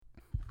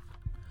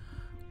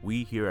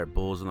We here at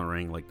Bulls in the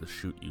Ring like to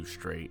shoot you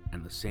straight,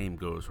 and the same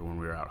goes for when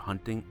we're out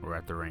hunting or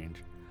at the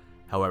range.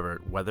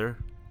 However, weather,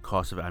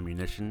 cost of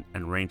ammunition,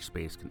 and range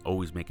space can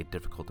always make it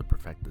difficult to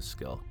perfect this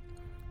skill.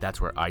 That's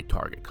where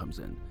iTarget comes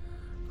in.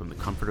 From the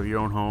comfort of your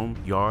own home,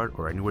 yard,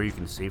 or anywhere you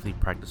can safely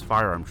practice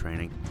firearm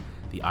training,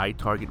 the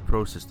iTarget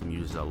Pro system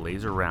uses a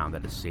laser round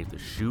that is safe to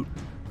shoot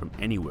from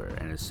anywhere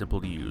and is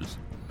simple to use.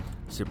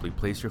 Simply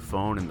place your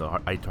phone in the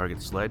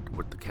iTarget sled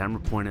with the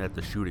camera pointed at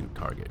the shooting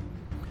target.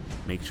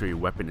 Make sure your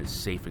weapon is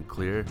safe and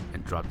clear,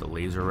 and drop the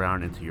laser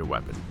round into your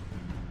weapon.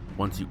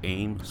 Once you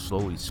aim,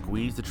 slowly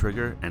squeeze the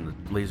trigger and the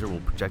laser will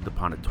project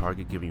upon a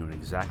target, giving you an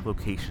exact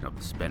location of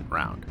the spent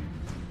round.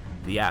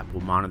 The app will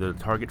monitor the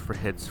target for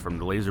hits from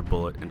the laser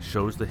bullet and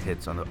shows the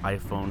hits on the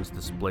iPhone's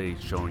display,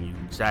 showing you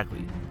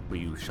exactly where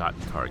you shot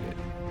the target.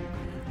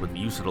 With the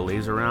use of the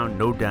laser round,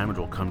 no damage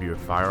will come to your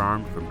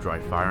firearm from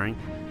dry firing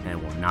and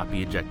it will not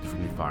be ejected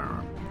from the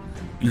firearm.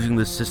 Using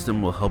this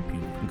system will help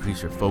you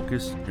increase your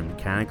focus, your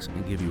mechanics,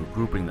 and give you a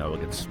grouping that will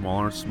get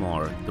smaller and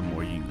smaller the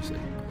more you use it.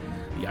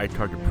 The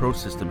iTarget Pro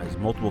system has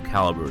multiple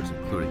calibers,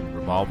 including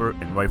revolver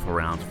and rifle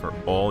rounds for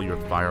all your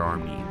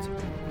firearm needs.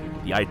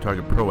 The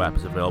iTarget Pro app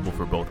is available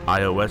for both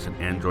iOS and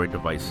Android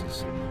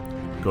devices.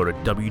 Go to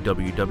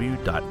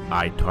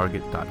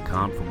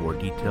www.itarget.com for more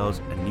details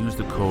and use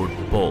the code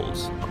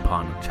BULLS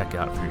upon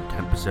checkout for your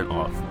 10%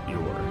 off your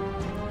order.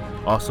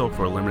 Also,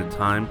 for a limited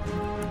time,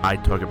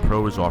 iTarget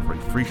Pro is offering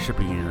free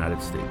shipping in the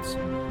United States.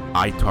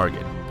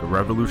 iTarget, the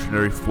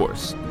revolutionary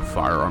force in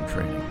firearm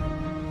training.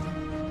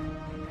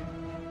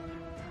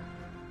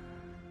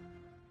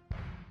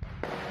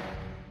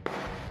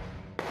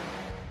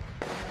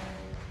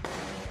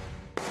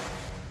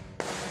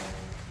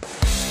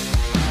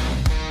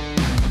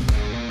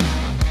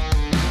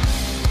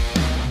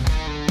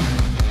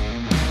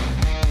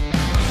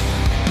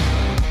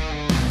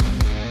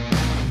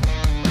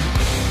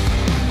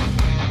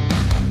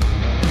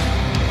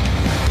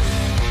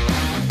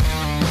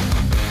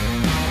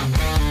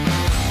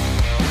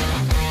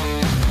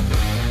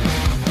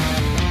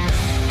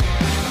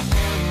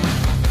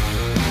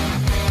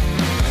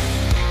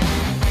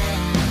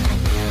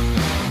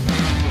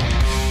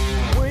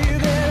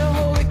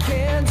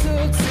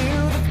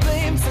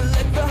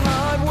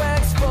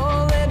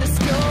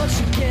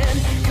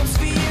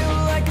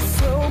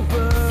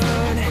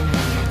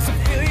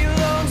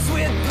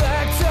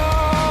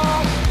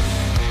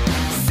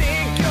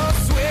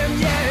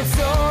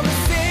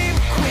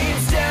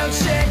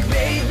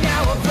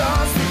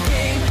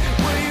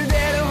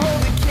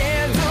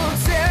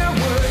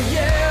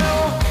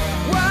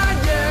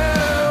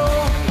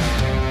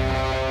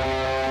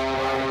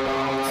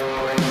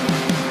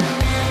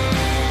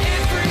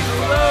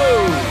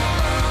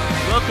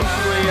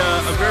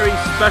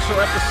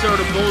 Special episode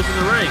of Bulls in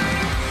the Ring.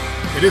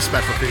 It is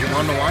special because you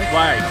want to know why?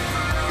 Why?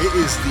 It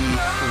is the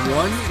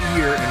 1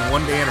 year and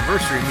 1 day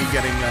anniversary of me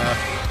getting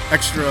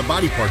extra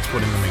body parts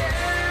put into me.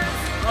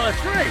 Oh, that's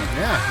right.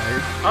 Yeah.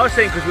 I was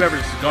saying because we have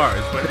our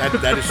cigars, but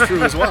that is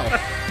true as well.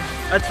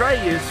 That's right.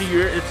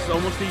 It's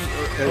almost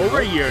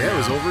over a year. Yeah, now. It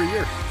was over a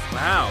year.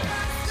 Wow.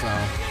 So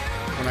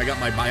when I got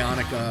my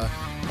bionic,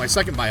 my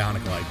second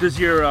bionic leg. Does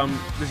your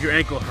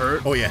ankle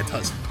hurt? Oh yeah, it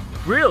does.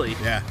 Really?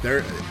 Yeah.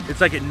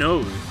 It's like it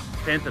knows.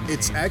 Phantom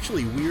It's pain.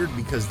 actually weird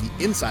because the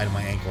inside of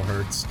my ankle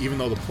hurts, even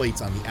though the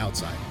plate's on the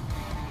outside.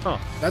 Huh.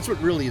 That's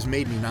what really has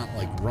made me not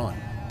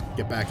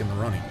get back in the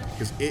running.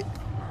 Because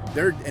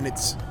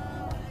it's,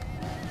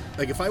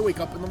 like if I wake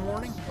up in the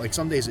morning, like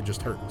some days it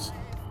just hurts.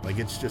 Like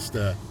it's just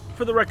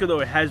For the record though,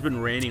 it has been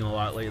raining a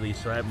lot lately,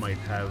 so that might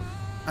have...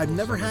 I've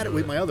never had it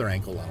with my other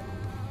ankle though.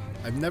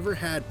 I've never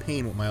had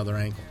pain with my other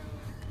ankle.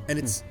 And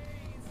it's,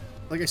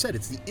 like I said,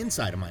 it's the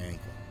inside of my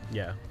ankle.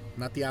 Yeah.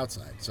 Not the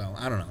outside, so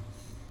I don't know.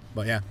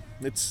 But yeah,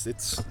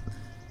 it's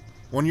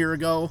 1 year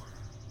ago.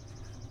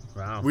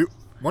 Wow.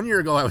 1 year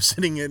ago,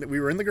 we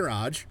were in the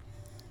garage.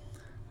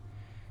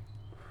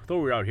 I thought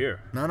we were out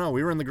here. No,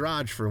 we were in the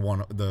garage for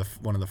one of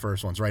the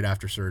first ones right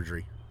after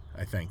surgery,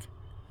 I think.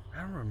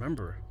 I don't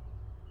remember.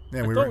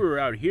 Yeah, I thought we were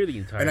out here the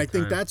entire time. And I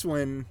think that's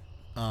when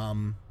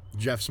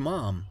Jeff's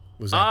mom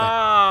was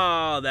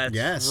at that.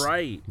 That's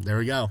right. There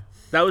we go.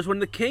 That was when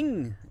the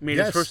King made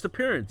his first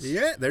appearance.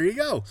 Yeah, there you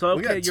go. So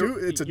okay,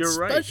 it's a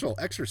special,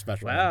 right. extra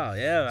special. Wow,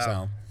 yeah. Wow.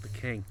 So the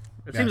King.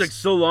 It seems like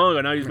so long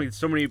ago. Now he's made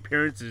so many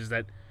appearances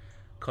that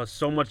cause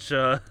so much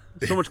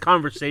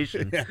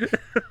conversation. Yeah.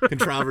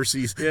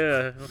 Controversies.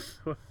 Yeah.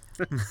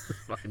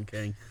 Fucking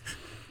King.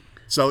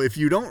 So if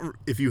you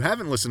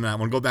haven't listened to that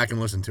one, go back and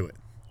listen to it,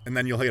 and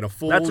then you'll get a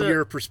full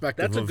year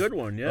perspective. That's a good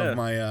one. Yeah. Of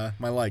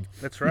my leg.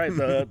 That's right.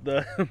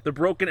 The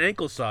broken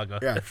ankle saga.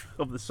 Yeah.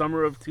 Of the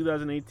summer of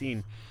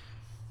 2018.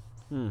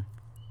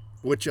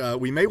 Which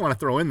we may want to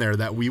throw in there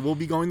that we will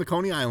be going to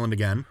Coney Island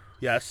again.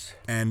 Yes.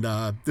 And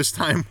this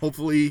time,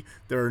 hopefully,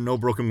 there are no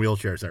broken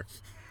wheelchairs there.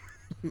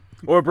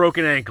 Or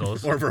broken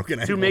ankles. Or broken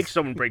ankles. To make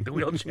someone break the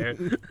wheelchair.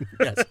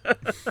 Yes.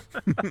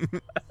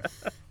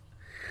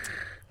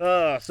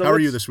 So how are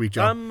you this week,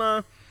 Joe?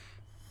 I'm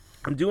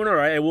doing all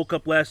right. I woke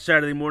up last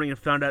Saturday morning and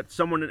found out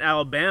someone in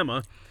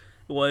Alabama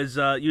was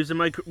using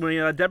my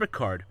debit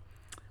card.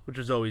 which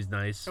was always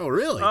nice. Oh,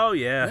 really? Oh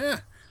yeah.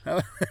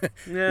 Yeah.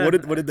 Yeah.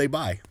 What did they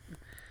buy?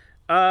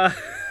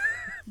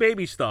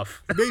 Baby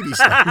stuff. Baby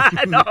stuff.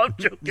 No, I'm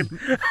joking.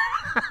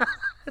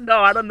 No,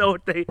 I don't know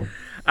what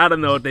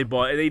they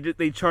bought.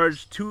 They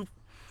charged two.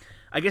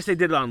 I guess they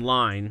did it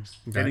online.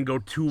 They Okay. didn't go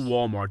to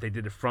Walmart. They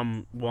did it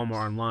from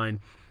Walmart online,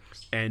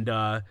 and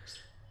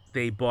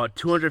they bought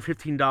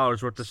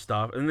 $215 worth of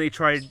stuff. And then they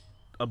tried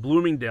a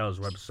Bloomingdale's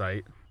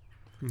website.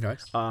 Okay.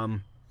 I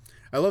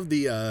I love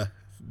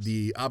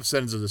the opposite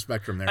ends of the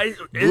spectrum there. Right?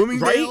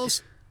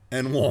 Bloomingdale's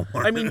and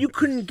Walmart. I mean, you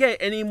couldn't get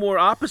any more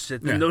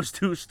opposite than Yeah. those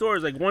two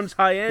stores. Like one's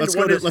high end, let's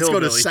one go is to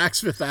hillbilly.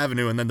 Saks Fifth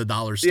Avenue and then the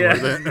dollar store. Yeah,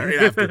 Then,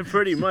 right after.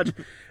 pretty much.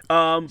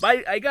 But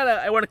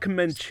I want to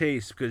commend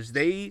Chase because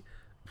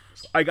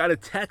I got a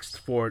text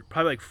for it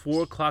probably like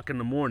 4:00 in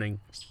the morning.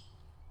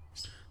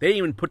 They didn't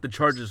even put the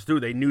charges through.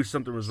 They knew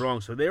something was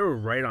wrong, so they were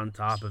right on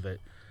top of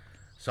it.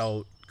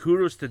 So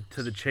kudos to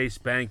the Chase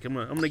Bank. I'm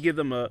gonna give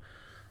them a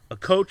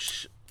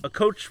coach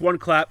one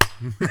clap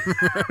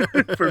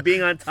for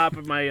being on top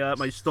of my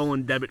my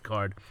stolen debit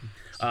card.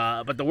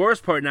 But the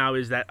worst part now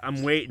is that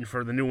I'm waiting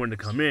for the new one to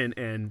come in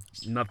and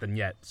nothing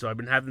yet. So I've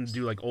been having to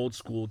do like old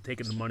school,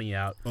 taking the money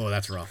out, Oh,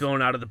 that's rough.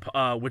 filling out of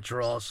the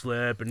withdrawal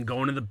slip, and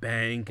going to the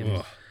bank, and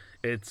Ugh.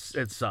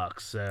 it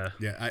sucks.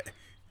 Yeah,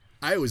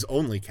 I was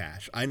only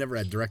cash. I never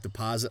had direct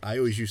deposit. I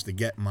always used to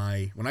get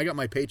when I got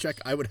my paycheck,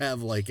 I would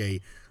have like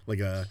a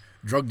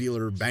drug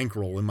dealer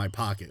bankroll in my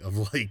pocket of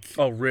like,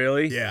 Oh,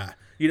 really? yeah.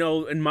 You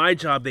know, in my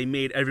job, they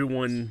made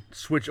everyone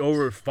switch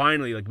over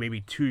finally, like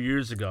maybe 2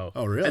 years ago.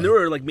 Oh, really? And there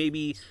were like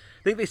I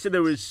think they said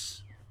there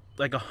was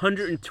like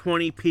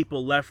 120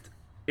 people left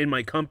in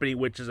my company,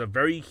 which is a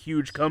very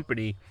huge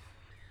company,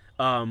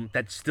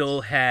 that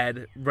still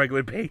had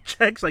regular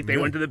paychecks. Like they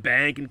Really? went to the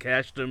bank and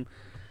cashed them,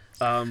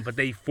 but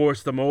they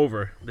forced them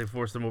over. They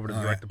forced them over to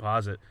direct right.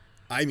 deposit.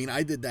 I mean,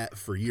 I did that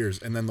for years,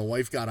 and then the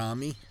wife got on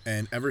me,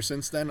 and ever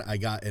since then, I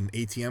got an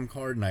ATM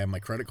card and I have my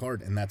credit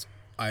card, and that's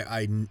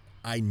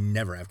I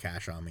never have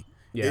cash on me.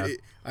 Yeah.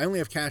 I only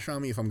have cash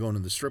on me if I'm going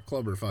to the strip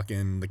club or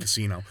fucking the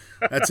casino.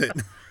 That's it.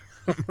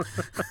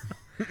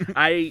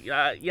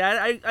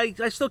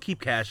 I still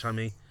keep cash on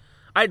me.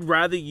 I'd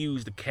rather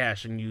use the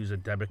cash than use a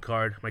debit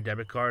card. My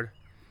debit card.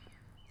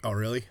 Oh,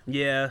 really?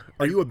 Yeah.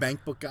 Are you a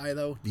bank book guy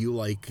though? Do you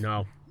like?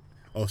 No.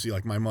 Oh, see,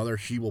 like my mother,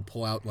 she will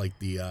pull out like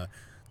the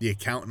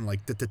account and like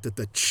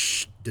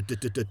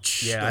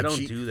Yeah, I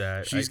don't do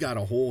that. She's got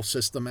a whole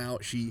system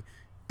out.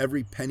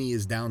 Every penny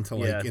is down to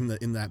like Yeah.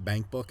 in that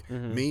bank book.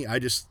 Mm-hmm. Me, I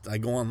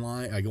go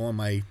online, I go on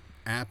my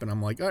app, and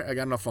I'm like, all right, I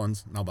got enough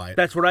funds, and I'll buy it.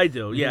 That's what I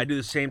do. Yeah, I do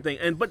the same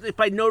thing. But if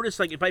I notice,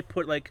 like, if I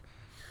put like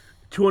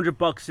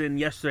 $200 in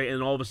yesterday,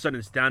 and all of a sudden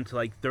it's down to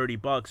like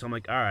 $30, I'm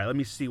like, all right, let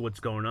me see what's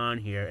going on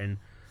here. And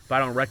if I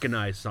don't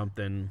recognize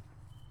something,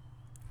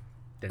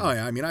 then Oh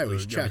yeah, I mean, I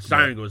always the check.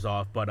 siren goes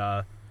off.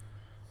 But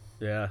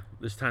yeah,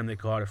 this time they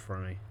caught it for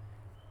me.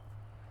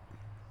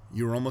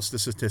 You were almost a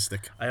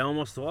statistic. I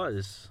almost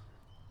was.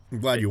 I'm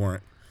glad you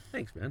weren't.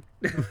 Thanks, man.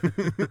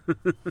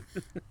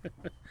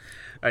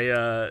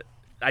 I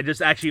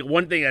just actually,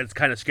 one thing that's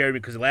kind of scared me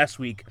because last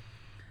week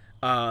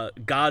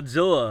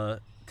Godzilla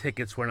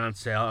tickets went on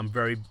sale. I'm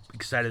very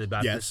excited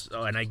about Yes. this.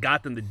 Oh, and I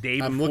got them the day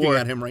before. I'm looking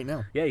at him right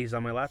now. Yeah, he's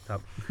on my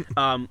laptop.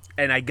 And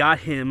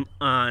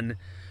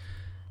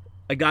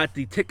I got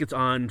the tickets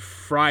on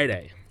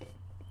Friday.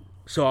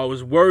 So I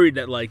was worried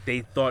that like they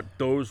thought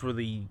those were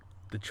the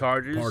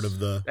charges. Part of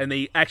the- And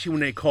they actually,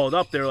 when they called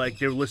up, they're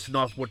listing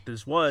off what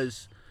this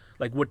was,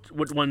 like what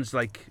ones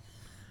like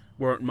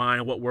weren't mine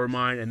and what were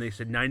mine, and they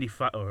said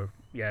 95, or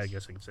yeah, I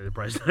guess I could say the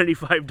price,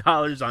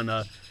 $95 on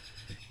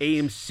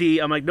AMC.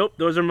 I'm like, nope,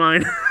 those are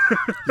mine.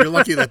 You're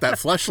lucky that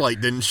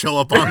fleshlight didn't show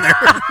up on there.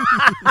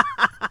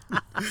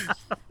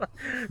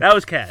 That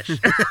was cash.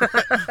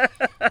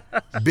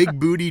 Big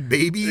bootied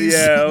babies,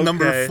 Yeah, okay.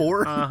 number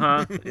 4.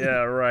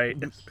 Yeah, right.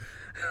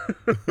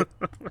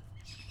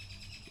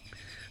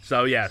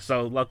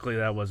 So luckily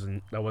that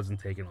wasn't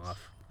taken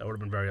off. I would have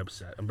been very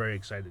upset. I'm very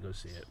excited to go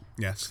see it.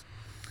 Yes.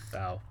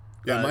 Wow.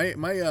 Yeah,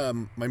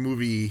 my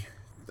movie.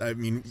 I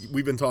mean,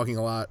 we've been talking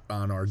a lot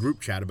on our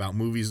group chat about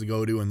movies to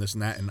go to and this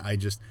and that, and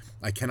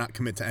I cannot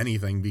commit to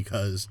anything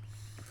because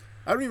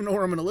I don't even know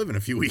where I'm going to live in a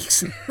few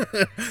weeks.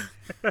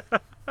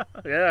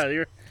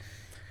 Yeah,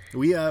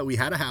 We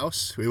had a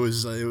house. It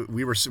was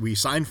we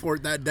signed for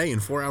it that day,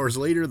 and 4 hours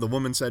later, the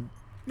woman said,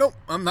 "Nope,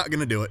 I'm not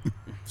going to do it."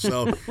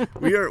 So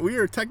we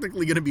are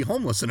technically going to be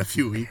homeless in a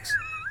few weeks.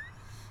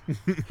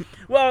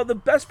 well, the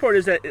best part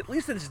is that at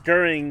least it's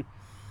during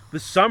the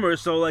summer,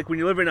 so like when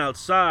you're living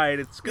outside,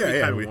 it's gonna be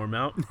kind of warm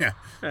out. Yeah,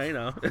 You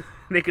know, it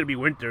ain't gonna be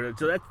winter,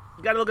 so that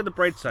you gotta look at the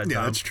bright side. yeah,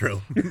 Tom. that's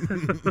true.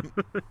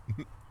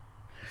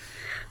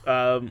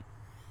 I'm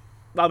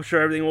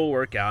sure everything will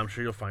work out. I'm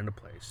sure you'll find a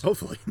place.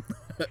 Hopefully,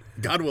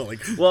 God willing.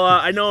 Well,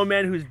 I know a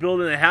man who's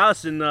building a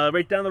house and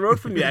right down the road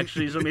from you,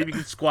 actually. So maybe you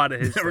can squat at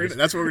his place.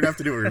 That's what we're gonna have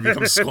to do. We're gonna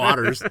become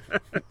squatters.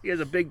 He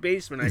has a big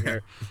basement, I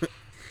hear.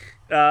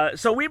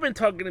 So we've been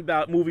talking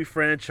about movie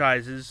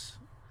franchises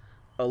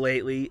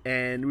lately,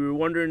 and we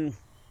were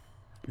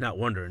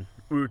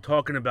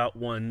talking about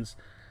ones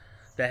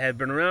that have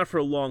been around for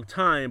a long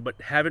time, but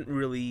haven't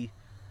really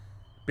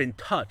been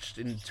touched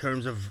in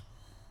terms of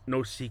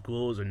no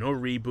sequels or no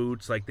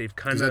reboots. Like they've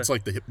kind Because of that's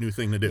like the hip new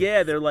thing to do.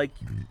 yeah,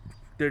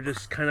 they're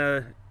just kind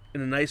of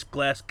in a nice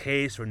glass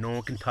case where no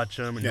one can touch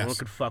them and no Yes. one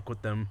can fuck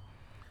with them.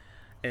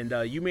 And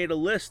you made a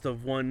list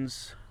of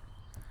ones.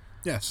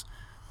 Yes.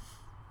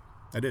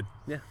 I did.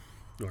 Yeah,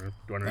 you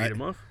want to read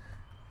them off?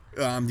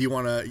 Do you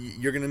want to?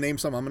 You're gonna name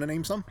some. I'm gonna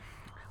name some.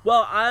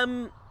 Well,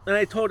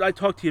 I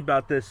talked to you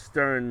about this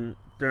during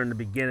the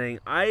beginning.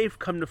 I've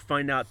come to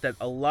find out that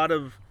a lot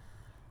of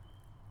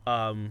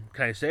can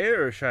I say it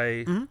or should I?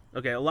 Mm-hmm.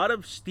 Okay, a lot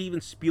of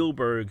Steven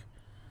Spielberg,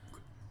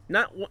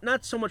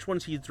 not so much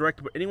ones he's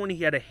directed, but anyone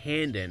he had a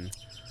hand in,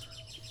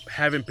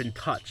 haven't been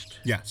touched.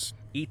 Yes.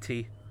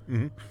 E.T.,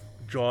 Mm-hmm.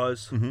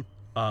 Jaws,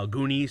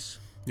 Goonies,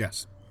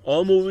 Yes.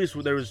 all movies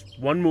where there was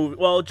one movie.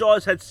 Well,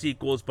 Jaws had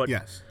sequels, but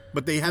Yes.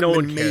 But they No haven't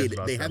one been cares made.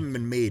 about They them. haven't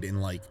been made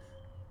in like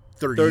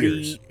 30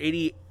 years.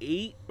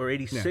 88 or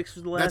 86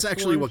 was the last That's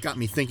actually one. what got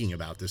me thinking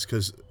about this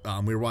because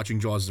we were watching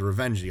Jaws: The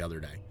Revenge the other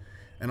day,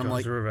 and I'm Jaws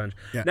like, of Revenge.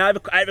 Yeah. Now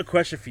I have a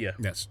question for you.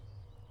 yes.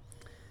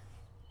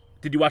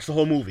 Did you watch the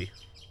whole movie?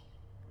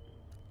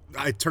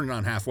 I turned it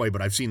on halfway,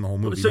 but I've seen the whole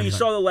movie. So many you times.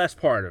 saw the last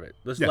part of it,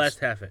 this Yes. last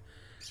half of it.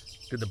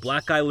 Did the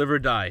black guy live or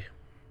die?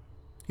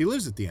 He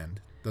lives at the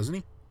end, doesn't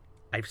he?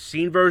 I've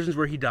seen versions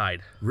where he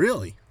died.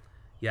 Really?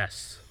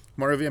 Yes.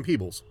 Mario Van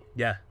Peebles.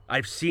 Yeah,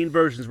 I've seen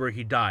versions where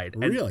he died.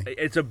 And Really?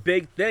 It's a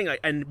big thing.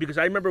 And because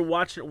I remember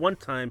watching it one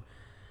time,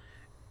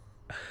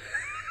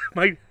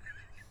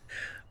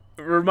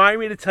 remind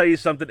me to tell you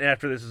something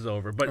after this is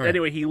over. But All right.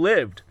 anyway, he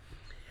lived.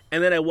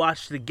 And then I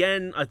watched it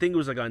again. I think it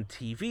was like on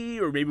TV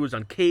or maybe it was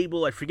on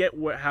cable. I forget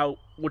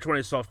which one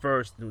I saw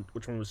first and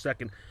which one was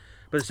second.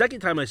 But the second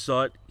time I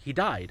saw it, he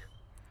died.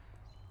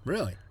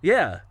 Really?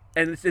 Yeah,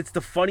 and it's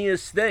the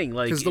funniest thing.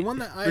 Like Because the one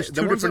that there's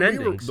two different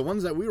endings. the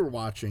ones that we were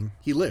watching,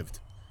 he lived.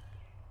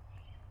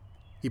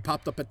 He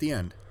popped up at the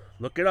end.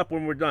 Look it up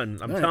when we're done.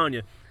 I'm All right. telling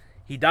you,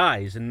 he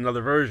dies in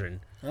another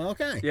version.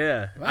 Okay.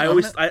 Yeah, Wow,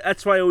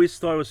 that's why I always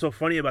thought it was so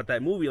funny about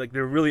that movie. Like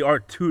there really are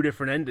two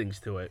different endings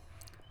to it.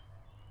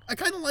 I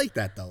kind of like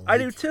that though. I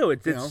Like, do too.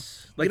 It's you know,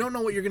 like you don't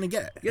know what you're gonna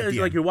get. yeah, at it's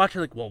the like end. you're watching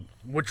like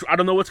I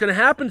don't know what's gonna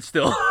happen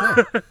still.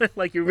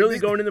 Like you're really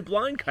going in the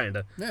blind kind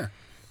of. Yeah.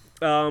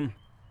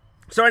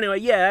 So anyway,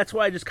 yeah, that's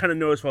why I just kind of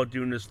noticed while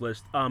doing this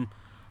list.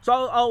 So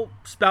I'll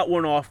spout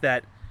one off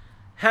that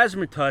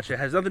hasn't been touched. It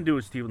has nothing to do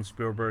with Steven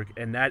Spielberg,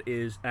 and that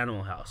is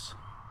Animal House.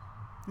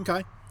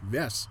 Okay.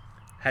 Yes.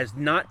 Has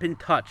not been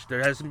touched.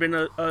 There hasn't been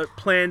a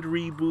planned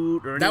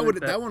reboot or anything.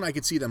 That one I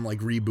could see them like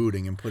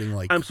rebooting and putting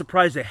like I'm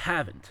surprised they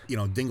haven't.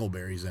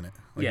 dingleberries in it.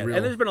 Like Yeah, real-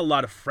 and there's been a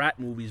lot of frat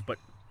movies, but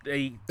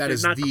that they're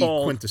is not the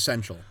called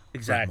quintessential frat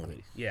exactly.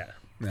 movie. Yeah,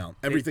 No,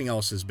 everything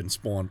else has been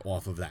spawned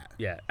off of that.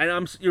 yeah,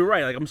 and you're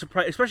right. Like I'm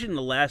surprised, especially in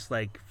the last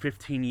like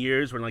 15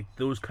 years when like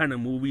those kind of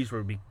movies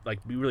were be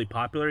really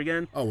popular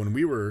again. Oh, when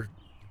we were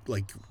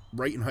like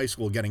right in high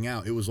school getting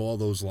out, it was all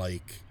those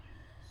like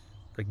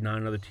Not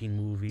Another Teen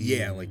Movie.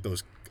 yeah, like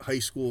those high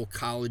school,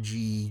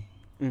 collegey,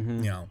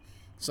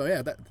 So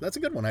yeah, that's a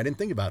good one. I didn't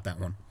think about that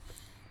one.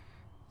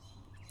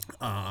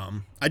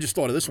 I just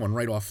thought of this one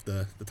right off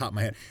the top of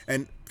my head.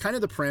 And kind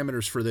of the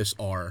parameters for this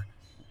are,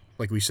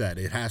 like we said,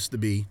 it has to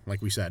be,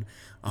 like we said,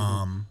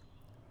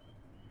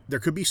 there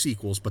could be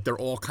sequels, but they're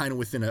all kind of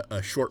within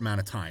a short amount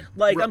of time.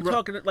 Like I'm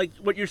talking like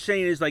what you're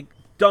saying is like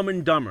Dumb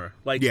and Dumber.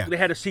 Like Yeah. they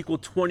had a sequel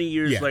 20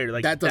 years Yeah, later.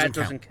 Like that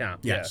doesn't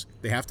count. Yes,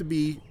 they have to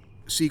be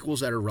sequels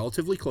that are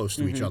relatively close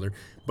to each other,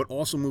 but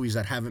also movies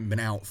that haven't been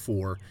out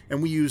for,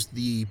 and we use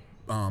the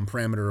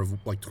parameter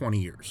of like 20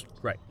 years. Yeah.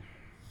 Right.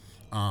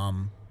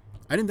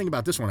 I didn't think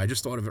about this one. I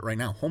just thought of it right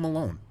now. Home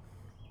Alone.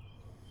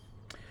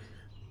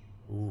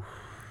 Ooh.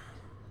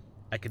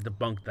 I could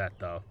debunk that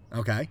though.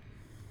 Okay,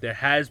 There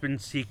has been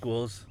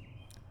sequels.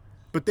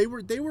 but they were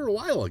a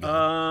while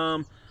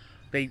ago.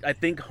 I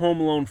think Home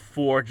Alone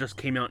 4 just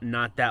came out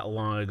not that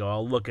long ago.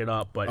 I'll look it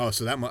up, but Oh,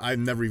 so I've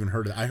never even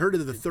heard of that. I heard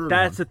of the third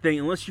that's one. the thing.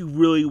 Unless you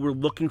really were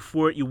looking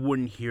for it, you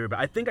wouldn't hear about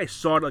it. I think I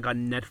saw it like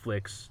on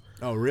Netflix.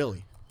 Oh,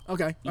 really?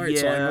 Okay. All right, yeah,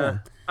 so I know 'em.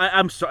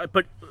 I'm sorry,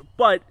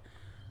 but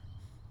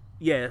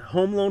yeah,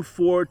 Home Alone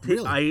 4.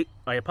 Really?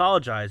 I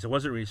apologize. It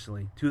wasn't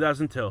recently.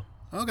 2002.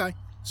 Okay.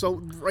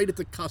 So right at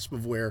the cusp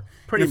of where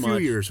Pretty in a few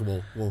much. years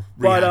we'll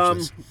But rehash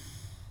this.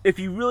 if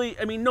you really,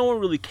 I mean, no one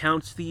really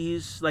counts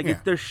these. Like, Yeah.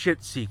 they're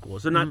shit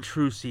sequels. They're not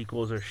true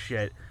sequels or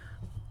shit.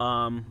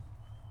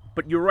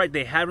 But you're right.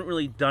 They haven't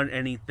really done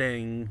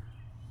anything.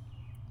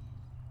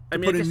 I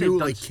mean, Put I a guess new they've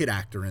done like kid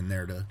actor in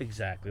there to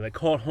exactly like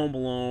called Home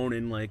Alone,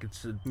 and like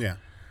it's a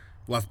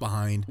Left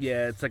Behind.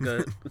 yeah, it's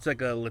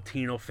like a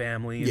Latino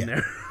family in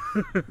Yeah.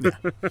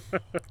 there.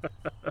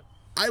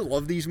 I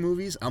love these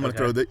movies. I'm gonna Okay.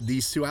 throw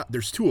these two out.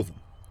 There's two of them.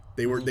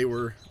 They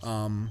were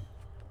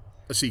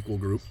a sequel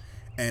group,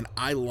 and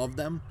I love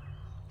them.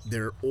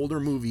 They're older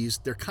movies.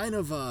 They're kind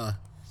of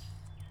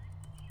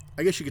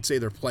I guess you could say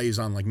they're plays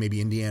on like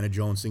maybe Indiana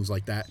Jones, things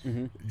like that.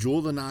 Jewel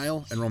of the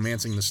Nile and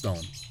Romancing the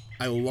Stone.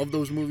 I love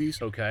those movies,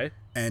 Okay.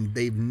 and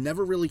they've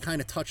never really kind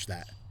of touched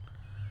that.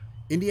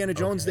 Indiana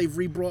Jones, Okay. they've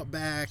re-brought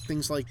back,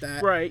 things like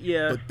that. Right,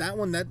 yeah. But that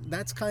one,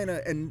 that's kind of,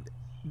 and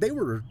they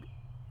were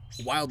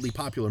wildly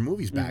popular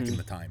movies back in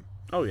the time.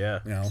 Oh, yeah.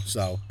 You know,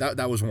 so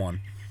that was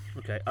one.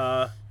 Okay.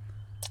 I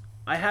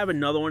have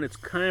another one.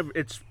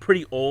 It's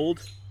pretty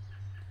old.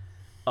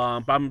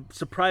 But I'm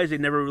surprised they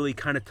never really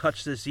kind of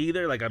touched this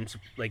either.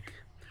 The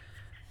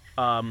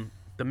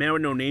Man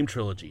with No Name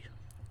trilogy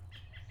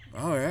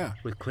Oh yeah,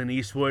 with Clint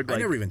Eastwood. I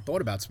Like, never even thought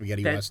about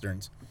spaghetti that-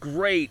 westerns.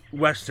 great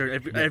western.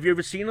 Have you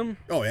ever seen them?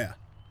 Oh yeah,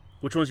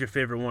 Which one's your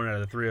favorite one out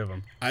of the three of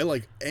them? I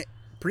like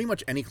pretty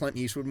much any Clint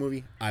Eastwood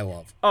movie. I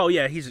love. Oh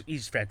yeah,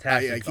 he's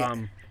fantastic. I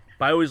can't-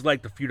 But I always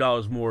liked A Few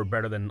Dollars More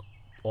better than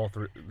all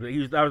three.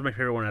 That was my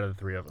favorite one out of the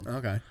three of them.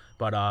 Okay.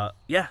 But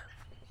yeah,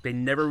 they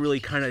never really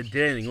kind of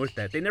did anything with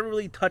that. They never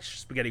really touched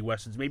spaghetti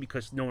westerns, maybe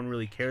because no one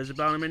really cares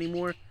about them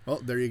anymore. Well,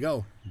 there you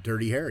go,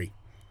 Dirty Harry.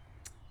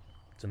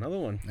 It's another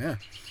one. Yeah,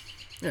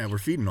 yeah, we're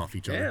feeding off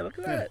each other. Yeah, look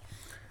at that.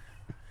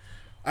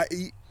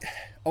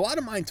 A lot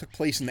of mine took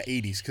place in the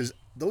 80s because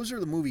those are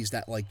the movies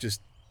that like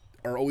just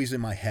are always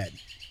in my head.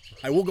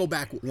 I will go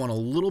back one a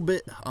little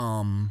bit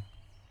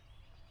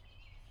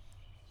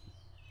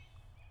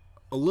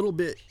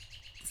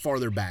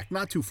farther back,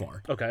 not too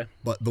far, Okay.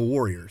 but The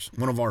Warriors,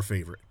 one of our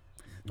favorite.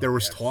 There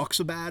was talks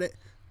about it.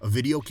 A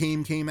video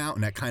game came out,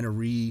 and that kind of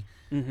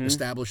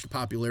re-established the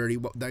popularity.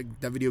 Well, that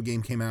video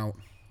game came out.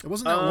 It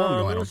wasn't that long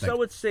ago, I don't So I think.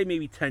 would say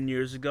maybe 10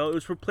 years ago. It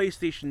was for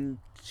PlayStation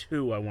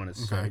 2, I want to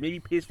say. Okay. Maybe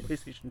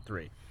PlayStation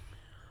 3.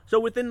 So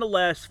within the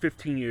last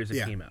 15 years, it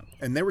Yeah, came out.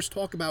 and there was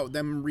talk about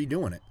them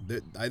redoing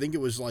it. I think it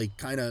was like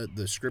kind of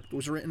the script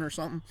was written or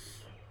something.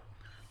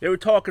 They were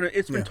talking.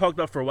 It's been Yeah. talked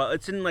about for a while.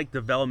 It's in like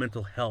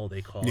developmental hell,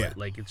 they call Yeah. it.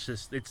 Like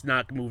it's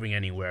not moving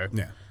anywhere.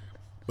 Yeah,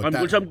 but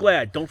Which I'm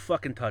glad. Don't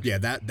fucking touch yeah,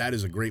 it. that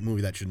is a great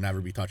movie that should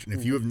never be touched. And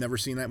if you have never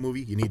seen that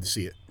movie, you need to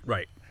see it.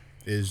 Right.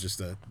 It is just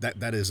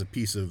that is a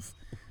piece of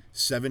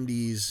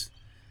 70s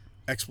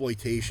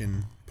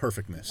exploitation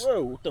perfectness.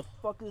 Whoa! What the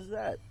fuck is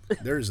that?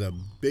 There's a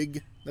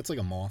big that's like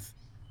a moth.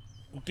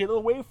 Get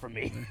away from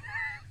me!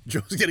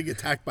 Joe's getting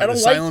attacked I by the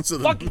don't silence like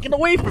of the fucking get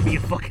away from me, you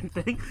fucking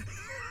thing.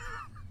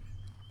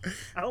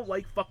 I don't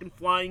like fucking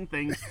flying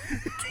things.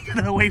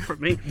 Get away from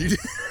me.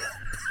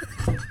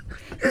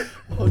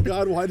 Oh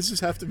God, why does this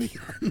have to be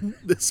on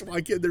this?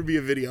 Why can't there be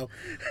a video?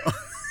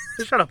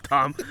 Shut up,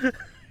 Tom.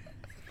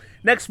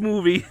 Next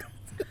movie,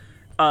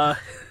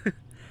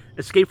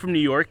 Escape from New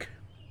York,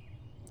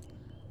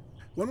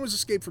 When was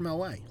Escape from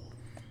LA?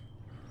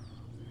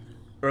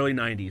 early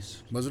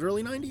 90s. Was it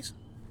early 90s?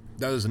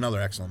 That was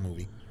another excellent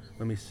movie.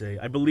 Let me see.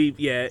 I believe,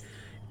 yeah,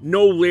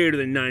 no later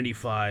than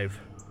 95.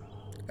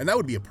 And that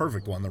would be a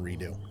perfect one to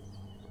redo.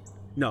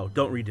 No,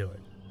 don't redo it.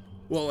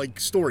 Well, like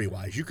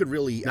story-wise, you could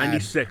really add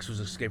 96 was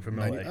Escape from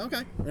LA.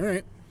 Okay, all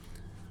right.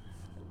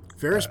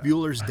 Ferris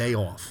Bueller's Day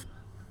Off.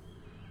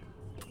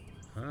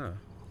 Ah,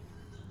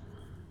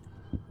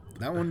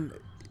 That one,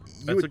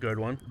 that's a good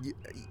one.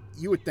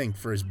 you would think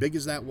for as big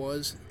as that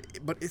was,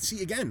 but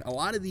see again, a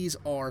lot of these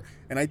are,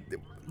 and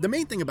the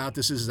main thing about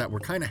this is that we're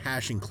kind of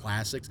hashing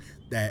classics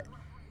that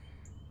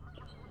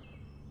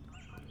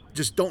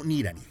just don't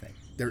need anything.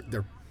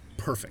 They're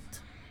perfect.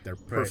 They're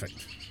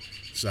perfect.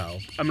 So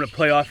I'm gonna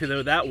play off you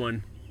though that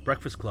one,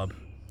 Breakfast Club.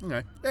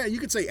 okay, yeah, you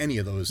could say any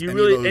of those. Any of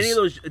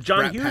those John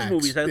Brat Hughes Packs,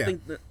 movies, I yeah.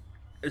 think, that,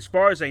 as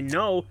far as I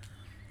know,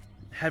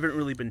 haven't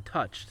really been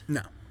touched.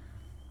 No,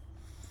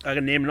 I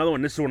can name another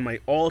one. This is one of my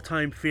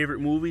all-time favorite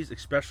movies,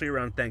 especially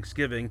around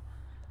Thanksgiving.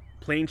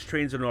 Planes,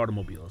 Trains, and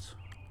Automobiles.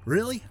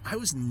 really, I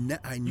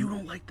You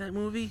don't like that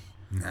movie?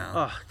 No,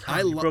 Oh,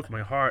 Tom, you broke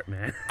my heart,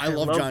 man. I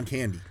love John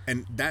Candy,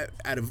 and that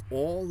out of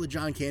all the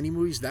John Candy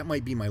movies, that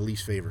might be my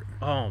least favorite.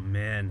 Oh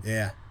man,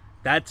 Yeah,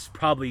 that's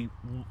probably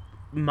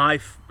I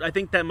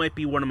think that might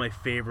be one of my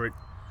favorite.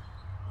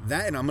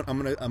 that and I'm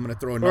gonna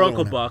throw another Or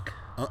Uncle one out.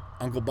 Buck.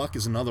 Uncle Buck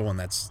is another one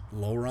that's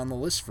lower on the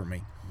list for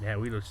me. Yeah,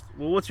 we just.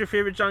 Well, what's your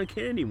favorite John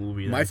Candy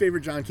movie? Then? My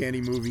favorite John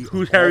Candy movie.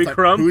 Who's of all Harry time-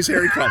 Crumb? Who's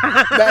Harry Crumb?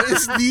 That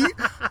is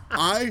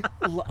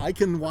I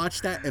can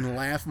watch that and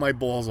laugh my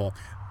balls off.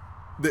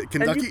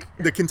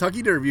 The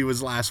Kentucky Derby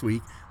was last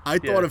week. I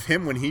thought Yeah. of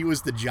him when he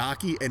was the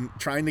jockey and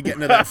trying to get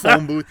into that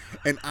phone booth,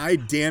 and I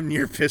damn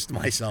near pissed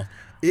myself.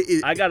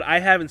 I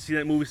haven't seen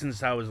that movie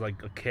since I was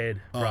like a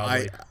kid.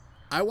 Probably.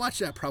 I watch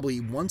that probably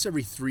once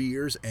every 3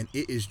 years, and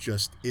it is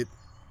just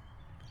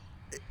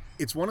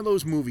it's one of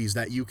those movies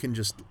that you can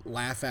just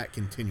laugh at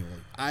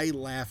continually. I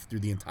laugh through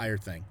the entire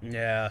thing.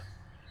 Yeah,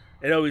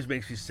 it always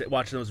makes me sit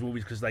watching those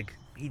movies because like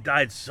he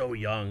died so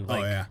young.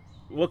 Like, Oh yeah,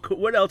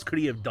 What else could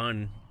he have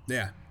done?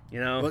 yeah. You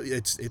know? Well,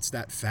 it's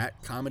that fat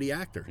comedy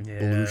actor. Yeah.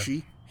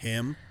 Belushi,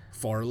 him,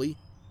 Farley.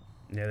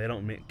 Yeah, they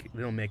don't make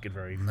it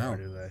very far, No,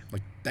 do they?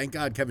 like thank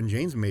God Kevin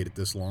James made it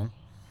this long.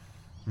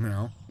 You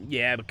know,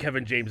 Yeah, but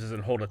Kevin James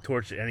doesn't hold a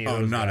torch to any of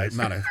those not guys.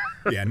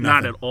 yeah,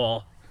 Not nothing. at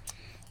all.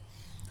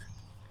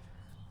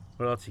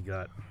 What else you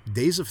got?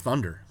 Days of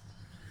Thunder.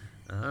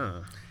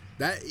 Ah,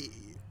 That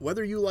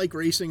whether you like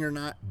racing or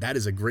not, that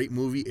is a great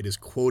movie. It is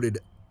quoted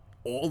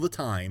all the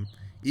time,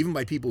 even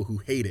by people who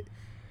hate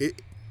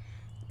it.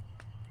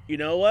 you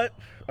know what?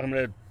 I'm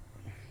gonna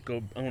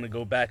to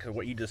go back to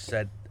what you just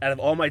said. Out of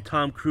all my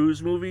Tom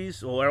Cruise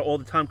movies, or all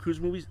the Tom Cruise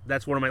movies,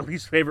 that's one of my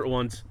least favorite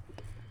ones.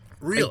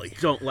 Really?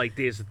 I don't like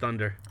Days of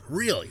Thunder.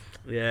 Really?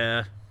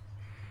 Yeah.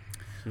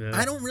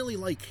 I don't really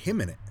like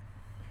him in it.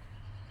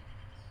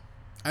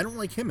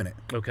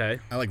 Okay.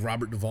 I like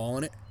Robert Duvall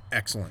in it.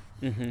 Excellent.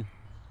 Mm-hmm.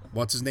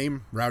 What's his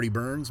name? Rowdy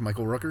Burns,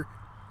 Michael Rooker.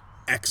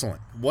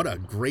 Excellent. What a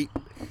great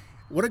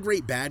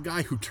bad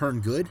guy who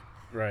turned good.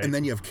 Right. And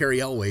then you have Cary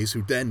Elwes,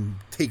 who then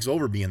takes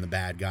over being the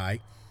bad guy.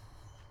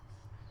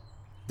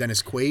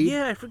 Dennis Quaid.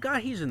 Yeah, I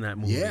forgot he's in that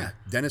movie. Yeah,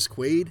 Dennis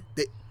Quaid.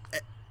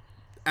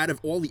 Out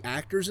of all the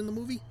actors in the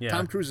movie, Yeah.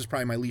 Tom Cruise is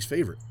probably my least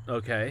favorite.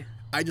 Okay.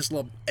 I just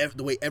love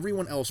the way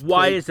everyone else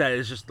Why played. is that?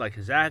 Is just like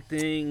his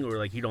acting, or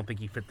like you don't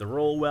think he fit the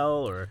role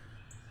well, or?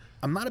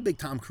 I'm not a big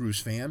Tom Cruise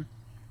fan,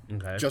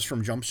 Okay. just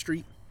from Jump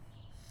Street,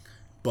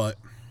 but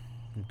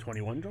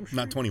 21 Jump Street?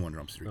 not 21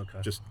 Jump Street. Okay.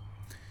 Just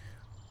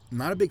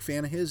not a big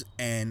fan of his,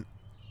 and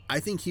I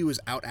think he was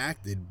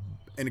outacted.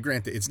 And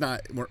granted, it's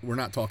not we're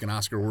not talking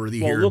Oscar worthy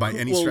here by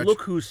any stretch.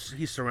 Look who's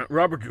he's surrounded.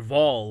 Robert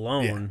Duvall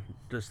alone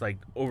just like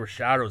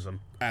overshadows him.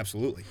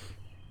 Absolutely.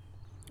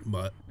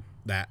 But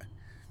that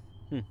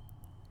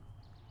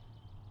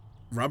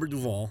Robert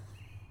Duvall.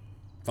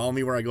 Follow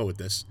me where I go with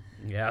this.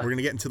 Yeah. We're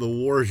gonna get into the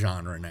war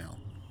genre now.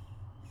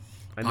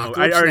 I know. I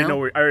Apocalypse already Now? know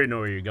where. I already know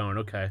where you're going.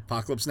 Okay.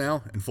 Apocalypse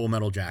Now and Full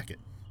Metal Jacket.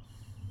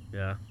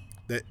 Yeah.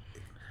 That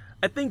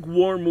I think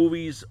war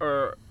movies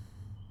are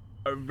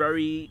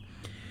very.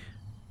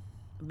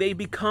 They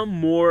become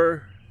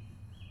more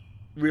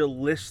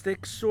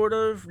realistic, sort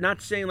of. Not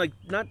to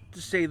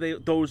say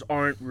those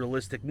aren't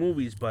realistic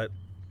movies, but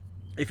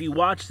if you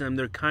watch them,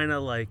 they're kind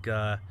of like,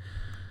 they're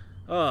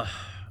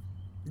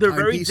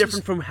very Timepieces?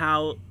 different from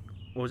how.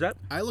 What was that?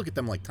 I look at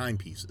them like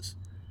timepieces.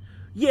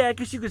 Yeah, I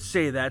guess you could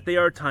say that they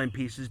are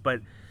timepieces, but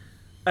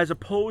as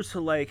opposed to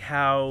like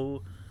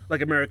how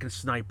like American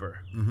Sniper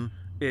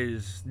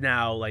is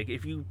now, like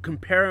if you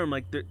compare them,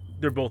 like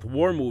they're both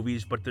war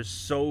movies, but they're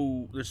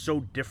so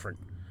different.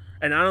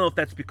 And I don't know if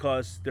that's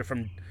because they're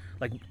from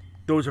like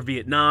those are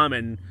Vietnam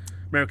and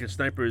American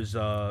Sniper is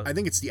I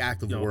think it's the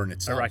act of war in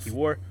itself. Iraqi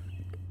war.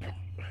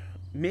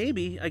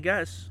 Maybe, I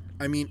guess.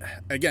 I mean,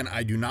 again,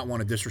 I do not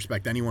want to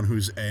disrespect anyone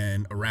who's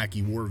an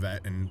Iraqi war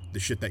vet and the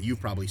shit that you've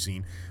probably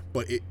seen,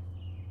 but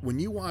when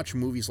you watch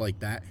movies like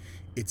that,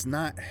 it's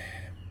not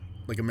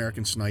like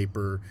American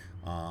Sniper.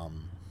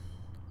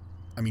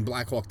 I mean,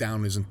 Black Hawk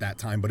Down isn't that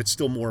time, but it's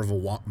still more of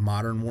a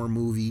modern war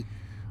movie.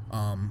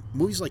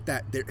 Movies like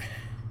that,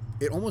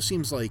 it almost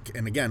seems like,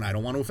 and again, I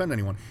don't want to offend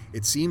anyone,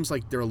 it seems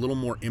like they're a little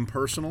more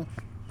impersonal.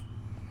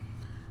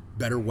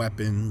 Better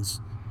weapons,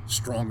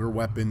 stronger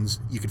weapons.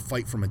 You could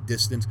fight from a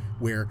distance.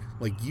 Where,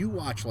 like, you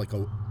watch like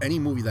any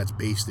movie that's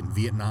based in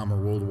Vietnam or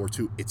World War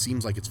II, it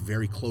seems like it's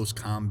very close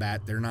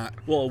combat. They're not.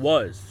 Well, it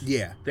was.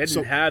 Yeah. They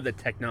didn't have the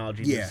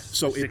technology. Yeah.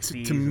 So it's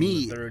 60s to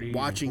me, and the 30s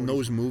watching and 40s.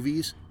 those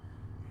movies,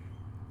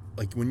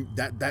 like when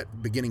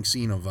that beginning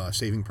scene of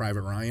Saving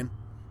Private Ryan,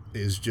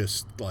 is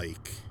just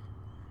like.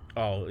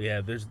 Oh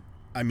yeah, there's.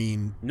 I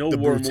mean, No the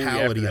war movie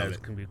brutality after of that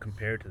it. can be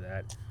compared to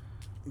that.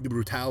 The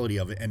brutality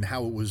of it and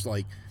how it was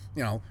like,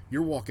 you know,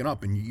 you're walking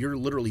up and you're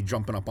literally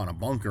jumping up on a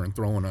bunker and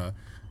throwing a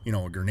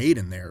grenade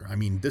in there. I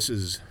mean, this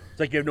is.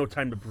 It's like you have no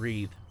time to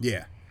breathe.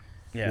 Yeah.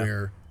 Yeah.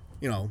 Where,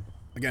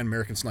 again,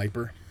 American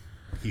Sniper,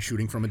 he's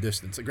shooting from a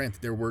distance.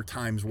 Granted, there were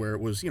times where it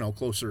was,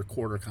 closer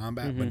quarter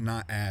combat, but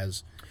not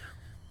as.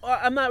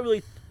 I'm not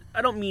really.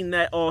 I don't mean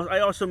that. I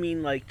also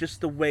mean like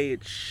just the way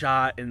it's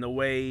shot and the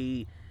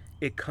way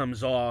it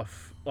comes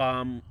off.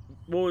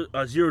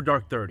 Zero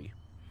Dark 30.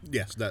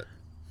 Yes, that.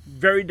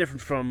 Very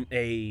different from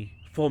a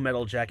Full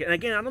Metal Jacket. And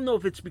again, I don't know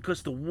if it's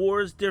because the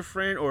war is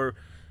different or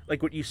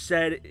like what you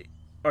said.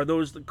 Are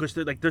those because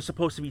they're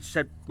supposed to be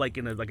set like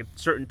in a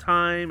certain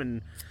time,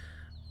 and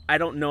I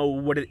don't know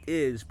what it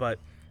is, but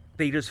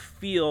they just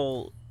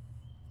feel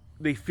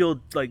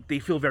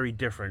very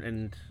different.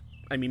 And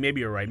I mean,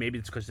 maybe you're right. Maybe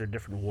it's because they're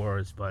different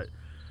wars, but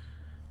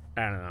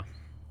I don't know.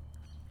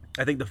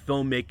 I think the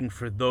filmmaking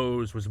for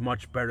those was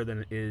much better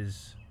than it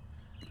is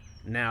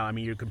now. I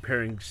mean, you're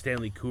comparing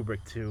Stanley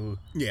Kubrick to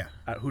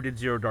who did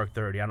Zero Dark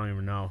 30. I don't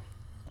even know.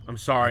 I'm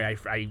sorry,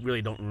 I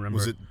really don't remember.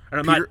 Was it? And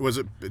I'm Peter, not, was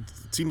it? It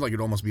seemed like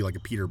it'd almost be like a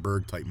Peter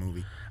Berg type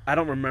movie. I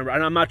don't remember,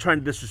 and I'm not trying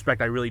to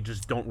disrespect. I really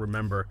just don't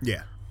remember.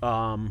 Yeah.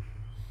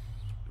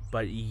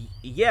 But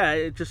yeah,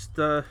 it just.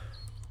 I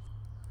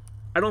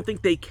don't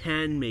think they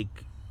can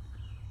make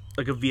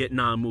like a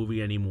Vietnam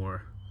movie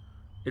anymore.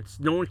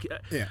 It's no one.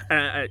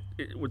 Yeah.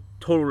 With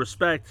total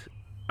respect,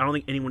 I don't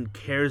think anyone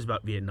cares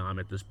about Vietnam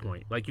at this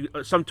point. Like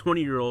some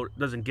 20-year-old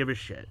doesn't give a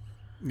shit.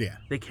 Yeah.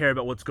 They care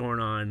about what's going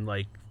on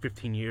like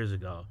 15 years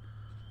ago.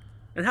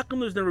 And how come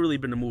there's never really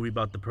been a movie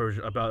about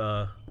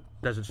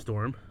Desert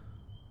Storm?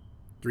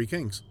 Three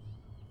Kings.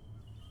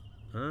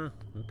 Okay,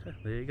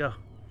 there you go.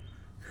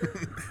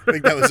 I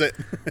think that was it.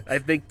 I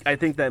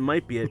think that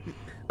might be it.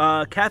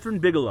 Catherine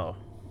Bigelow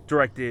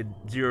directed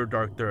Zero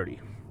Dark 30.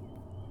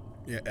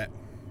 Yeah.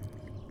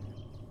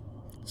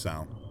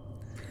 So,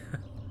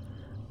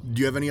 do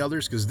you have any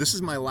others? Because this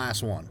is my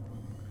last one.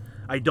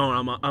 I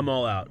don't. I'm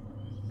all out.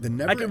 The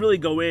never. I could really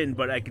go in,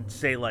 but I could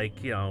say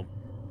like, you know,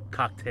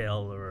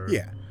 cocktail or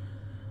Yeah.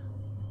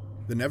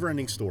 The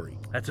Never-Ending Story.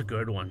 That's a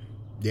good one.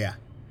 Yeah.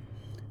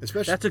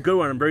 Especially. That's a good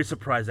one. I'm very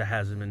surprised that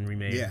hasn't been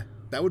remade. Yeah.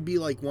 That would be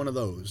like one of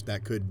those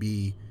that could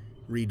be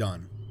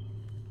redone.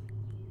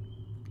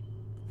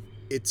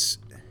 It's.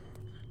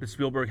 Did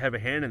Spielberg have a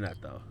hand in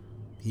that though?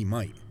 He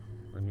might.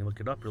 Let me look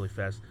it up really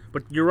fast.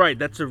 But you're right.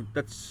 That's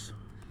because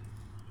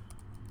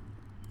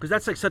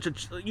that's like such a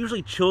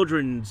usually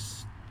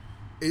children's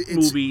It's,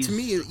 movies to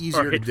me, easier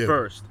are to hit do.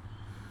 first.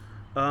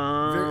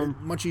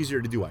 Much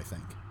easier to do, I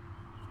think.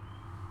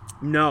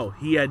 No,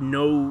 he had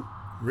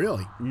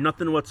Really?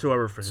 nothing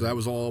whatsoever for him. So that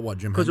was all what,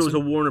 Jim because Henson? it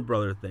was a Warner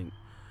Brother thing.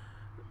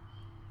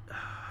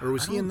 Or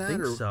was he in that? I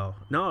don't think so.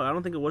 No, I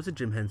don't think it was a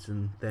Jim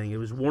Henson thing. It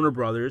was Warner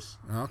Brothers.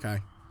 Oh, okay.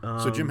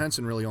 So Jim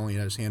Henson really only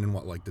had his hand in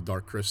what, like the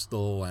Dark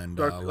Crystal and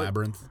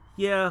Labyrinth?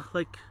 Yeah,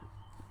 like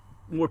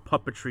more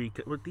puppetry.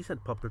 Well, these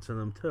had puppets in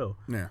them too.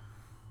 Yeah.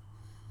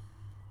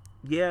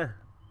 Yeah,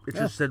 it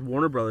just said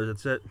Warner Brothers.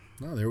 That's it.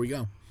 Oh, there we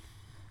go.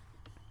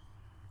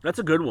 That's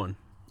a good one.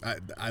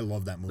 I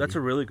love that movie. That's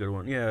a really good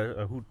one.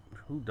 Yeah, who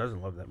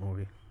doesn't love that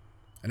movie?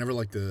 I never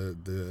liked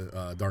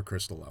the Dark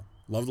Crystal, though.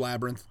 Loved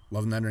Labyrinth.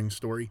 Loved Never-Ending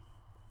Story.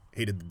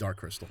 Hated the Dark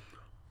Crystal.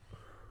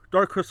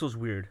 Dark Crystal's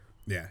weird.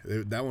 Yeah,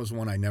 that was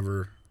one I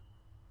never...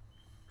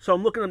 So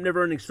I'm looking up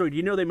Never-Ending Story. Do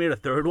you know they made a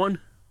third one?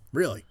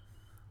 Really?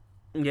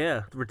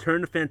 Yeah,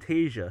 Return to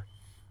Fantasia.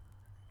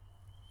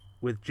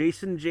 With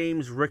Jason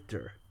James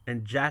Richter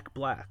and Jack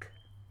Black.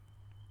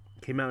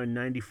 Came out in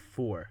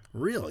 94.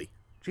 Really?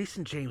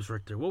 Jason James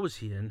Richter, what was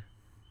he in?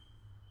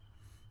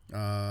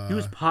 He He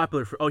was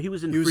popular for... Oh, he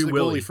was in he was Free the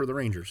Willy. goalie for the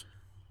Rangers.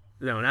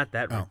 No, not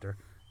that Oh. Richter.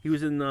 He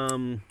was in,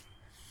 I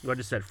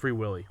just said Free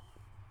Willy.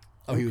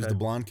 Oh, he was Okay. the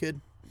blonde kid?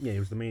 Yeah, he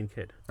was the main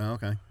kid. Oh,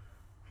 okay.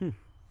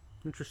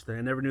 Interesting.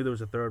 I never knew there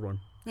was a third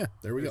one. Yeah,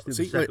 there we go. Just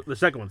knew See, the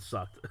second one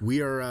sucked.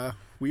 we are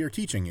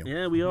teaching you.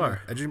 Yeah, we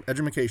are.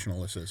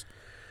 Educational, this is.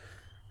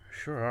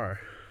 Sure are.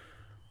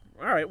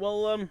 All right,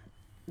 well,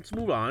 let's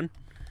move on.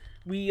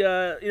 We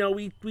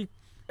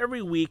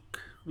every week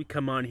we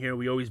come on here,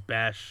 we always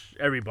bash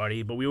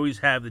everybody, but we always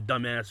have the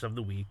dumbass of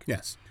the week.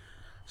 Yes.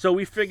 So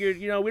we figured,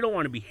 we don't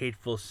want to be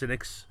hateful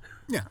cynics.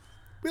 Yeah.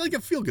 We like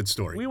a feel-good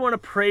story. We want to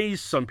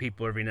praise some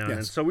people every now and then.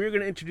 Yes. So we're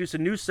going to introduce a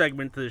new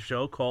segment to the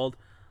show called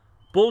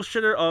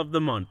Bullshitter of the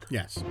Month.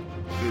 Yes.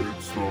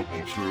 It's the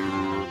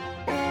bullshitter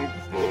of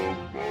the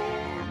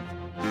month.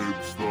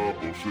 It's the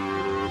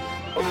bullshitter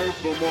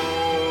of the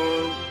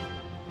month.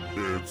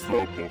 It's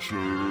the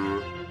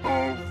bullshitter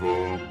of the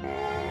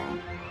month.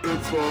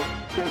 It's the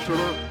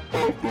bullshitter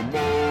of the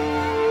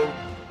month.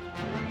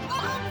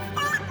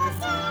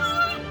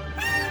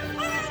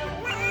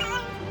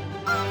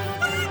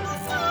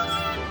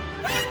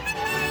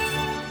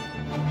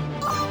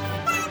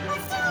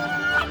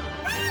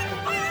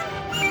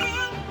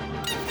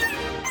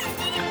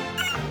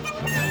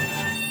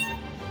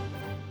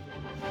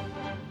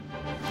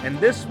 And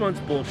this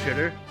month's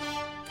Bullshitter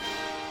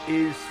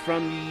is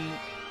from the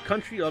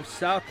country of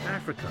South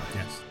Africa.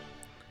 Yes.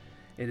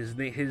 It is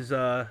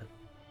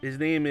his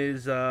name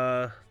is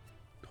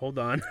hold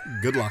on.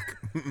 Good luck.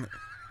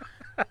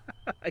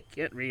 I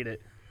can't read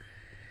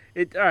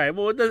it. All right.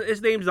 Well,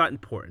 his name's not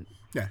important.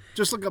 Yeah.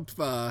 Just look up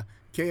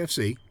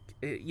KFC.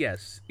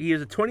 Yes, he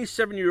is a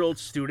 27-year-old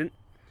student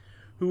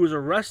who was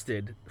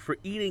arrested for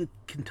eating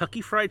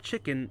Kentucky Fried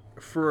Chicken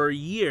for a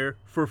year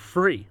for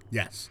free.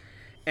 Yes.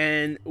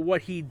 And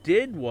what he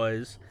did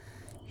was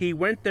he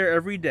went there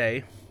every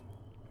day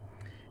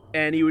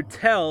and he would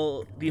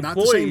tell the Not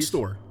employees... the same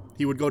store.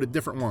 He would go to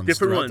different ones.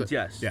 Different throughout ones,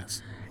 yes.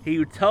 Yes. He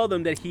would tell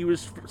them that he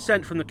was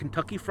sent from the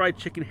Kentucky Fried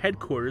Chicken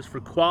headquarters for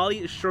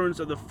quality assurance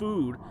of the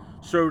food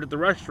served at the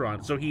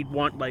restaurant. So he'd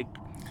want, like...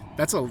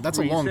 That's a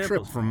free long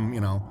trip samples. from,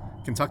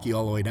 Kentucky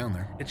all the way down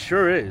there. It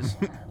sure is.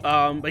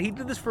 But he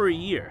did this for a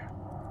year.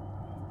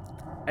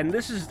 And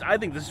I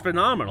think this is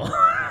phenomenal.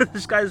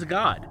 This guy's a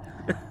god.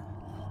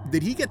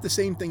 Did he get the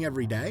same thing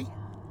every day?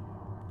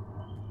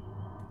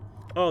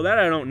 Oh, that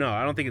I don't know.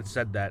 I don't think it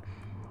said that.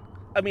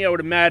 I mean, I would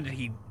imagine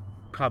he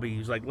probably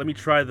was like, let me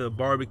try the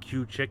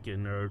barbecue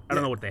chicken, or I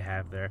don't know what they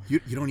have there. You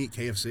don't eat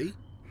KFC?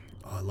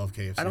 Oh, I love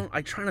KFC.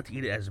 I try not to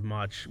eat it as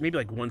much. Maybe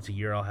like once a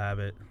year I'll have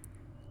it.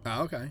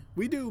 Oh, okay.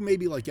 We do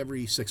maybe like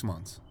every 6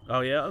 months. Oh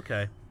yeah,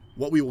 okay.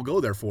 What we will go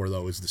there for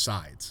though is the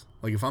sides.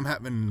 Like if I'm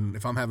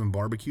having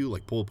barbecue,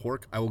 like pulled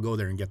pork, I will go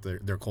there and get their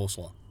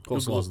coleslaw.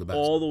 Coleslaw is the best.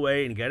 All the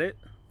way and get it?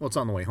 Well, it's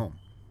on the way home.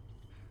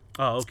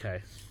 Oh,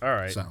 okay. All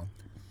right. So,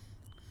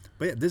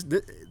 but yeah,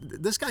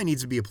 this guy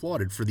needs to be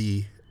applauded for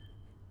the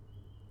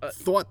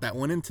thought that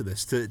went into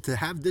this to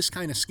have this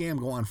kind of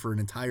scam go on for an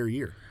entire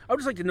year. I would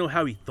just like to know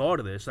how he thought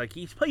of this. Like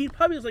he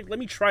probably was like, let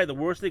me try. The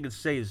worst they could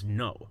say is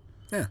no.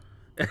 Yeah,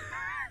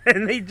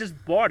 And they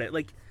just bought it.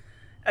 Like,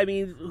 I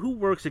mean, who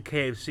works at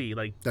KFC?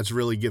 Like, that's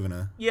really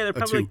given yeah, they're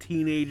probably like two.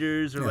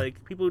 teenagers or Yeah.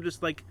 like people who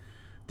just like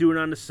do it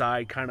on the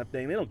side kind of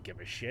thing. They don't give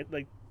a shit.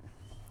 Like,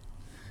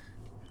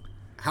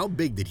 How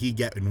big did he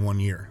get in 1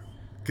 year?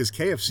 Because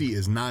KFC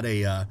is not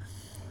a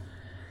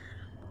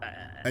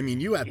I mean,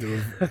 you have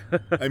to.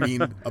 I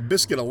mean, a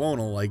biscuit alone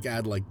will like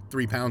add like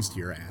 3 pounds to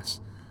your ass.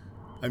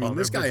 I mean,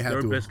 this guy had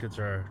their to. biscuits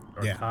are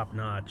Yeah. top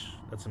notch.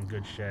 That's some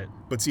good shit.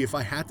 But see, if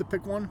I had to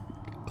pick one,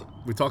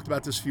 we talked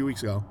about this a few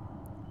weeks ago.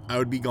 I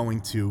would be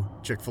going to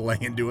Chick-fil-A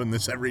and doing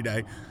this every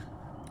day.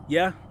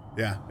 Yeah,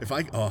 Yeah, if I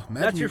imagine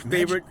that's your imagine-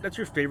 favorite. That's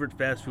your favorite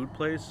fast food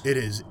place. It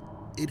is.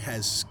 It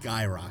has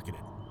skyrocketed.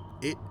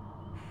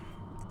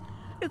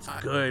 It's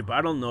good, but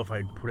I don't know if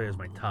I'd put it as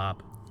my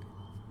top.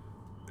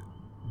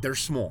 They're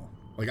small.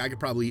 Like I could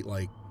probably eat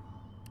like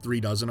 3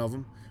 dozen of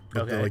them.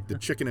 But they're Okay. like the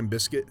chicken and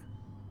biscuit,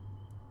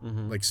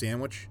 Mm-hmm. like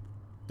sandwich.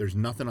 There's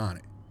nothing on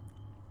it.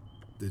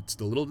 It's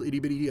the little itty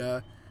bitty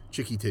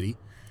chicky titty,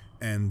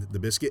 and the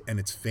biscuit, and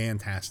it's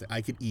fantastic.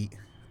 I could eat.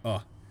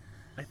 Oh,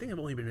 I think I've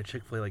only been to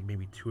Chick-fil-A like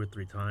maybe 2 or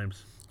 3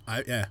 times.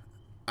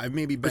 I've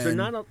maybe been. Because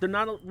they're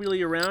not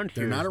really around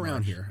here. They're not as around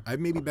much. here. I've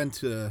maybe been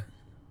to.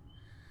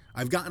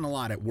 I've gotten a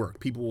lot at work.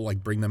 People will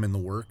like bring them in the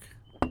work,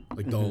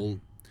 like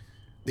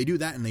they do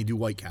that and they do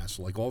White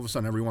Castle. Like all of a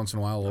sudden, every once in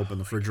a while, I'll open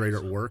the refrigerator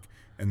at work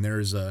and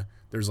there's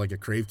like a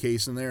Crave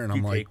case in there, and Do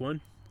I'm you like, take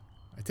one?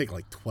 I take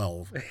like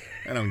 12.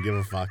 I don't give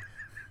a fuck.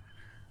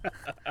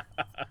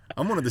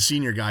 I'm one of the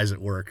senior guys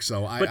at work,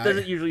 so But does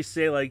it usually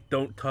say like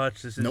 "Don't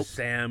touch"? This is Nope.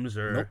 Sam's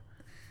or. Nope.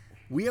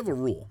 We have a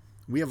rule.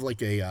 We have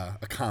like a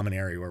common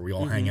area where we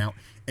all hang out,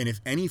 and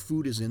if any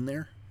food is in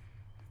there,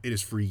 it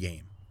is free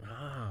game.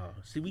 Oh,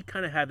 see, we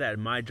kind of have that in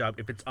my job.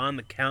 If it's on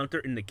the counter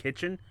in the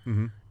kitchen,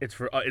 it's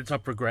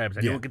up for grabs.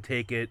 Anyone can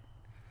take it,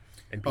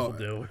 and people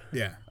do.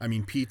 Yeah, I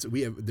mean pizza.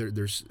 We have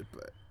there's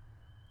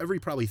every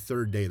probably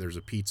third day there's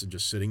a pizza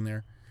just sitting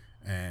there,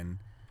 and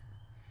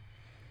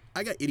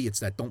I got idiots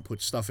that don't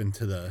put stuff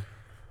into the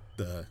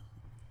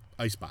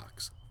ice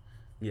box.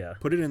 Yeah.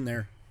 Put it in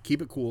there,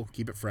 keep it cool,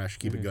 keep it fresh,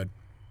 keep it good.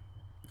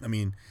 I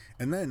mean,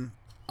 and then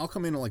I'll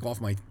come in like off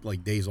my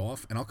like days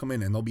off, and I'll come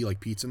in and there'll be like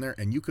pizza in there,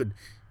 and you could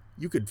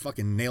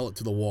fucking nail it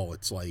to the wall.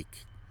 It's like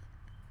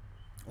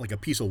a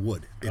piece of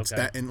wood. It's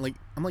Okay. that, and like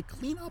I'm like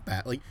clean up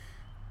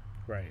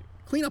Right.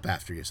 clean up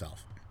after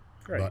yourself.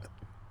 Right.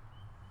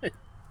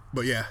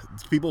 But yeah,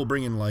 people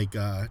bring in like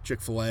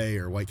Chick-fil-A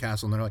or White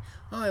Castle, and they're like,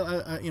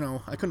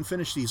 "Oh, I couldn't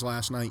finish these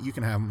last night. You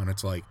can have them." And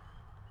it's like,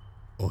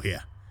 "Oh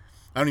yeah,"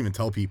 I don't even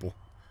tell people.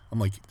 I'm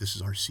like, "This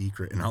is our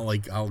secret," and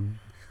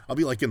I'll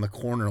be like in the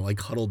corner, like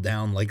huddled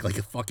down, like a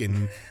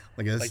fucking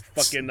like a Like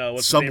fucking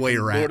what's subway the name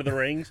from rat. Lord of the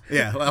Rings.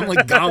 Yeah, I'm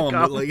like Gollum,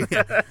 but like,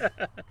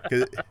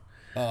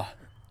 yeah.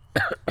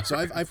 So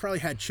I've probably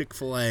had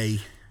Chick-fil-A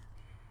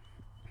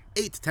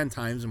 8 to 10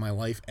 times in my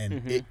life, and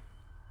it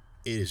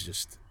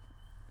just.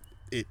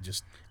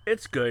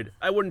 It's good.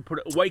 I wouldn't put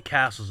it. White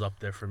Castle's up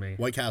there for me.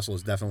 White Castle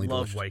is definitely Love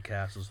delicious. White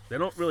Castles. They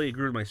don't really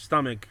agree with my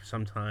stomach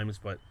sometimes,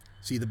 but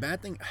See, the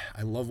bad thing,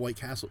 I love White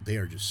Castle. They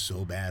are just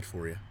so bad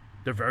for you.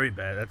 they're very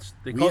bad.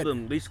 They had-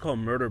 used to call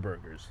them murder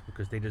burgers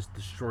because they just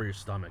destroy your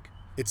stomach.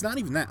 It's not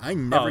even that. I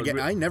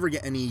never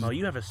get any. Oh,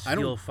 you have a I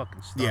don't- steel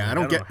fucking stomach. Yeah, I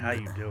don't know get- how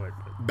you do it.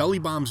 But Belly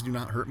bombs do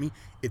not hurt me.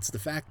 It's the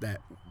fact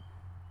that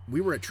we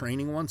were at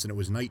training once, and it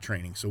was night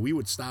training, so we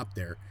would stop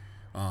there,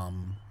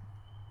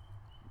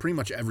 pretty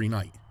much every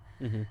night.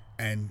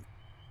 And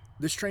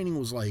this training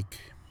was like,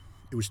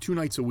 it was 2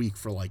 nights a week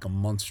for like a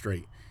month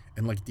straight,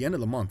 and like at the end of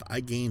the month, I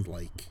gained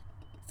like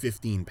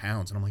 15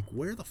 pounds, and I'm like,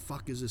 where the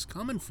fuck is this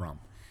coming from?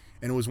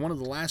 And it was one of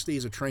the last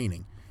days of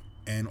training,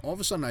 and all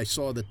of a sudden I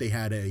saw that they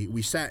had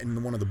we sat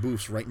in one of the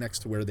booths right next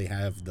to where they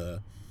have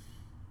the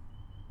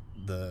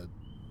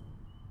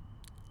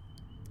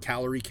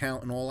calorie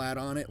count and all that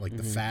on it, like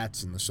the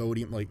fats and the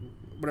sodium, like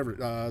whatever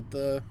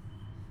the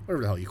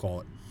hell you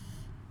call it.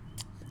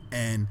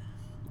 And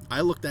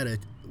I looked at it.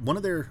 One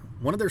of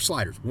their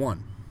sliders,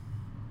 one,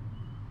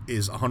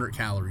 is 100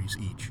 calories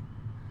each,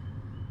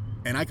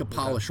 and I could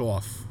polish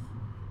off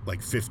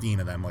like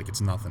 15 of them like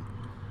it's nothing.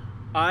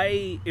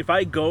 if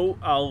I go,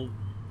 I'll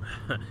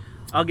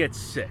get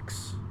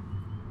 6.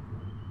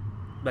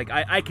 Like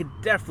I could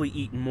definitely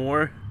eat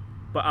more,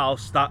 but I'll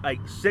stop. Like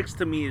 6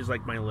 to me is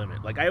like my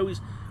limit. Like I always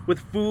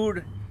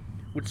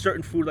with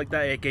certain food like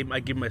that, I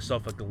give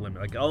myself like a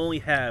limit. Like I'll only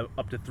have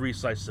up to 3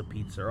 slices of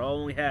pizza, or I'll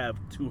only have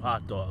 2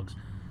 hot dogs.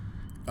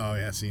 Oh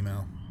yeah, see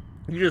now.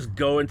 You just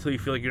go until you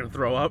feel like you're gonna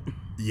throw up.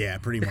 Yeah,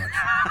 pretty much.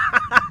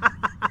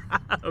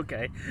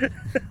 Okay.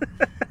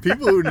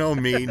 People who know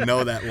me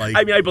know that like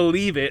I mean, I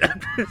believe it.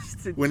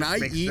 when I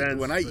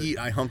eat,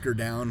 I hunker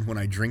down. When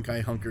I drink,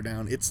 I hunker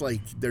down. It's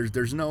like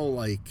there's no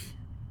like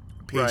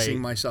pacing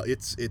Right. myself.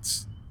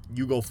 It's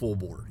you go full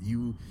bore.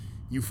 You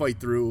fight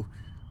through.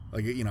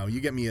 Like you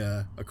get me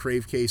a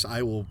Crave case,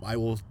 I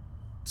will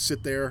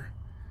sit there.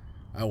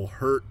 I will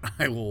hurt.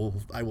 I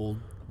will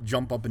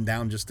jump up and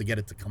down just to get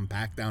it to come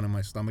back down in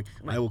my stomach.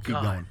 My I will keep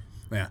God. going.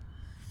 Yeah.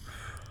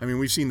 I mean,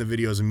 we've seen the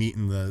videos of me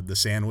eating the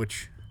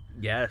sandwich.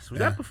 Yes. Was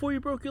Yeah. that before you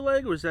broke your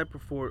leg, or was that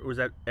before? Or was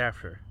that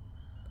after?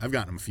 I've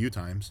gotten them a few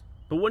times.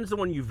 But when's the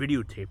one you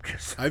videotaped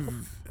yourself?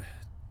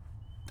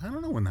 I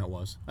don't know when that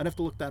was. I'd have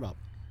to look that up.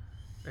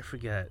 I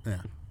forget.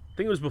 Yeah. I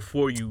think it was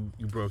before you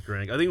broke your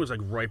leg. I think it was like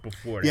right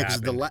before it Yeah,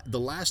 because happened. the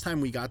last time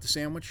we got the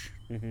sandwich,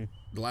 the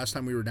last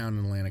time we were down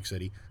in Atlantic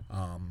City,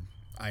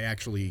 I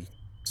actually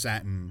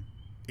sat and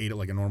ate it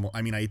like a normal.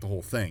 I mean, I ate the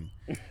whole thing,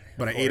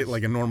 but I ate it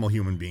like a normal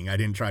human being. I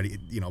didn't try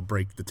to,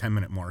 break the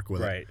 10-minute mark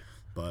with it.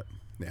 But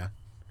yeah.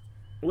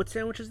 What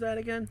sandwich is that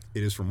again?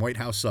 It is from White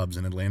House Subs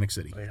in Atlantic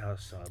City. White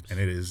House Subs. And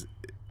it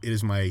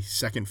is my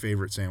second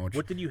favorite sandwich.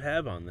 What did you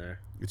have on there?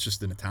 It's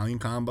just an Italian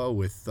combo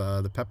with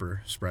the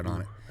pepper spread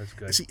on it. That's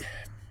good. See,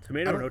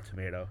 tomato or no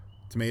tomato?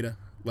 Tomato,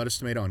 lettuce,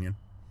 tomato, onion.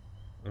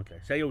 Okay.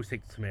 So I always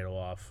take the tomato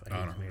off. I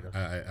hate tomatoes.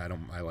 I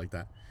don't. I like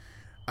that.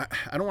 I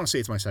don't want to say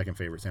it's my second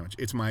favorite sandwich.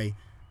 It's my.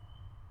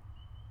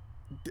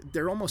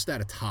 They're almost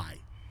at a tie,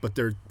 but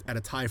they're at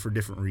a tie for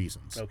different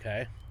reasons.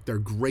 Okay. They're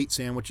great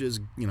sandwiches.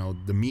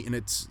 The meat in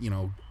it's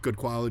good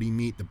quality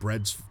meat. The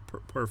bread's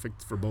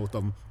perfect for both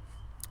of them.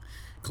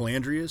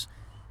 Calandria's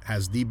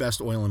has the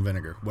best oil and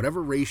vinegar.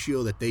 Whatever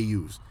ratio that they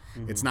use,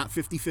 it's not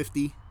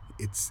 50-50.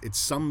 It's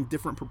some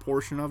different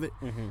proportion of it,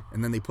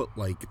 and then they put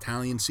like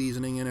Italian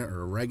seasoning in it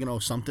or oregano,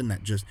 something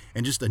that just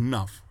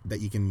enough that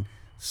you can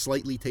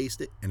slightly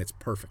taste it, and it's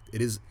perfect.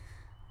 It is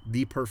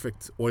the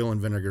perfect oil and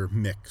vinegar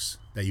mix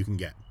that you can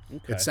get.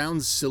 Okay. It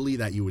sounds silly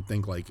that you would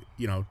think like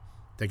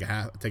take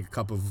a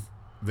cup of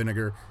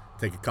vinegar,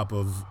 take a cup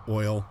of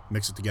oil,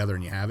 mix it together,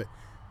 and you have it.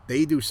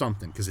 They do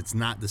something because it's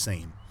not the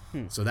same.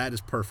 So that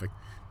is perfect.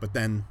 But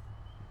then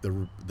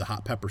the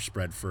hot pepper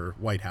spread for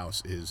White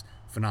House is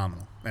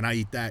phenomenal, and I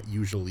eat that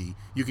usually.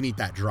 You can eat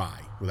that dry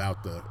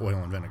without the oil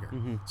and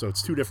vinegar. So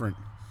it's two different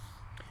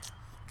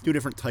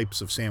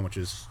types of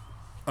sandwiches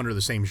under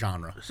the same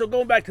genre. So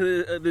going back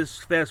to this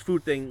fast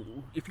food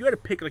thing, if you had to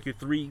pick like your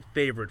 3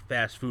 favorite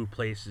fast food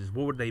places,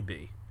 what would they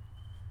be?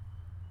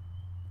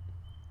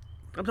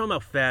 I'm talking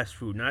about fast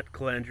food, not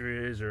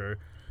Calandria's or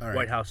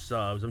White House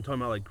Subs. I'm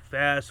talking about like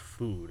fast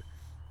food.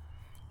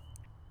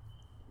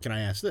 Can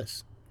I ask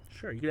this?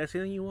 Sure, you can ask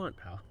anything you want,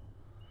 pal.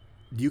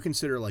 Do you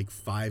consider like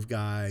Five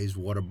Guys,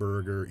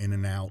 Whataburger,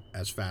 In-N-Out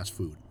as fast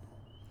food?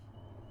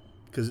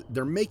 Because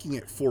they're making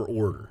it for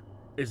order.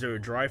 Is there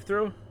a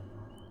drive-thru?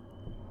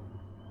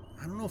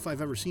 I don't know if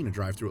I've ever seen a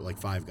drive-thru at like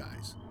Five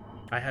Guys.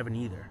 I haven't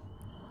either.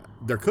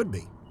 There could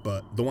be,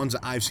 but the ones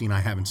that I've seen, I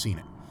haven't seen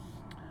it.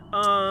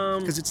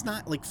 Because it's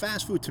not like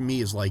fast food to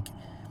me is like,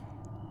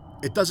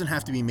 it doesn't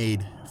have to be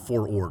made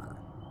for order.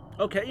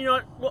 Okay, you know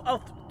what? Well,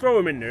 I'll throw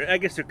them in there. I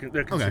guess they're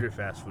considered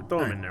fast food. Throw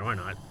them in there. Why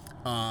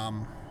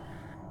not?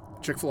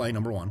 Chick-fil-A,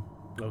 number 1.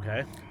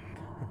 Okay.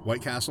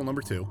 White Castle,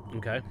 number 2.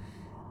 Okay.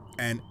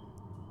 And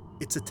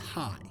it's a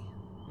tie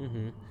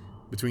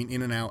between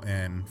In-N-Out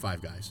and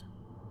Five Guys.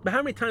 But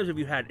how many times have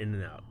you had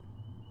In-N-Out?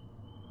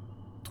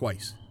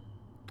 Twice.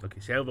 Okay,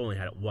 see, I've only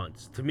had it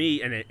once. To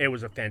me, and it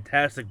was a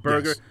fantastic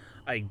burger. Yes.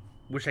 I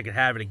wish I could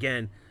have it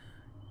again.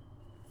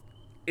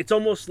 It's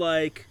almost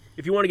like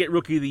if you want to get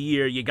Rookie of the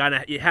Year, you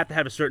have to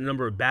have a certain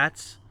number of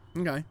bats.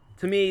 Okay.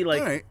 To me,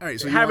 like all right.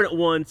 So having it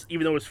once,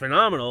 even though it's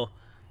phenomenal,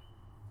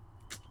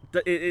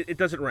 it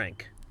doesn't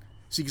rank.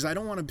 See, because I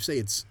don't want to say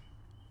it's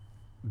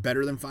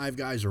better than Five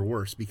Guys or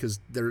worse, because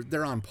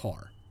they're on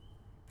par.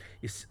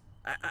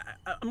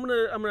 I'm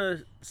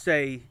gonna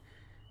say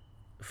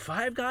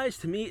Five Guys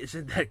to me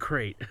isn't that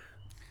great.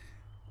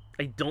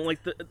 I don't like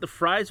the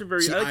fries are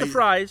very. See, I like the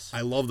fries.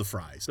 I love the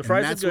fries. The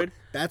fries are good.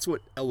 That's what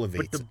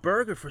elevates. But the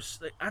burger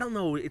I don't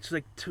know. It's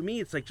like, to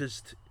me, it's like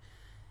just,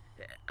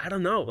 I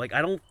don't know. Like,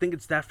 I don't think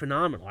it's that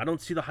phenomenal. I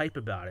don't see the hype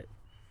about it.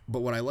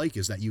 But what I like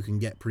is that you can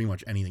get pretty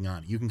much anything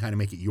on it. You can kind of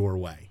make it your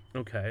way.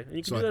 Okay, and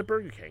you can do that at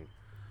Burger King.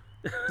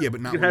 Yeah,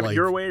 but not you can have like it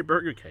your way at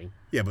Burger King.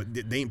 Yeah, but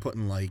they ain't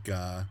putting like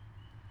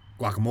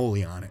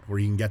guacamole on it, where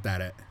you can get that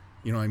at.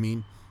 You know what I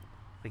mean?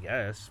 I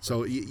guess.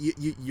 So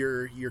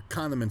your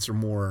condiments are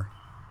more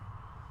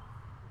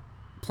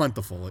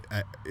plentiful,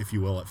 if you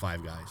will, at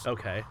Five Guys.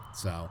 Okay.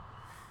 So.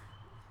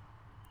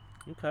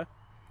 Okay.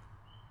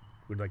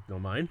 Would like to know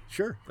mine?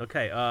 Sure.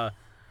 Okay.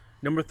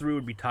 Number 3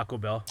 would be Taco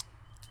Bell.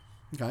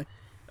 Okay.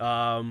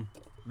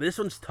 This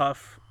one's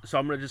tough, so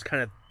I'm gonna just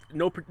kind of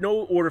no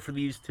order for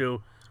these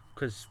two,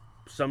 because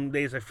some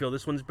days I feel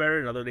this one's better,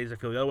 and other days I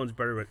feel the other one's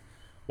better. But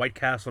White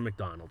Castle and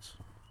McDonald's.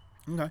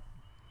 Okay.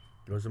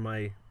 Those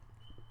are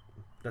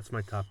that's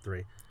my top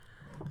 3.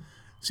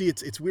 See,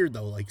 it's weird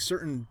though. Like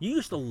certain. You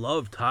used to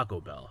love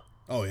Taco Bell.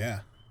 Oh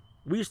yeah.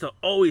 We used to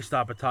always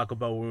stop at Taco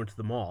Bell when we went to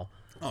the mall.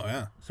 Oh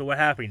yeah. So what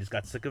happened? You just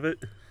got sick of it?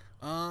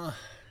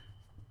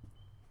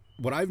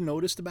 What I've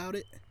noticed about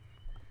it,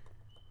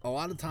 a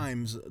lot of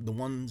times the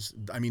one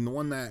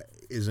that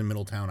is in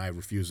Middletown, I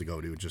refuse to go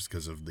to just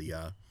because of the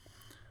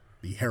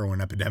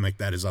heroin epidemic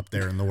that is up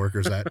there and the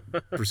workers that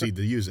proceed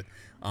to use it.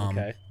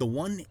 Okay. The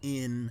one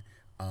in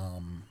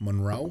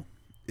Monroe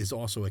is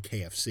also a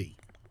KFC.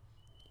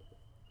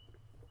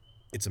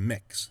 It's a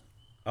mix.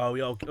 Oh,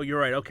 you're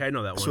right. Okay, I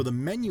know that one. So the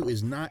menu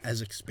is not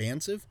as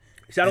expansive.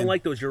 See, I don't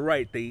like those. You're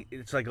right.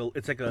 It's like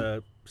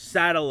a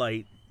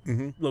satellite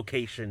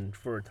location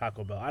for a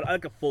Taco Bell. I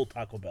like a full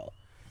Taco Bell.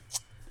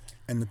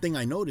 And the thing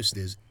I noticed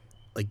is,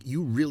 like,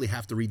 you really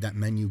have to read that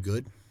menu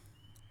good.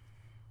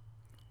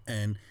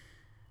 And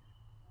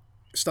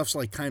stuff's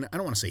like kind of, I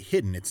don't want to say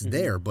hidden. It's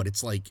there, but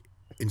it's like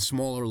in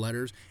smaller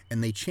letters,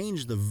 and they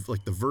change the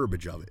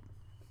verbiage of it.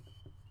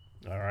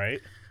 All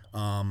right.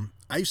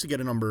 I used to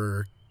get a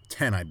number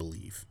 10, I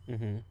believe.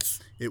 Mm-hmm.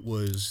 It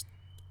was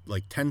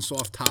like 10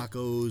 soft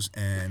tacos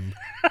and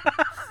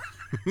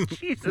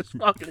Jesus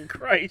fucking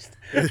Christ.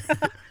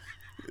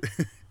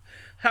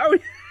 How are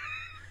you?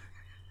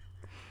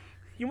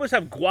 You must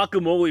have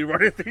guacamole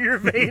running through your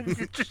veins.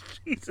 It's just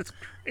Jesus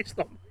Christ.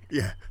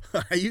 yeah,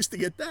 I used to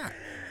get that.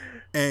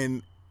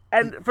 And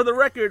for the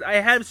record, I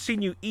have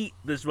seen you eat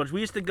this much. We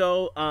used to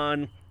go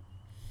on,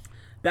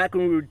 back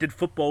when we did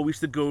football, we used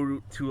to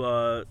go to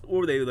what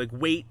were they, like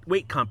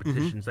weight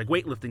competitions, like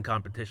weightlifting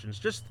competitions.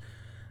 Just,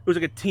 it was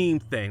like a team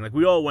thing. Like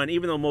we all went,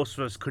 even though most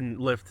of us couldn't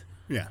lift,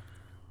 yeah,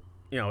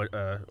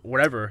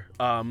 whatever.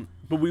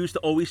 But we used to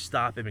always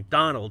stop at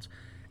McDonald's,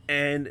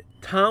 and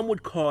Tom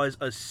would cause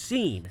a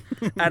scene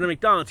at a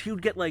McDonald's. He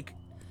would get like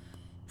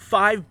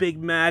 5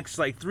 Big Macs,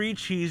 like 3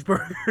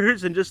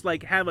 cheeseburgers, and just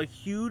like have a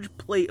huge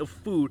plate of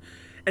food,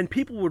 and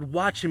people would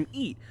watch him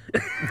eat.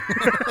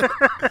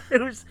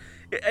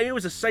 It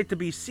was a sight to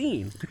be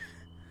seen.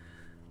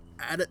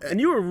 And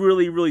you were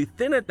really, really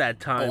thin at that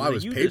time. Oh, I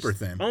was paper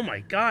thin. Oh my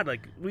God!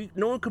 Like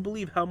no one could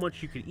believe how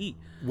much you could eat.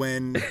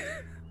 When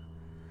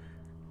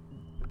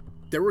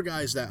there were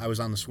guys that I was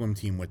on the swim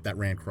team with that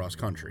ran cross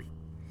country,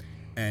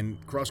 and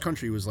cross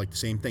country was like the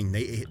same thing.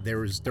 There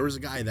was a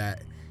guy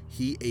that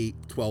he ate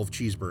 12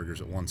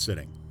 cheeseburgers at one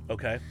sitting.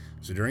 Okay.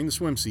 So during the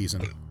swim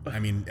season, I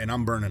mean, and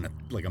I'm burning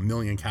like 1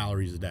 million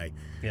calories a day.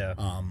 Yeah.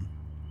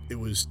 It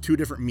was 2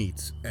 different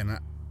meats, and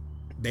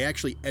they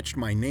actually etched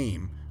my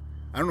name.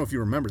 I don't know if you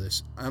remember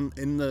this.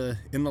 In the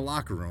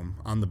locker room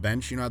on the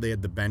bench. You know how they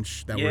had the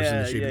bench that was in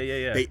the shape.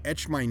 Yeah. They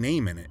etched my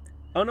name in it.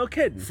 Oh, no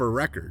kidding. For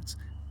records,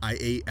 I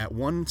ate at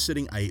one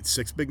sitting. I ate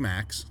 6 Big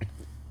Macs.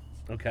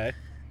 Okay.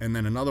 And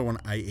then another one,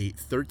 I ate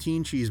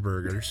 13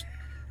 cheeseburgers.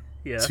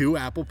 Yeah. 2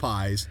 apple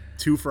pies,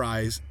 2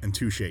 fries, and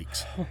 2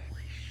 shakes. Holy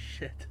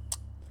shit.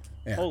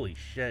 Yeah. Holy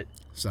shit.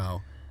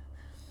 So,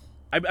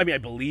 I mean, I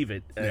believe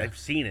it. Yeah. I've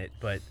seen it,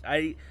 but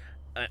I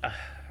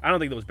don't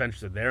think those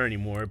benches are there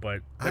anymore.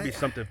 But that'd be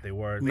something if they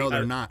were. No,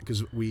 they're not,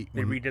 because they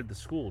redid the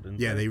school, didn't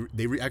yeah,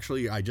 they?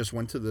 Actually, I just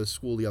went to the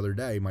school the other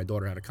day. My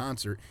daughter had a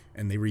concert,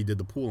 and they redid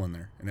the pool in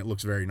there, and it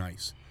looks very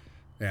nice.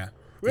 Yeah.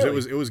 'Cause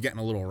Really? It was getting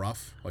a little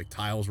rough. Like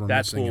tiles were That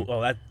missing.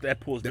 pool. Oh, that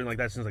pool's been like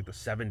that since like the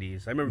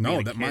 70s. I remember. No,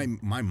 being a that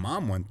kid. my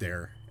mom went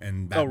there,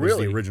 and that Oh, was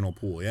really? the original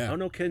pool. Yeah. Oh,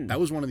 no kidding. That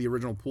was one of the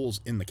original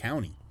pools in the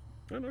county.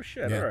 Oh, no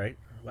shit. Yeah. All right.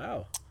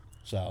 Wow.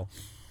 So,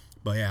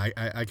 but yeah,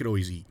 I could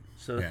always eat.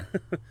 So Yeah.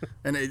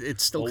 And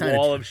it's still the kind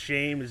wall of of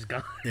shame is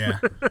gone. yeah.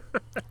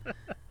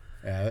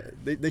 Yeah,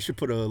 they should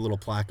put a little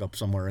plaque up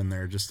somewhere in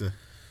there just to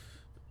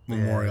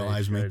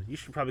memorialize Yeah, me. You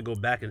should probably go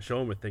back and show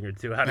them a thing or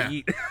two how to Yeah.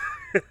 eat.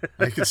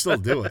 I could still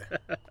do it.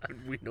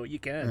 We know you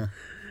can.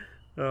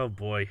 Oh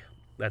boy,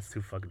 that's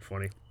too fucking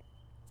funny.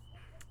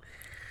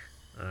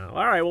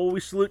 All right, well, we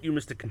salute you,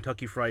 Mr.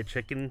 Kentucky Fried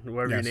Chicken,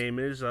 whatever Yes. your name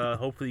is.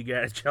 Hopefully you get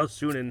out of jail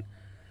soon, and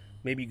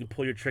maybe you can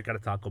pull your trick out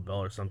of Taco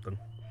Bell or something.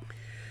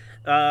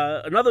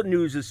 Another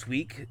news this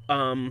week: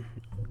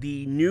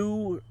 the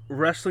new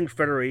Wrestling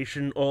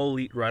Federation, All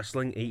Elite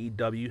Wrestling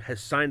 (AEW), has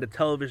signed a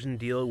television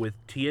deal with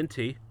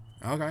TNT.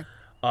 Okay.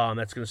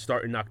 That's going to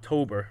start in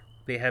October.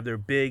 They have their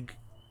big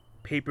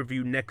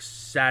pay-per-view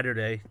next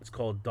Saturday. It's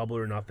called Double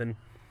or Nothing.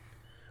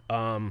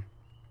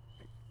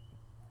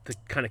 To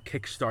kind of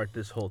kickstart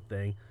this whole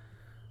thing.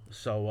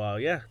 So,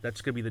 yeah,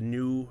 that's going to be the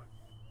new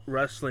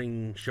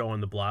wrestling show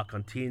on the block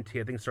on TNT.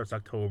 I think it starts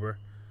October.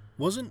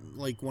 Wasn't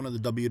like one of the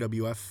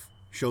WWF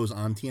shows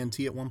on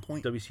TNT at one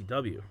point?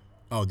 WCW.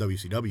 Oh,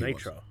 WCW.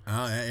 Nitro. Was.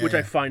 Oh, yeah, Which yeah.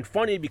 I find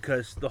funny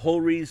because the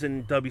whole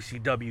reason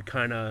WCW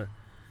kind of...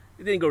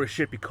 It didn't go to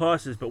shit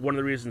because of this, but one of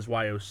the reasons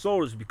why it was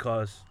sold is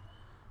because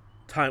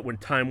when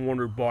Time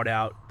Warner bought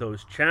out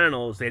those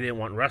channels, they didn't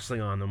want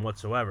wrestling on them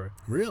whatsoever.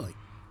 Really?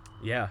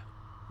 Yeah.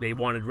 They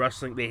wanted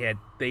wrestling.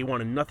 They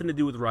wanted nothing to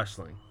do with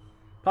wrestling.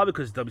 Probably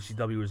because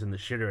WCW was in the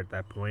shitter at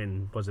that point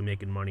and wasn't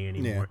making money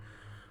anymore. Yeah.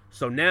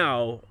 So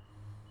now,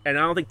 and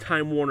I don't think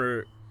Time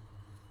Warner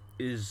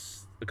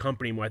is a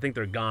company anymore. I think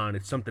they're gone.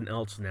 It's something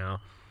else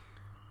now.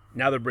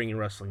 Now they're bringing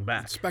wrestling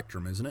back. It's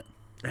Spectrum, isn't it?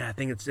 Yeah, I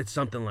think it's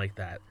something like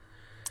that.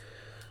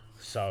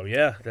 So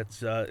yeah,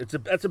 that's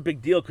a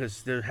big deal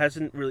because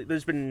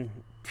there's been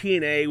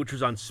TNA, which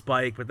was on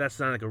Spike, but that's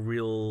not like a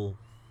real.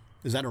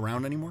 Is that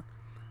around anymore?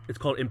 It's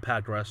called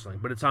Impact Wrestling,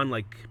 but it's on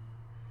like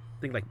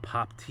I think like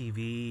Pop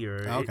TV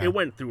or Okay. it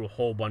went through a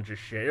whole bunch of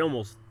shit. It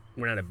almost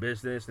went out of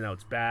business, and now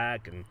it's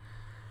back. And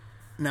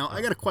Now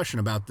I got a question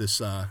about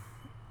this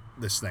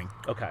this thing.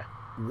 okay,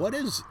 What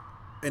is,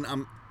 and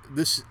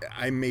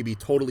I may be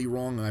totally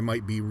wrong. I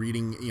might be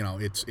reading,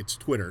 it's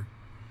Twitter,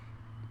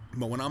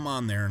 but when I'm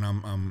on there and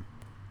I'm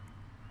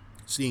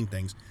seeing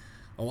things,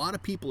 a lot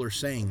of people are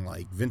saying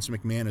like Vince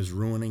McMahon is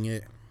ruining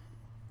it.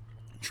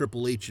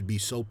 Triple H should be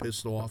so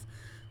pissed off.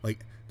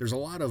 Like there's a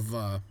lot of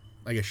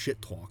I guess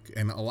shit talk,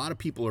 and a lot of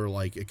people are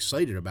like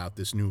excited about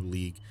this new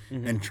league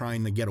and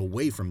trying to get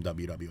away from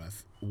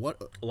WWF.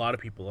 What a lot of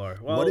people are.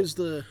 Well, what is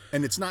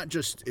and it's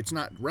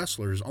not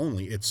wrestlers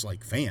only, it's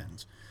like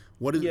fans.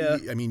 What is Yeah.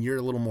 I mean, you're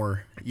a little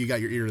more, you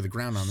got your ear to the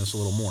ground on this a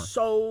little more.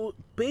 So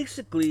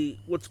basically,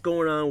 what's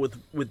going on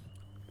with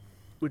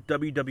with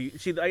WWE.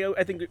 See,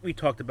 I think we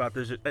talked about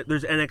there's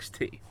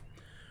NXT,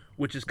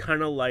 which is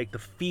kind of like the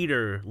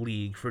feeder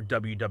league for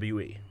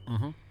WWE.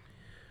 Mm-hmm.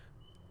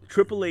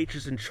 Triple H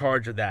is in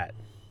charge of that.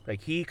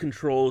 Like, he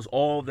controls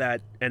all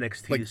that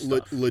NXT Like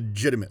stuff.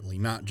 legitimately,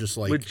 not just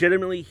like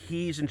Legitimately,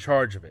 he's in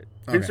charge of it.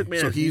 Vince Okay, McMahon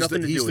so has he's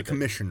nothing the to do he's the with it.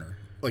 commissioner,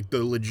 like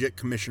the legit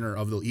commissioner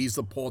of the. He's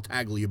the Paul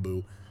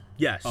Tagliabue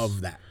Yes.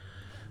 of that.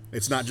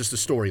 It's not just a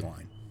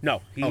storyline.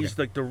 No, he's Okay.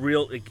 like the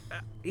real. Like,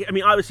 I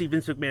mean, obviously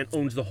Vince McMahon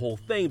owns the whole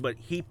thing, but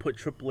he put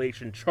Triple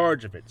H in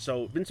charge of it.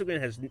 So Vince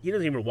McMahon he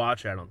doesn't even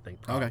watch it, I don't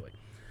think, probably. Okay.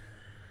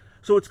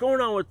 So what's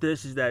going on with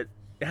this is that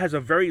it has a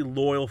very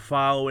loyal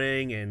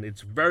following and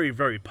it's very,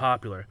 very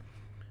popular.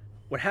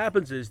 What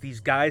happens is these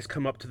guys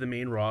come up to the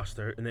main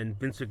roster, and then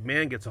Vince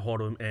McMahon gets a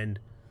hold of them and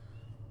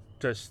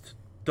just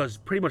does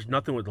pretty much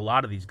nothing with a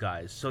lot of these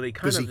guys. So they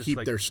kind Does of he just keep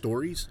like, their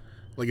stories?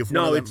 Like if one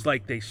no, of them, it's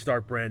like they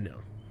start brand new.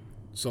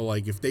 so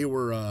like if they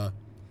were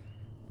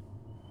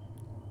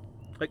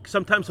Like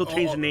sometimes he'll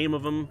change the name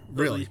of them.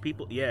 Really? These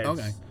people, yeah.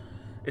 Okay.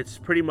 It's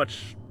pretty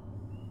much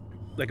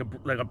like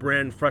a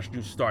brand fresh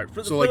new start.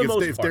 For so like the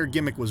most if part. their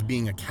gimmick was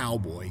being a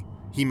cowboy,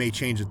 he may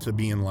change it to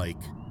being like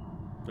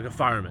like a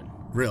fireman.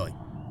 really.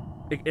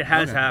 It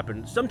has Okay.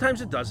 happened.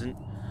 Sometimes it doesn't,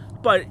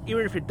 but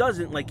even if it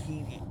doesn't, like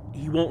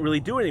he won't really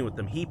do anything with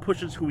them. He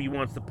pushes who he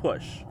wants to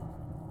push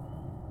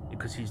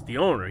because he's the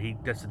owner. He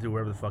gets to do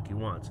whatever the fuck he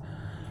wants.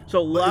 So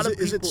a lot of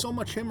people. Is it so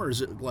much him, or is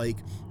it like?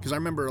 Because I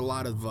remember a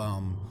lot of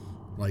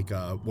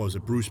what was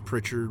it? Bruce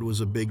Pritchard was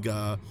a big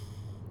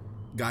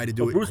guy to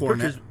do it.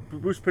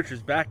 Bruce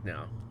Pritchard's back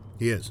now.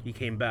 He is. He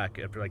came back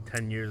after like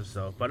 10 years or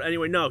so. But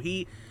anyway, no,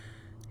 he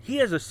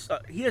has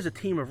a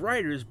team of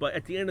writers, but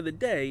at the end of the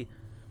day,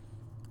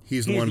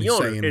 He's the he's one the who's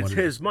owner. saying It's what it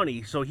his is.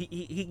 money, so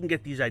he can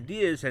get these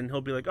ideas and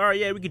he'll be like, all right,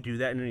 yeah, we could do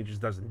that, and then he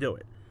just doesn't do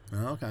it.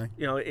 Oh, okay.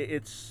 You know,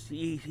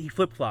 he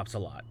flip flops a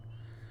lot.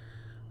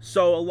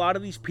 So a lot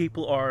of these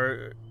people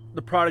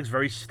the product's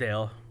very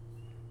stale.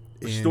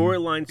 The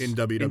storylines in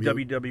WWE? in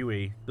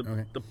WWE.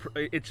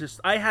 Okay. It's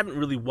just I haven't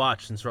really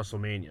watched since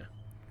WrestleMania.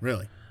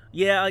 Really?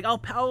 Yeah, like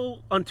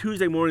I'll on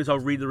Tuesday mornings I'll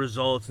read the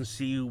results and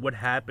see what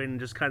happened.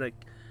 Just kind of,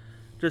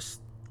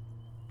 just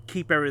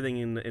keep everything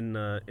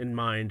in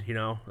mind. You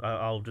know,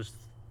 I'll just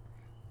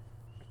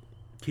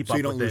keep So up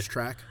you don't with lose it.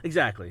 track?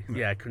 Exactly.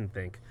 Yeah, I couldn't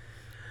think.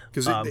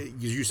 Because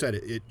you said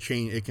it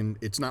changed.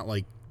 It's not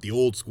like the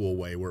old school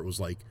way where it was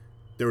like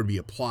there would be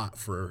a plot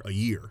for a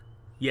year.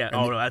 Yeah. And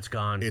No, that's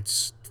gone.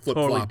 It's flip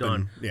Totally flopping.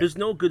 done. Yeah. There's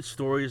no good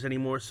stories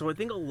anymore, so I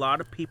think a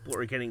lot of people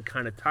are getting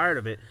kind of tired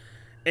of it.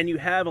 And you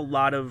have a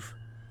lot of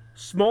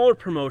smaller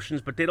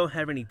promotions, but they don't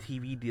have any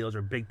TV deals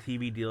or big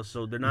TV deals,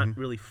 so they're not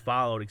really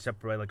followed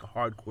except by like a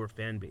hardcore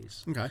fan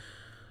base. Okay.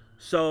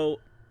 So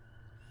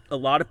a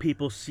lot of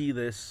people see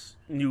this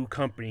new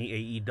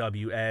company,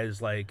 AEW,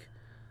 as like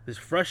this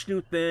fresh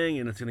new thing,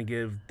 and it's going to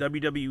give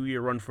WWE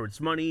a run for its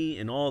money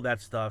and all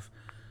that stuff.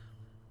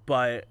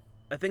 But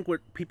I think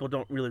what people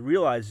don't really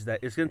realize is that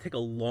it's going to take a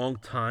long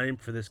time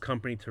for this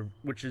company to,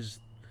 which is,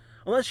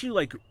 unless you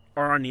like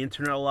are on the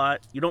internet a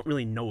lot, you don't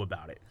really know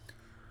about it.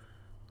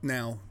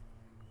 Now,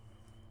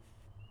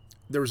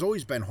 there's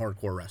always been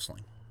hardcore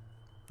wrestling.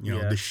 You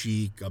know, Yeah. the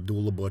Sheik,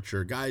 Abdullah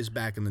Butcher, guys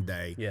back in the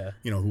day. Yeah.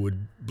 You know, who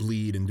would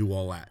bleed and do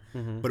all that.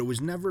 Mm-hmm. But it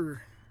was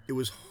never. It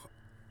was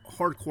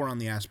hardcore on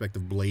the aspect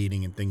of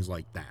blading and things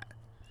like that.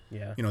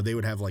 Yeah. You know, they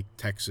would have like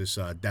Texas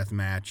death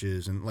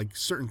matches and like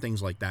certain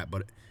things like that.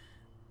 But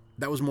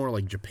that was more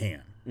like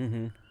Japan.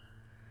 Mm-hmm.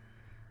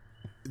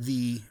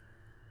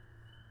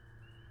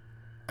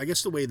 I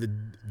guess the way the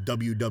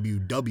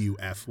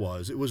WWF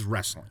was, it was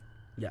wrestling.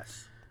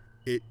 Yes.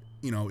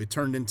 It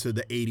turned into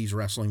the 80s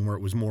wrestling where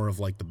it was more of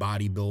like the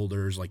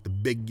bodybuilders, like the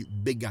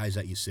big guys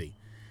that you see.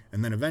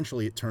 And then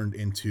eventually it turned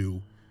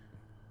into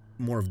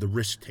more of the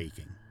risk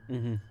taking.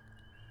 Mm-hmm.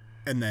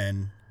 And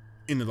then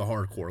into the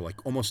hardcore,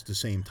 like almost at the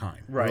same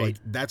time. Right. Like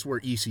that's where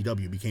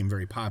ECW became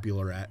very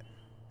popular at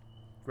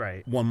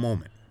Right. one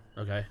moment.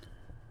 Okay.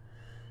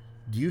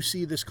 Do you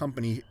see this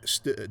company,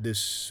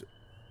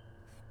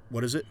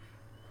 what is it?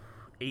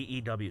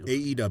 AEW.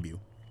 AEW.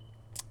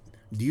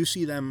 Do you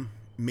see them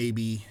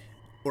maybe,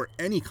 or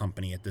any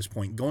company at this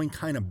point, going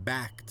kind of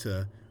back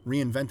to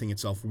reinventing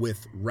itself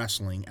with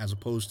wrestling as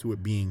opposed to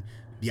it being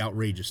the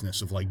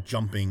outrageousness of like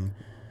jumping,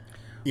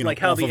 like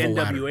how off the of a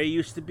ladder? NWA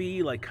used to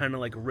be, like kind of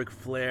like Ric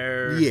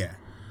Flair. Yeah.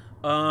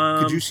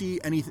 Could you Um, see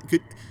anything?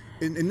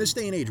 In this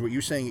day and age, what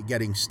you're saying, it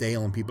getting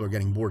stale and people are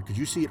getting bored, could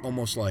you see it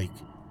almost like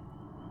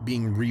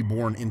being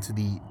reborn into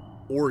the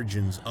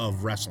origins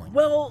of wrestling?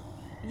 Well,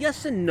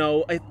 yes and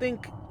no. I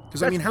think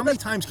Because, I mean, how many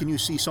times can you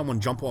see someone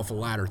jump off a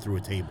ladder through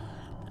a table?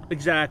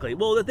 exactly.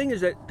 Well, the thing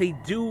is that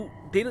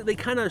they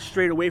kind of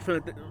strayed away from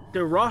it.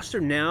 Their roster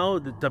now,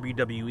 the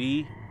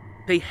WWE,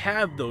 they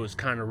have those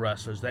kind of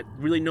wrestlers that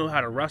really know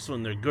how to wrestle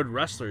and they're good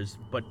wrestlers,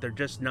 but they're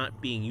just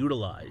not being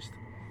utilized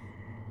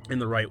in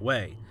the right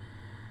way.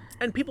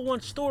 And people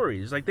want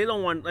stories. Like, they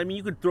don't want... I mean,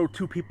 you could throw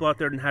two people out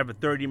there and have a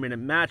 30-minute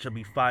match. It'll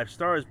be 5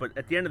 stars. But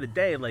at the end of the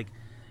day, like,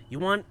 you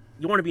want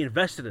to be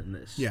invested in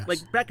this. Yes. Like,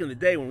 back in the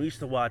day when we used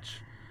to watch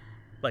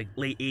like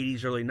late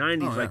 80s, early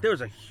 90s, Oh, yeah. like there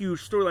was a huge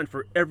storyline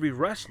for every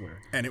wrestler.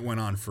 And it went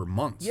on for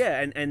months.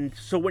 Yeah, and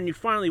so when you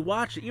finally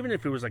watch it, even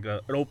if it was like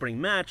an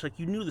opening match, like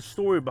you knew the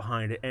story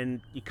behind it,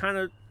 and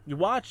you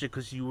watched it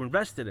because you were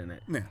invested in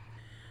it. Yeah.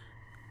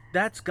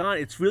 That's gone.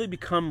 It's really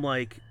become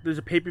like there's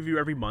a pay-per-view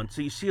every month,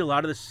 so you see a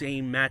lot of the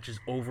same matches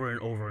over and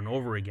over and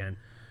over again.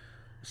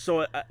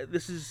 So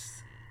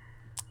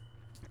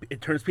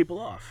it turns people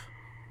off.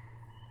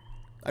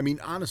 I mean,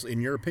 honestly,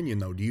 in your opinion,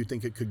 though, do you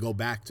think it could go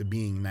back to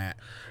being that?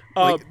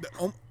 Uh,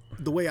 Like,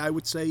 the way I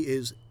would say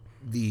is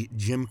the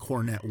Jim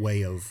Cornette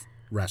way of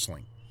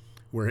wrestling,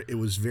 where it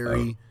was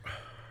very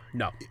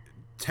No.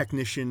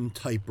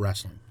 technician-type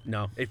wrestling.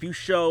 No. If you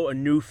show a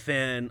new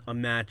fan a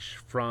match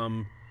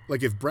from...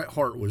 Like, if Bret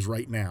Hart was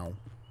right now...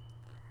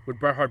 Would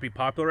Bret Hart be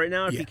popular right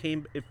now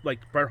if like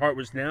Bret Hart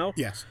was now?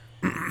 Yes.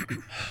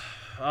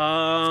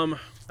 That's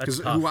Because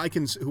tough.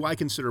 who I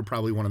consider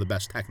probably one of the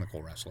best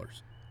technical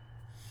wrestlers.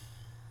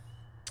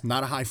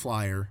 Not a high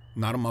flyer,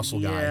 not a muscle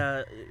guy.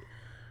 Yeah.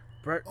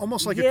 Bret,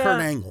 Almost like a Kurt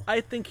Angle.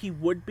 I think he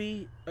would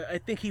be. I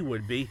think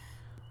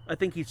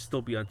he'd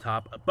still be on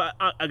top. But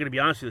I'm going to be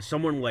honest with you.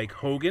 Someone like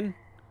Hogan,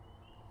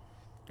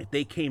 if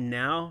they came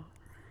now...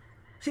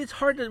 See, it's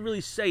hard to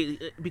really say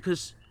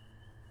because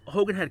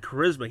Hogan had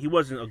charisma. He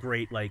wasn't a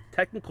great like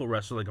technical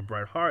wrestler like a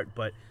Bret Hart,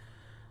 but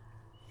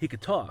he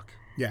could talk.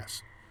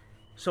 Yes.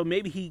 So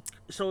maybe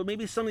some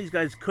of these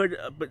guys could,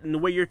 but in the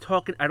way you're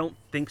talking, I don't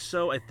think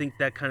so. I think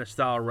that kind of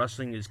style of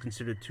wrestling is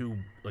considered too,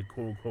 like,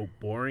 quote unquote,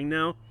 boring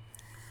now.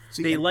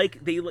 See, They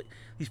like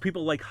these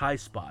people like high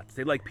spots.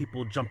 They like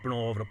people jumping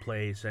all over the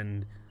place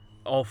and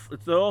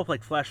they're all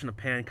like flash in the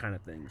pan kind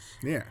of things.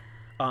 Yeah.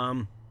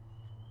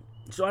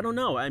 So I don't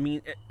know. I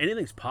mean,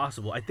 anything's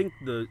possible. I think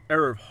the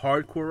era of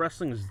hardcore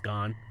wrestling is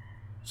gone.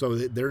 So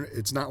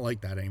it's not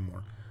like that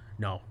anymore.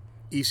 No,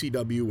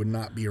 ECW would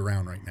not be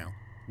around right now.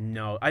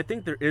 no. I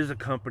think there is a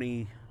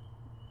company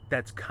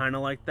that's kind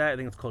of like that. I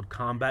think it's called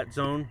Combat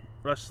Zone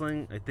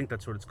Wrestling. I think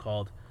that's what it's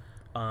called.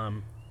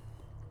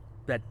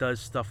 That does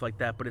stuff like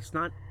that, but it's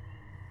not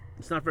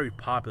very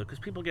popular because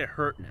people get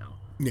hurt now.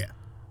 Yeah.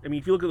 I mean,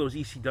 if you look at those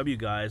ECW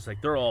guys,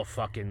 like they're all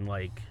fucking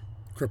like,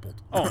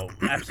 Crippled. oh,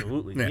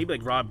 absolutely. Yeah. Maybe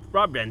like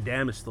Rob Van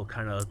Dam is still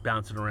kind of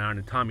bouncing around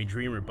and Tommy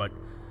Dreamer, but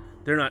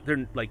they're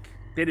like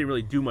they didn't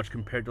really do much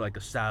compared to like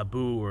a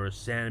Sabu or a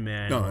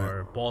Sandman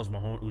or Balls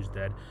Mahone, who's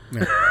dead.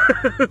 Yeah.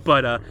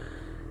 But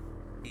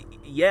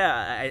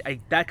yeah, I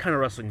that kind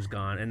of wrestling's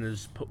gone, and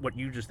there's what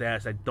you just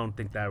asked. I don't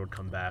think that would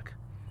come back.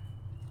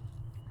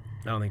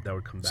 I don't think that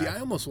would come back. See, I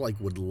almost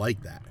would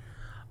like that.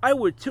 I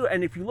would too.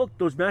 And if you look,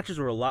 those matches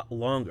were a lot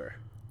longer,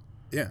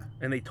 Yeah.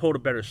 and they told a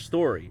better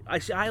story.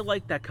 I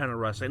like that kind of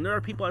wrestling. There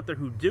are people out there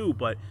who do,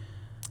 but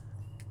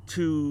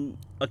to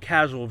a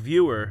casual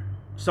viewer,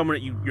 someone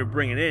that you're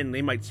bringing in,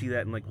 they might see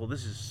that and like, well,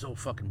 this is so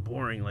fucking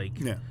boring. Like,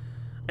 Yeah.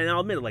 and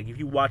I'll admit it, like if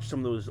you watch some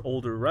of those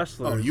older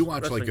wrestlers, Oh, you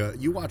watch wrestling-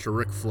 you watch a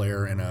Ric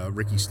Flair and a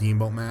Ricky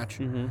Steamboat match.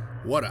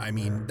 Mm-hmm. I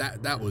mean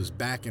that was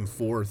back and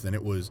forth, and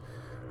it was,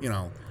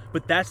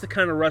 But that's the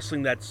kind of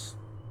wrestling that's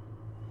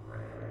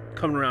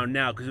coming around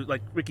now, because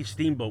like Ricky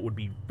Steamboat would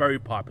be very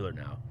popular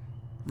now.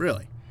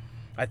 really.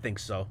 I think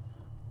so,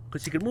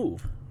 because he could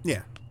move.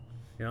 Yeah.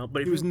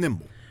 But if He was you,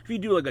 nimble. if you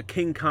do like a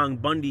King Kong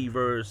Bundy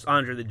versus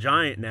Andre the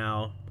Giant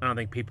now, I don't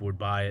think people would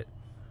buy it.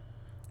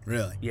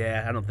 Really.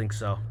 Yeah, I don't think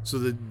so. So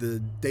the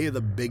day of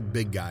the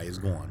big guy is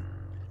gone.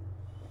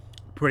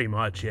 Pretty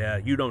much, yeah.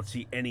 You don't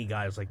see any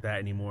guys like that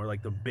anymore.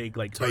 Like the big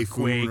like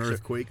Typhoon, earthquakes.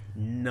 earthquake.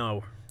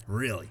 No,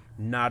 Really.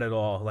 not at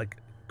all. Like,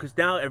 because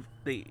now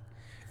they.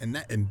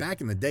 And back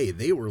in the day,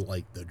 they were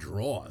like the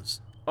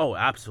draws. Oh,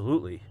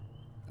 absolutely.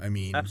 I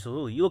mean,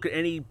 Absolutely. You look at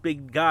any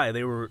big guy,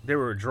 they were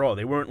a draw.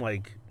 They weren't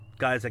like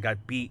guys that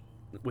got beat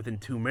within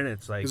 2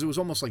 minutes. Like, because it was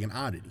almost like an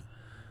oddity,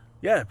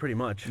 yeah, pretty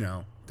much.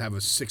 to have a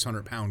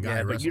 600-pound guy.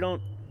 Yeah, but wrestle.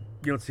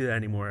 you don't see that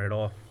anymore at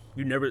all.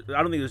 I don't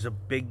think there's a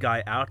big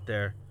guy out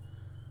there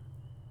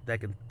that I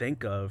can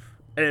think of.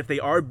 And if they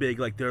are big,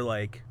 like they're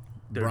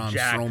Braun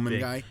jacked Strowman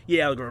big. guy?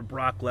 Yeah, like a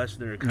Brock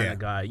Lesnar kind Yeah. of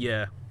guy.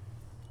 Yeah,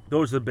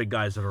 those are the big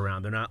guys that are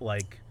around. They're not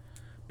like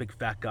big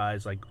fat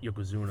guys like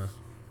Yokozuna.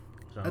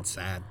 So That's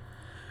sad.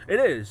 it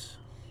is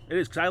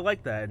because I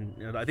like that,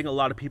 and I think a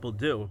lot of people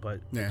do. But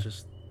Yeah. it's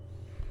just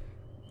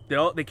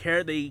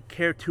they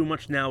care too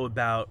much now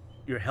about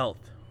your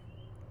health.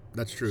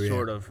 That's true.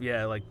 Sort yeah. of,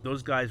 yeah. Like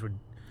those guys would.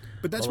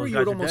 But that's All where those you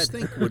would guys are almost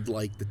dead. think would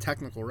like the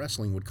technical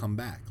wrestling would come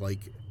back.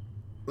 Like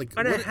And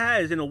what- it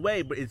has in a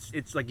way, but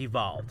it's like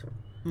evolved.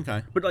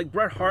 Okay. But like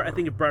Bret Hart, I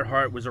think if Bret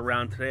Hart was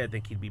around today, I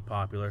think he'd be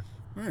popular.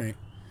 All right.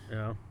 You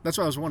know, That's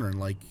what I was wondering.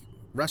 Like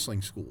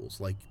wrestling schools,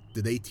 like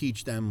do they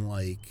teach them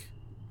like,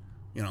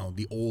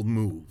 the old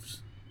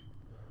moves?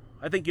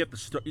 I think you have to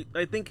start.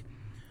 I think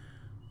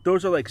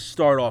those are like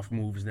start off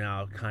moves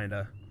now, kind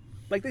of.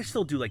 Like they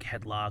still do like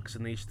headlocks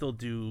and they still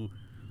do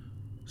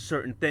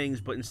certain things,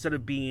 but instead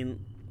of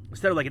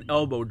like an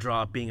elbow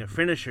drop being a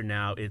finisher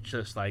now, it's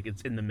just like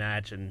it's in the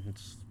match and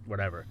it's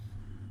whatever,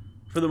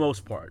 for the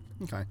most part,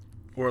 Okay.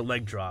 or a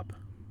leg drop.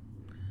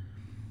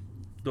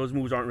 those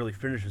moves aren't really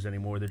finishes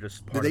anymore. They're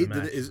just part of the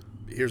match.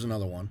 Here's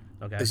another one.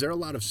 Okay. Is there a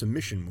lot of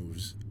submission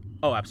moves,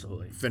 Oh,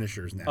 absolutely.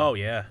 finishers now? Oh,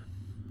 yeah.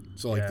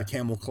 So like yeah. the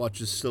camel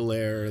clutch is still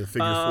there, the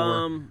figure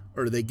four,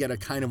 or do they get a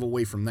kind of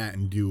away from that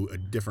and do a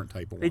different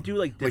type of one? They do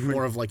like different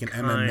more of like an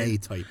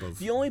MMA type of.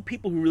 The only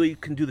people who really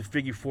can do the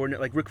figure four,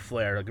 like Ric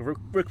Flair, like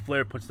Ric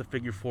Flair puts the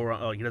figure four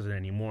on. Oh, he doesn't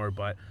anymore,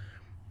 but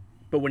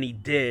when he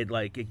did,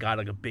 like it got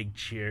like a big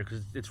cheer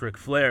because it's Ric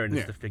Flair and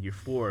it's the figure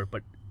four,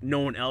 but no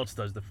one else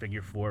does the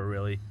figure four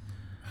really.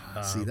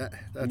 See that's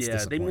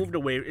yeah, they moved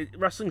away.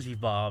 Wrestling's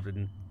evolved,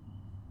 and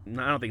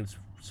I don't think it's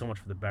so much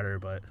for the better,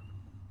 but.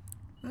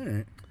 All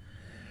right.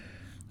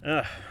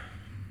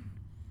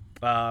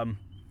 And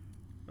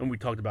we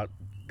talked about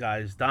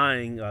guys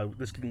dying.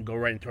 This can go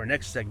right into our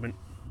next segment,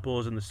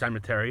 Bulls in the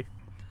Cemetery.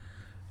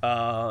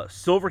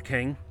 Silver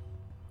King,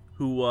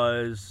 who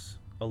was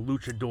a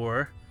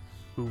luchador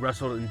who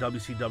wrestled in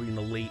WCW in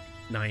the late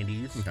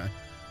 90s,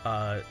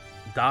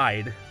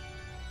 died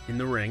in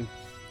the ring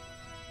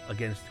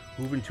against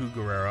Juventud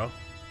Guerrero.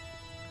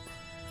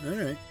 All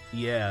right.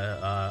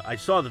 Yeah, I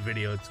saw the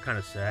video. It's kind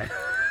of sad.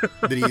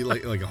 Did he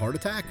like a heart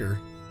attack or?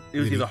 It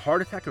was either a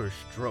heart attack or a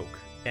stroke.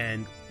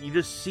 And you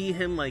just see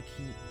him like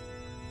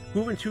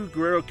Juventud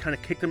Guerrero kind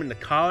of kicked him in the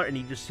collar, and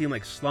you just see him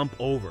like slump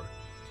over.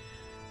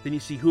 Then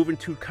you see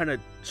Juventud kind of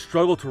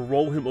struggle to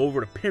roll him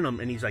over to pin him,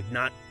 and he's like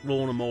not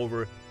rolling him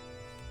over.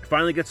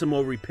 Finally gets him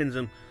over, he pins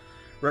him.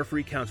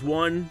 Referee counts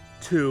 1,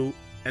 2,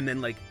 and then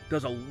like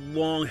does a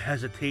long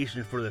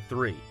hesitation for the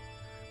 3.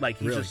 Like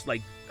he's just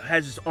like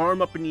has his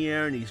arm up in the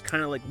air, and he's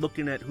kind of like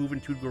looking at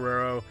Juventud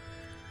Guerrero.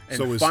 And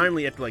so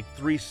finally, after like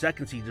 3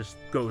 seconds, he just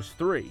goes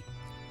 3.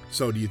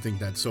 So, do you think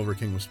that Silver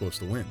King was supposed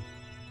to win?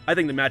 I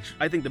think the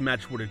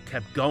match would have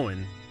kept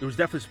going. It was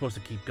definitely supposed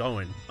to keep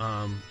going.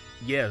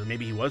 Yeah,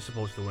 maybe he was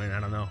supposed to win. I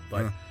don't know,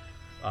 but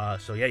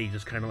so yeah, he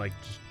just kind of like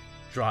just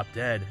dropped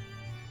dead.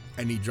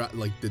 And he dropped.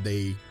 Like, did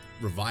they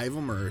revive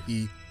him or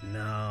he?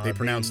 No, they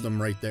pronounced him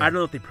right there. I don't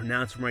know if they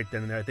pronounced him right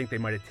then and there. I think they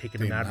might have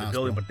taken him out of the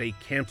building, but they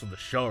canceled the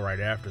show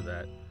right after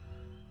that.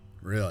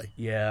 Really?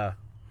 Yeah.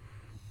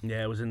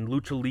 Yeah, it was in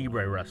Lucha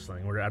Libre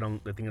Wrestling, where I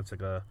think it's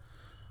like I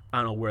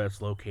don't know where it's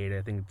located.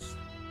 I think it's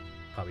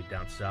probably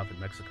down south in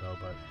Mexico,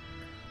 but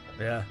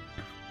yeah.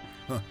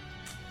 Huh.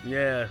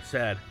 Yeah,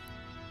 sad.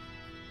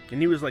 And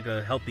he was like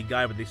a healthy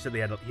guy, but they said he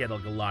had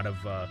like a lot of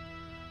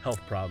health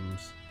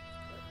problems.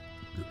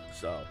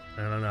 So,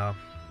 I don't know.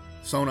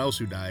 Someone else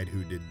who died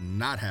who did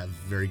not have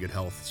very good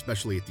health,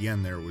 especially at the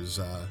end there, was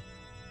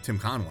Tim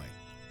Conway.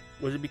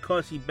 Was it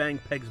because he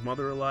banged Peg's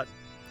mother a lot?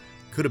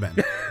 Could have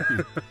been.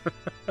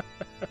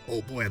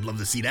 Oh boy, I'd love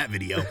to see that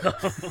video.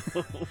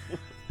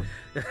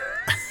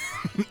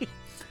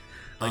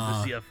 Like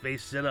to see a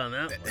face sit on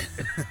that one.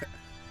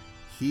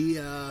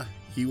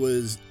 He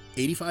was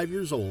 85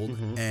 years old,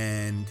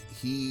 and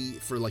he,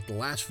 for like the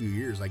last few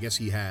years, I guess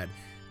he had,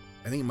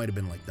 I think it might have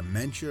been like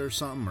dementia or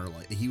something, or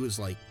like he was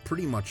like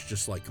pretty much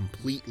just like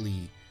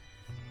completely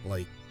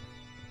like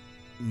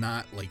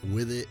not like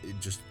with it,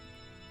 just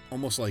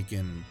almost like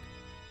in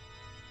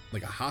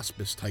like a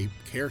hospice type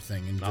care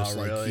thing, and just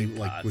like really? he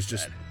like was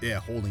just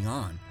holding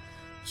on.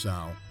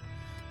 So,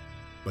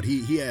 but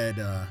he had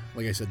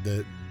like I said,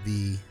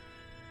 the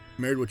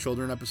Married with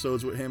Children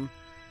episodes with him,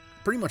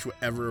 pretty much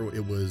whatever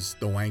it was,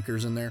 the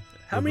wankers in there.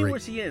 How many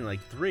was he in?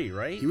 Like 3,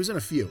 right? He was in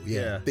a few.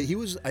 Yeah.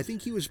 I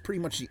think he was pretty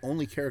much the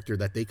only character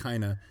that they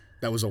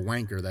that was a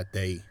wanker that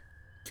they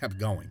kept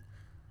going.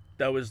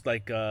 That was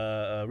like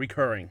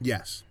recurring.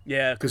 Yes.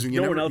 Yeah, because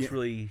no one else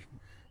really.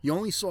 You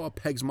only saw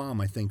Peg's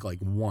mom, I think, like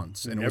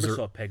once. And never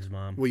saw Peg's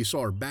mom. Well, you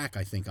saw her back,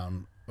 I think,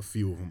 on a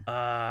few of them.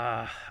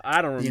 I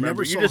don't remember. You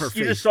never saw her face.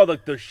 You just saw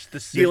the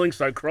ceiling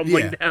start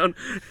crumbling down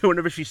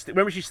whenever she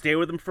stayed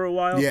with him for a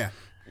while. Yeah.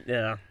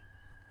 Yeah.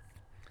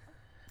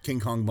 King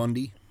Kong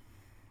Bundy.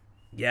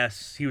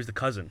 Yes, he was the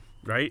cousin,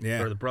 right?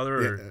 Yeah. Or the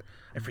brother, or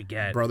I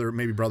forget.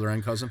 Maybe brother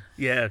and cousin.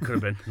 Yeah, it could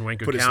have been in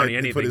Wanker County.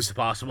 Anything's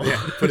possible. Yeah,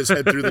 put his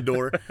head through the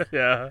door.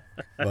 Yeah.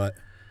 But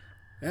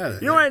yeah,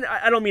 you know what?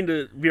 I don't mean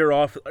to veer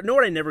off. You know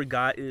what I never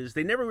got is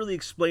they never really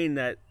explained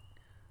that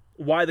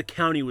why the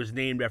county was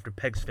named after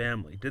Peg's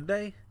family. Did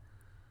they?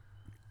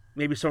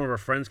 Maybe some of our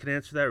friends can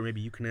answer that, or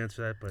maybe you can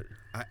answer that.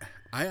 But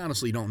I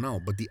honestly don't know.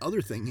 But the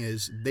other thing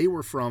is, they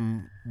were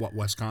from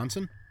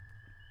Wisconsin.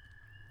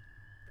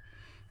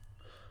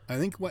 I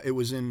think it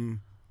was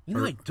in. You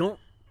know,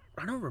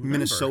 I don't remember.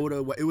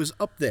 Minnesota. It was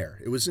up there.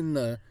 It was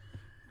in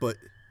but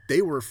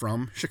they were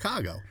from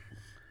Chicago,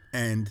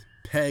 and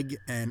Peg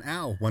and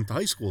Al went to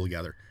high school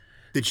together.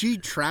 Did she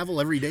travel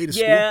every day to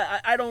school? Yeah,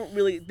 I don't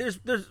really. There's.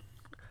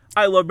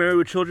 I love Married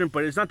with Children,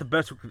 but it's not the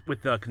best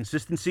with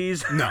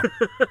consistencies. No,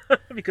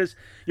 because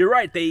you're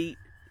right. They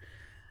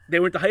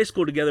went to high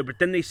school together, but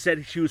then they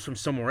said she was from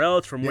somewhere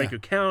else, from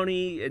Wanker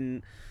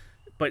County,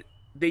 but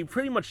they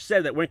pretty much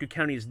said that Wanker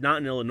County is not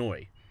in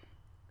Illinois.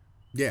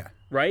 Yeah.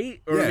 Right?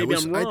 Or maybe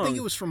I'm wrong. I think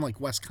it was from like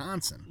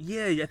Wisconsin.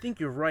 Yeah, I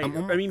think you're right.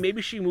 I mean,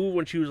 maybe she moved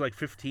when she was like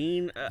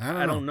 15.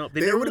 I don't know.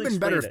 It would have been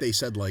better if they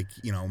said like,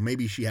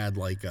 maybe she had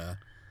like a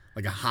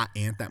hot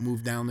aunt that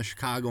moved down to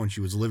Chicago and she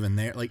was living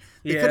there. Like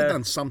they could have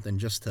done something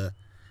just to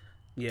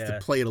Yeah. to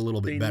play it a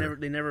little bit better.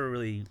 They never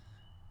really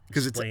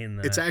Because explain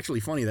that. it's actually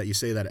funny that you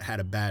say that it had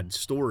a bad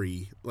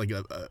story, like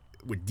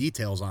with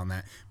details on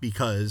that.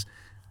 Because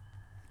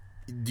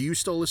do you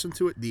still listen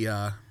to it?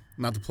 The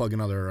not to plug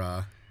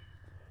another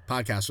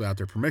podcast without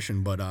their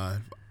permission, but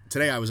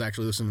today I was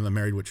actually listening to the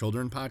Married with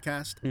Children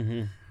podcast,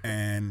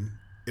 and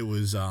it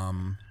was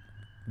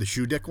the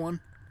Shoe Dick one,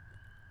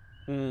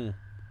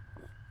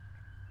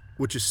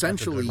 which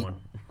essentially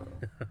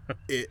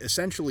it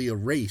essentially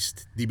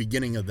erased the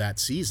beginning of that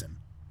season,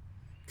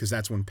 because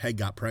that's when Peg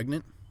got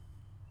pregnant.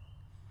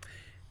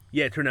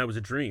 Yeah, it turned out it was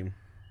a dream.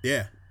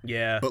 Yeah.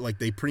 Yeah. But like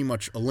they pretty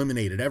much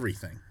eliminated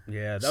everything.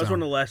 Yeah, that was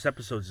one of the last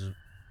episodes.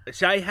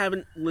 See, I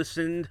haven't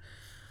listened.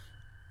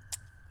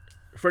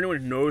 For anyone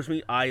who knows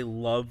me, I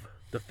love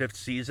the 5th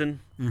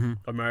season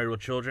of Married with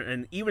Children.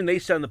 And even they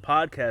said on the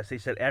podcast, they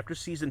said after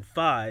season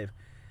 5,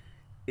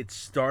 it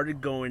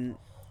started going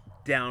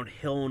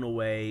downhill in a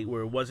way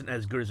where it wasn't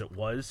as good as it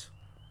was.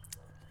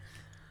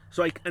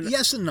 So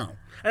Yes and no.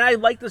 And I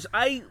like this.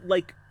 I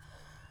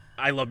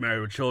love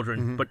Married with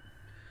Children, but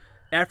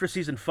after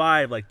season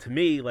 5, like to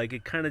me, like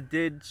it kind of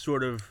did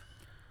sort of.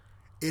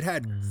 It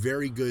had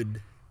very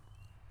good.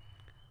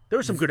 There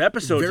were some good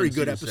episodes. Very in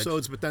good season 6.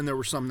 episodes, but then there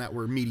were some that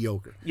were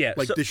mediocre. Yeah,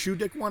 like so- the Shoe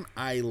Dick one.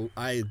 And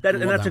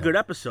that's a good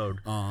episode.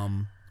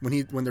 When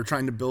they're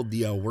trying to build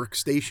the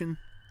workstation,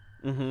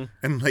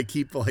 and like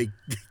keep like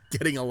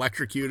getting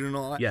electrocuted and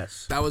all that.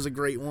 Yes, that was a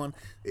great one.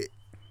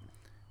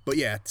 But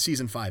yeah,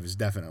 season 5 is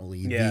definitely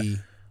Yeah. the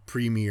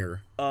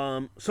premiere.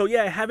 So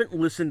yeah, I haven't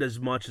listened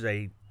as much as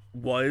I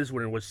was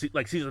when it was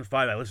like season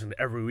 5. I listened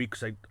to every week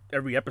because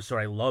every episode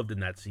I loved in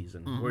that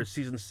season. Whereas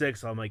season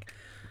 6, I'm like,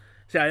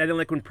 see, I didn't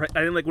like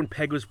when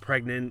Peg was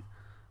pregnant.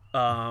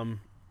 And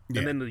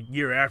then the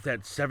year after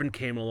that, 7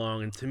 came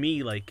along, and to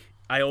me, like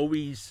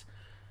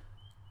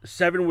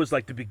 7 was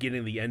like the beginning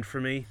of the end for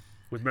me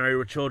with Married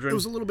with Children. It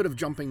was a little bit of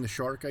jumping the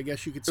shark, I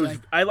guess you could say.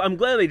 I'm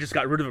glad they just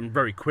got rid of him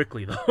very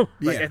quickly, though.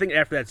 Like Yeah. I think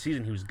after that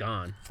season, he was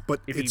gone. But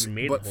if he even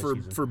made but the whole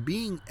for season.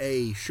 being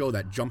a show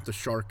that jumped the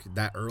shark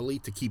that early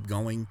to keep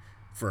going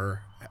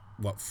for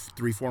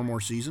 3-4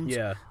 more seasons,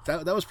 Yeah.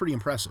 that was pretty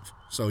impressive.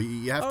 So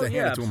you have to hand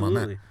yeah, it to him on that.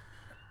 absolutely.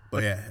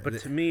 But yeah, But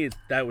to me,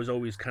 that was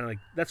always kind of like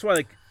that's why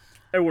like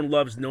everyone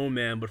loves No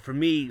Man. But for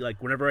me,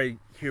 like whenever I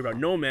hear about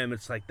No Man,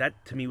 it's like that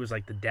to me was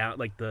like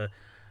the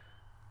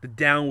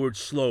downward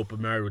slope of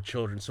Married with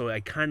Children. So I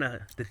kind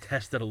of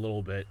detest it a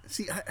little bit.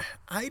 see,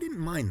 I didn't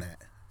mind that.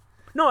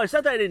 No, it's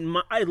not that I didn't.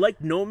 I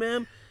liked No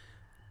Man,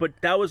 but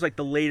that was like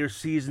the later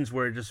seasons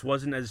where it just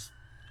wasn't as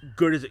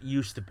good as it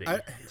used to be.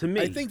 To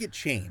me, I think it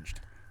changed,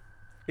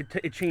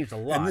 it changed a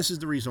lot. and this is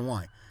the reason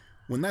why.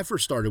 When that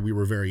first started, we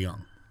were very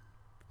young.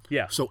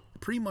 yeah. So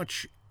pretty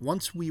much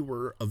once we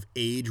were of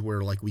age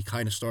where like we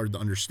kind of started to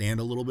understand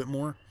a little bit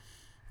more,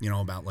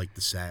 about like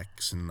the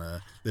sex and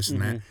the this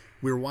and that,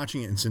 we were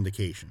watching it in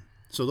syndication.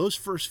 So those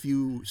first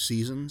few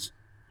seasons,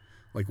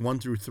 like 1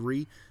 through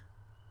 3,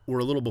 were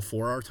a little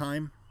before our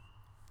time,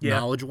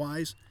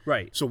 knowledge-wise.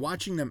 Right. So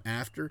watching them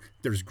after,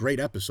 there's great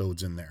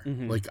episodes in there.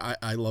 Like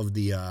I love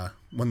the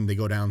when they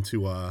go down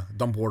to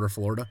Dumpwater,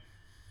 Florida.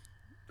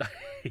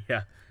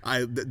 Yeah.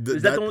 Is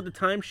Is that the one with the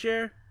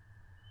timeshare?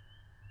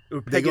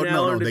 They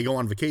go they go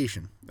on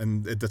vacation,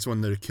 and that's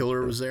when the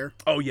killer was there.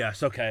 Oh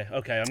yes, okay,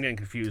 I'm getting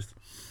confused.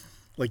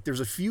 Like there's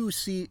a few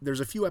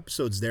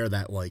episodes there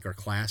that like are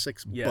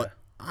classics, Yeah. but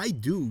I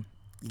do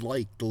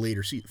like the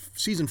later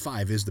season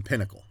 5 is the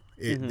pinnacle.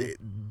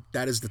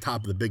 That is the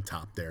top of the big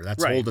top there.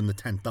 That's Right. holding the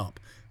tent up.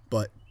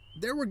 But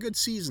there were good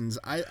seasons.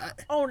 I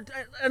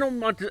don't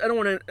want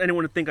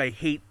anyone to think I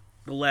hate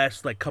the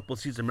last like couple of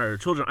seasons of Married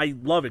with Children. I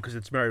love it because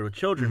it's Married with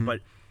Children.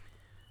 But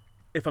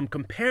if I'm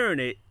comparing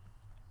it,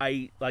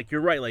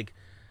 you're right. Like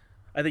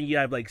I think you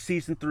have like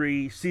season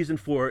 3, season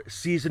 4,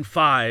 season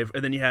 5,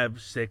 and then you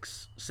have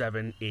 6,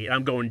 7, 8.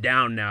 I'm going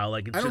down now.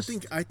 Like it's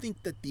I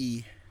think that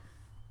the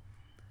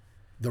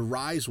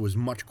rise was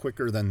much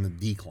quicker than the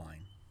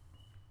decline.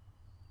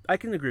 I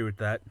can agree with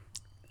that.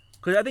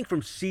 Because I think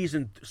from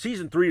season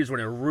 3 is when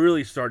it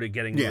really started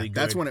getting really good.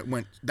 That's when it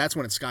went. That's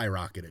when it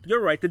skyrocketed.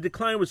 You're right. The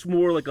decline was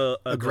more like a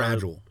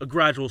gradual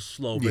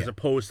slope Yeah. as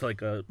opposed to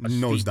like a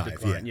Nosedive, steep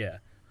decline. yeah.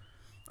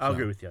 I'll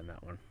agree with you on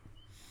that one.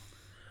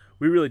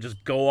 We really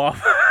just go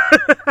off.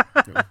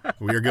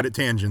 We are good at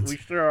tangents. We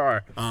sure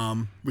are.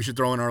 We should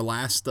throw in our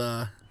last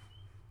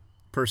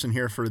person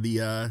here for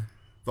the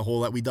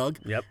hole that we dug.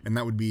 Yep. And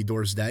that would be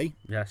Doris Day,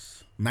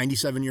 Yes.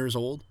 97 years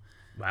old.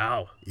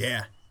 Wow.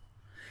 Yeah.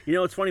 You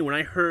know, it's funny. When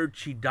I heard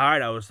she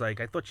died, I was like,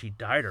 I thought she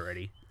died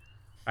already.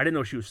 I didn't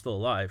know she was still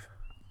alive.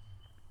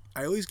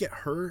 I always get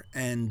her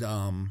and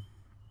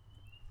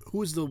who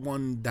was the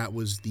one that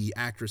was the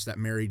actress that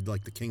married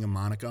like the King of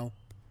Monaco?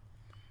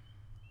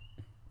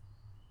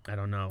 I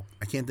don't know.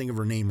 I can't think of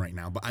her name right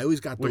now, but I always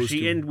got those Was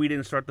she two. in We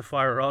Didn't Start the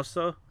Fire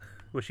also?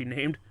 Was she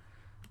named?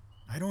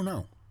 I don't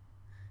know.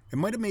 It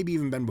might have maybe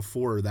even been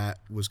before that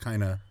was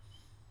kind of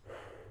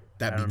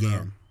that don't began.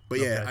 know. But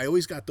yeah, Okay. I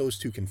always got those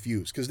two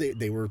confused because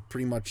they were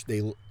pretty much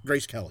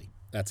Grace Kelly.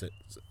 That's it.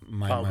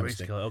 My Grace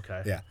mistake. Kelly.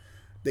 Okay. Yeah.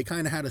 they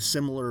kind of had a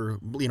similar,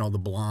 you know, the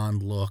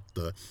blonde look,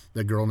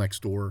 the girl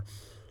next door.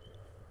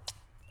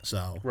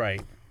 So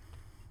Right.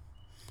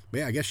 but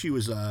yeah, I guess she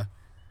was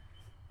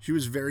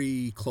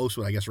very close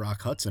with, I guess,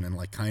 Rock Hudson, and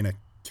like kind of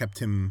kept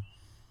him,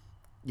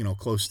 you know,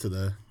 close to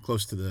the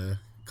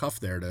cuff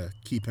there to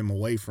keep him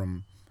away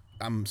from.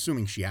 I'm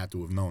assuming she had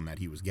to have known that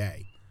he was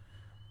gay.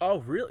 Oh,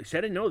 really? See,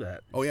 I didn't know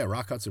that. Oh yeah,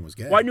 Rock Hudson was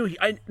gay. Well,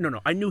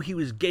 I knew he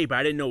was gay, but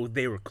I didn't know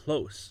they were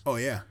close. Oh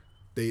yeah,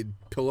 they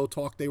Pillow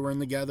Talk. They were in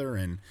together,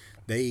 and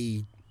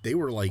they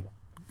were like,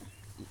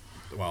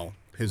 well,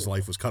 his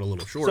life was cut a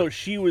little short. So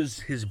she was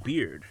his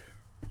beard.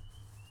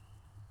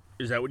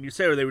 Is that what you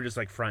say, or they were just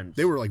like friends?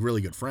 They were like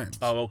really good friends.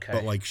 Oh, okay.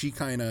 But like she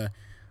kind of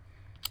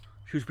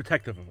She was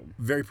protective of him.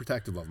 very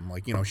protective of him.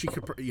 Like, you know, she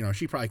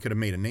probably could have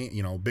made a name,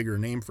 you know, bigger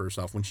name for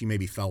herself when she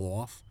maybe fell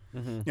off.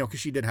 Mm-hmm. You know, because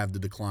she did have the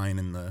decline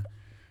in the,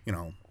 you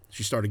know,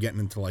 she started getting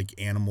into like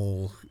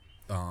animal,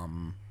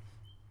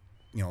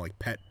 you know, like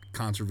pet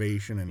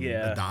conservation and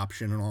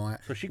adoption and all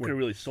that. So she could have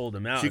really sold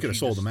him out. She could have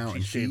sold him out,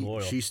 and stayed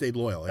loyal. she stayed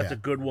loyal. That's yeah, a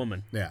good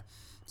woman. yeah.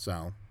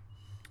 So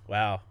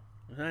Wow.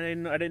 I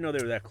didn't know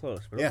they were that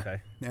close, but yeah,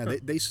 okay. yeah.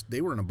 They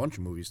were in a bunch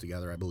of movies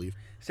together, I believe.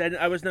 See,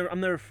 I'm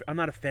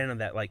not a fan of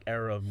that like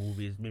era of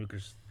movies, maybe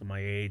because of my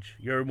age.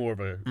 You're more of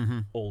a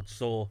old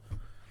soul.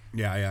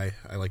 Yeah,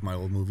 I like my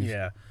old movies.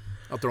 Yeah.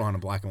 I'll throw on a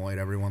black and white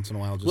every once in a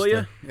while. Just Will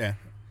ya? Yeah.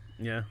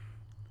 Yeah.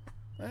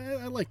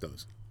 I like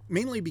those.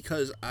 Mainly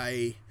because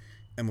I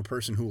am a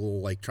person who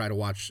will like try to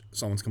watch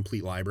someone's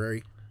complete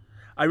library.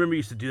 I remember you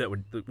used to do that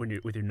with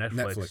your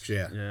Netflix. Netflix,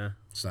 yeah. Yeah.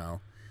 So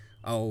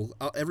I'll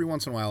every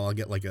once in a while I'll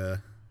get like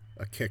a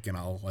kick and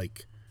I'll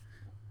like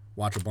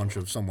watch a bunch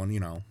of someone, you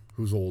know,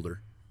 who's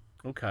older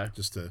Okay.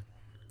 just to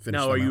finish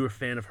Now, them are you out. a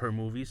fan of her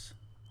movies?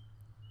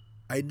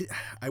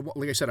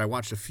 Like I said, I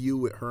watched a few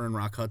with her and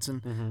Rock Hudson.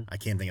 Mm-hmm. I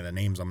can't think of the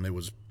names of them. It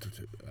was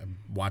I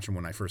watched them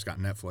when I first got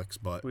Netflix,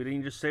 but We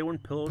didn't just say one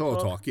Pillow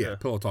Talk, yeah.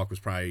 Pillow Talk was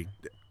probably,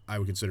 I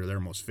would consider, their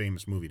most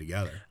famous movie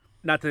together.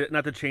 Not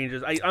to change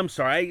this. I'm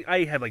sorry.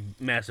 I have like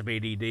massive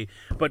ADD,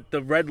 but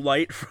the red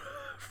light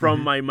from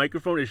Mm-hmm. my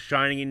microphone is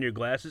shining in your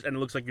glasses, and it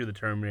looks like you're the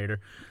Terminator.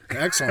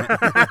 Excellent.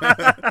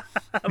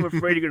 I'm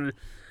afraid you're gonna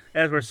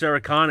ask where Sarah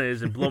Connor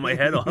is and blow my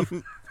head off.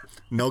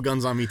 No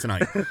guns on me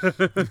tonight.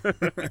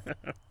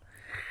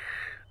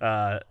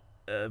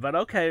 But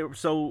okay,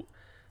 so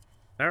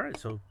all right,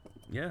 so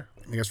yeah,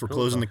 I guess we're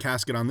closing the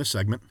casket on this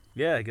segment.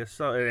 yeah. I guess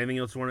so. Anything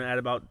else you want to add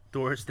about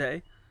Doris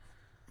Day,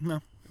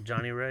 No.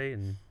 Johnny Ray,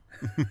 and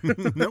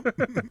Nope.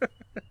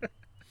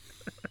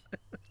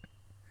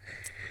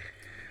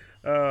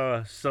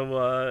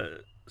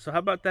 So how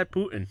about that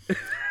Putin?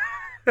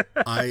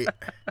 I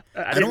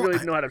I didn't don't-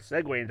 really know how to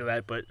segue into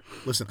that, but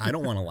listen. I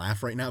don't want to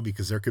laugh right now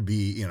because there could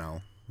be, you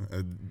know,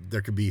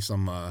 there could be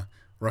some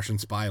Russian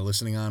spy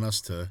listening on us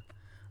to,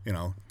 you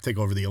know, take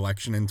over the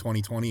election in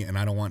 2020, and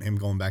I don't want him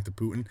going back to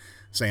Putin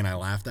saying I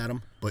laughed at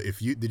him. But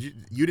if you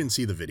didn't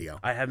see the video,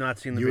 I have not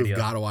seen the you video. have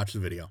got to watch the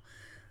video.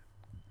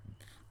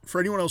 For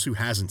anyone else who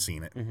hasn't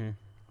seen it,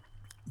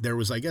 there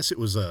was, I guess it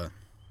was I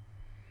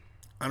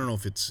don't know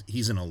if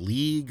he's in a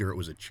league or it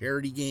was a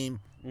charity game,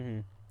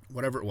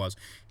 whatever it was.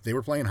 They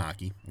were playing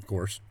hockey, of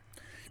course.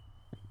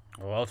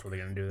 What else were they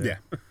gonna do there?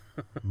 Yeah,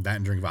 that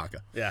and drink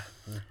vodka. Yeah.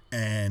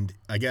 And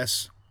I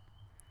guess,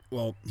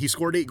 well, he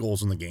scored 8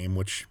 goals in the game,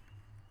 which,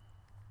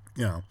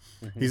 you know,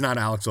 he's not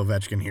Alex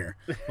Ovechkin here.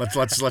 Let's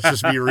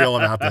just be real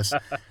about this.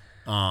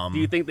 Do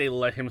you think they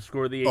let him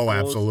score the 8 Oh, goals?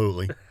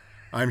 absolutely.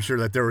 I'm sure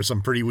that there was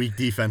some pretty weak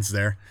defense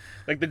there.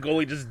 Like the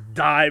goalie just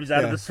dives out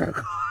of Yeah. the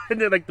circle, and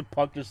then like the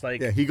puck just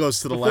like Yeah, he goes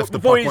to the left, the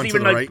before puck he's went to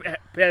even the like right.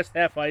 past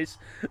half ice.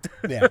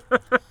 Yeah.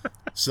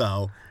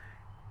 So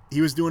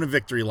he was doing a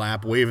victory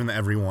lap, waving to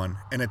everyone,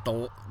 and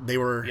they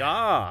were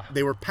Yeah.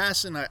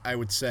 passing. I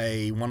would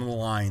say one of the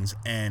lines,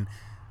 and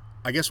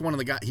I guess one of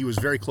the guys, he was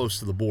very close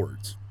to the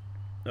boards,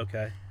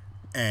 Okay.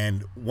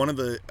 and one of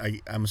the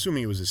I'm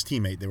assuming it was his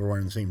teammate. They were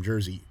wearing the same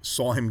jersey.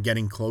 Saw him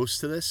getting close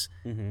to this,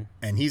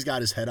 and he's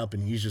got his head up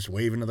and he's just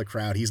waving to the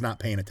crowd. He's not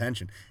paying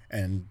attention,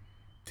 and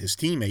his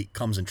teammate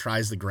comes and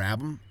tries to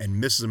grab him and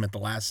misses him at the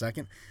last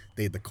second.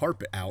 They had the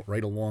carpet out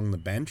right along the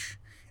bench,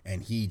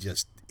 and he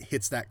just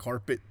hits that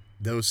carpet.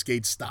 Those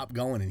skates stop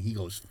going, and he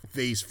goes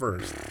face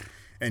first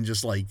and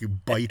just like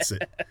bites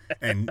it.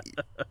 And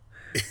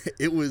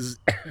it was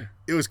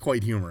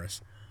quite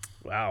humorous.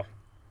 Wow.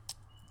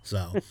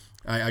 So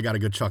I got a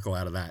good chuckle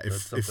out of that.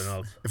 That's something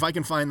else. If I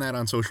can find that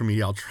on social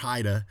media, I'll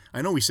try to.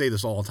 I know we say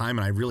this all the time,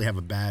 and I really have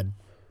a bad.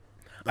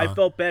 I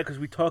felt bad because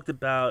we talked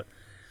about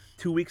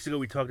 2 weeks ago.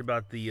 We talked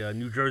about the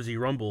New Jersey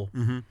Rumble,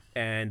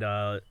 and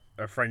our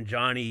friend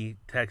Johnny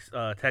text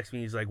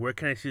me. He's like, "Where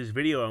can I see this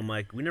video?" I'm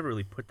like, "We never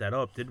really put that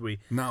up, did we?"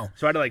 No.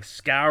 So I had to like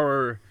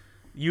scour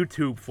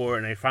YouTube for it,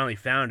 and I finally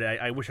found it.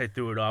 I wish I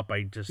threw it up.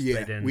 I just I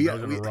didn't. I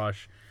was in a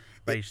rush.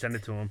 But I sent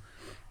it to him.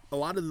 A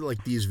lot of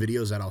like these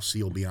videos that I'll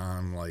see will be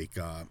on like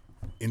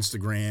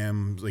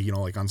Instagram, you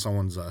know, like on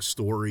someone's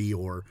story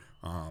or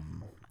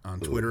on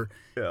Twitter.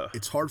 Yeah.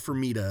 It's hard for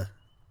me to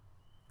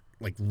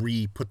like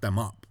re-put them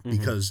up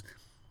because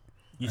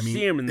You I mean,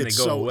 see them and they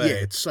it's go away. Yeah,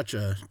 it's such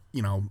a,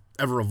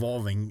 ever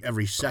evolving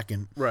every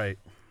second, Right.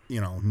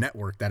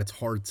 Network that it's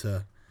hard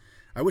to.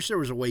 I wish there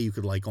was a way you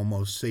could like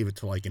almost save it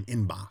to like an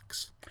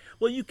inbox.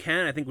 Well, you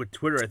can. I think with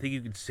Twitter, I think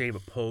you could save a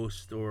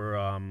post, or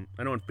I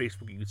know on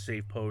Facebook you could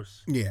save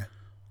posts. Yeah.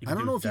 You I can don't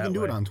do know it if you that can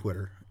do it way. on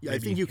Twitter. Yeah, I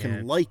Maybe think you you can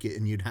can. like it,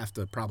 and you'd have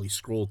to probably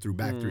scroll through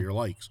back through your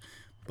likes.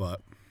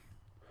 But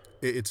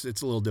it's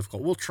a little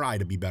difficult. We'll try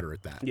to be better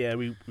at that. Yeah,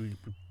 we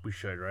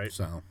should, right?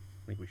 So, I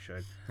think we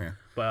should. yeah.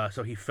 But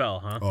so he fell,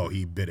 huh? Oh,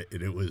 he bit it.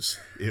 It was.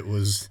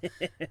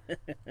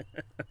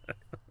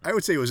 I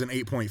would say it was an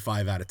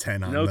 8.5 out of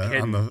 10 on No the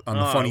kidding.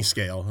 funny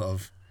scale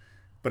of.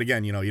 But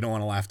again, you don't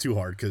want to laugh too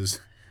hard because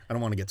I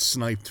don't want to get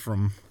sniped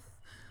from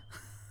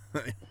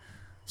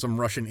some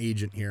Russian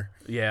agent here.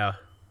 Yeah,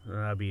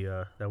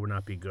 that would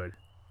not be good.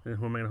 And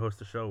who am I going to host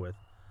the show with?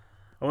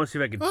 I want to see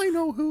if I can. I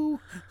know who.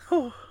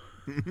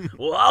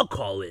 Well, I'll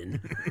call in,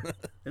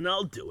 and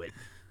I'll do it.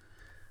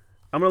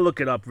 I'm going to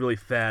look it up really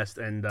fast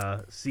and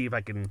see if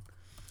I can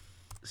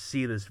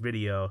see this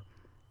video.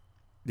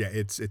 Yeah,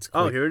 it's.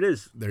 Oh, quick. here it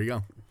is. There you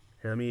go.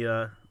 Here, let me.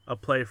 I'll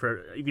play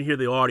for. You can hear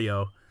the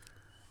audio.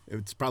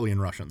 It's probably in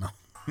Russian though.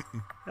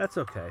 That's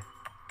okay.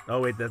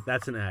 Oh wait,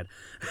 that's an ad.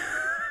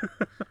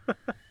 All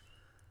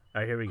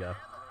right, here we go.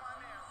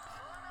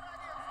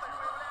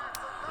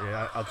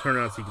 Yeah, I'll turn it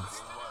on so you can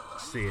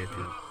see it.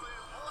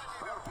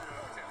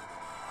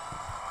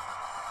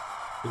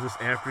 Is this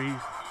after you?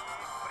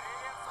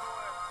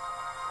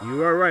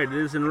 You are right. It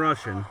is in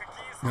Russian.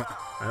 All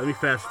right, let me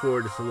fast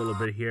forward just a little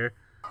bit here.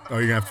 Oh,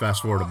 you're gonna have to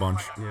fast forward a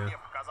bunch. Yeah.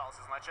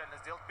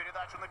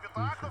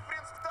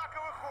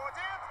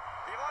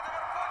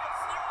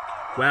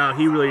 Wow,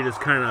 he really just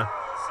kind of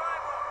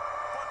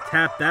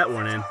tapped that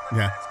one in.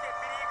 Yeah.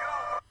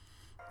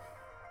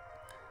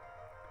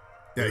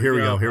 Yeah. Here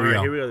we go. Here All we right,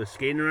 go. Here we go. They're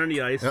skating around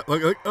the ice.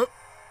 Look. Oh.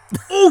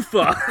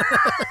 Oofa!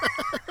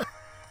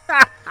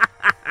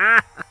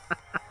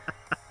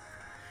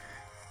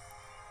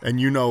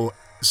 And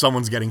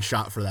someone's getting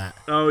shot for that.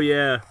 Oh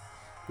yeah.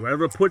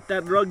 Whoever put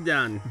that rug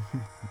down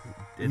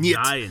is Niet.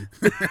 dying.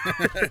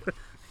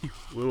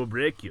 We will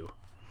break you.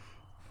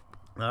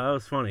 That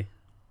was funny.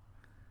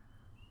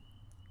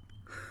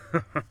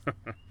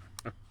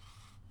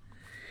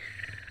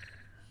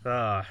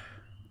 So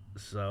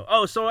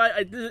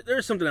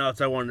there's something else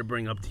I wanted to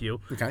bring up to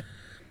you Okay.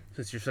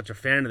 since you're such a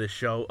fan of this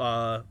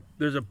show.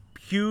 There's a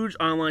huge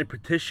online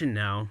petition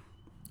now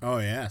Oh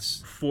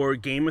yes. for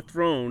Game of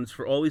Thrones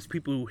for all these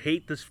people who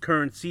hate this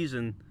current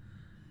season.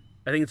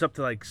 I think it's up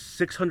to like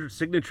 600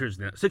 signatures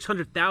now.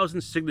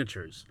 600,000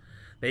 signatures.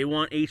 They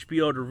want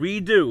HBO to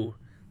redo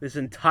this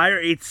entire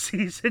 8th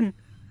season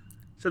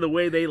to the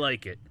way they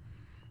like it.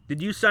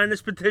 Did you sign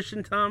this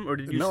petition, Tom, or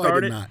did you No, start I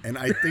it? did not. And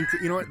I think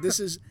that, what this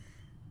is.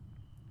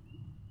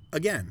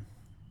 Again,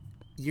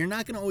 you're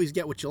not going to always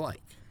get what you like.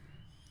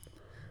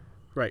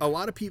 Right. A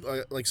lot of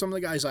people, like some of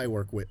the guys I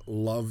work with,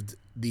 loved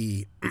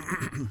the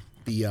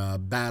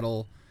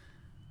battle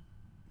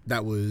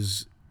that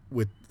was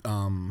with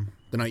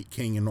the Night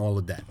King and all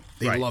the dead.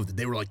 They Right. loved it.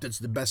 They were like, "That's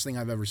the best thing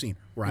I've ever seen."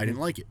 Where I didn't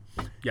like it.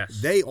 Yes.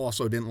 They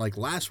also didn't like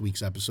last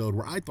week's episode,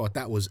 where I thought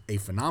that was a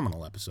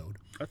phenomenal episode.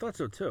 I thought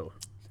so too.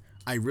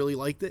 I really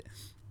liked it.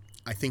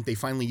 I think they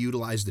finally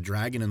utilized the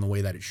dragon in the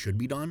way that it should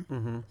be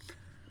done.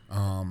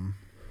 Mm-hmm.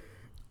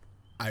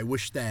 I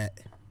wish that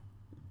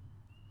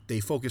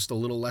they focused a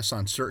little less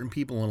on certain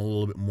people and a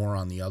little bit more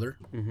on the other.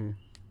 Mm-hmm.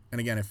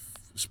 And again, if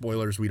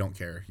spoilers, we don't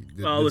care.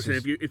 Well, listen,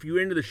 if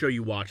you're into the show,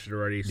 you watched it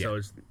already,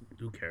 so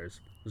who cares?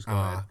 Just go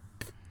ahead.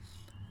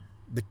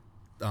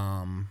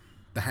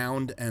 The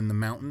Hound and the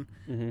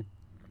Mountain,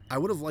 I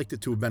would have liked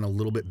it to have been a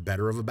little bit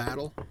better of a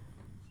battle.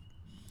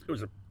 It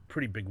was a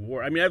pretty big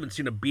war. I mean, I haven't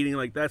seen a beating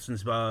like that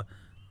since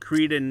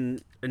Creed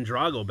and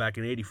Drago back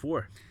in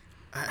 '84.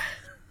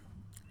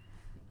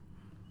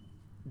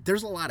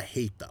 There's a lot of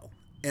hate, though.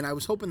 And I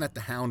was hoping that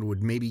the Hound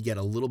would maybe get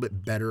a little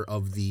bit better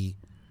of it.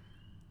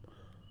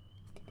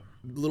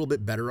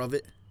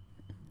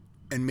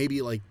 And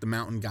maybe, like, the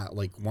Mountain got,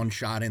 like, one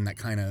shot in that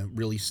kind of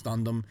really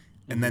stunned them.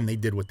 And then they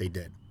did what they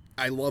did.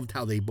 I loved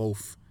how they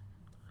both...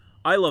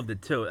 I loved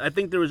it, too. I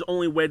think there was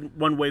only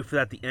one way for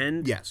that to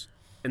end. Yes.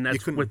 And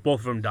that's with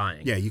both of them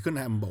dying. Yeah, you couldn't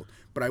have them both.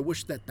 But I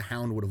wish that the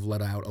Hound would have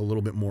let out a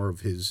little bit more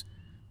of his...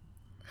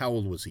 How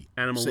old was he?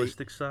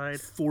 Animalistic side?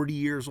 40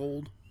 years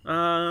old?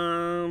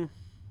 I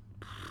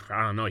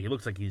don't know. He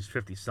looks like he's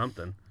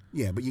 50-something.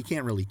 Yeah, but you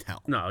can't really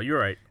tell. No, you're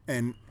right.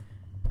 And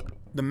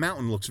the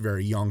Mountain looks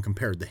very young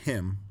compared to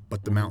him,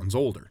 but the Mountain's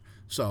older.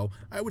 So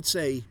I would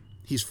say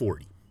he's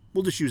 40.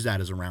 We'll just use that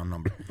as a round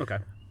number. Okay.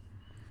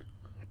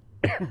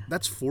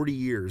 That's 40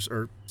 years,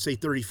 or say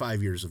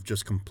 35 years of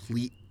just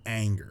complete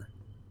anger.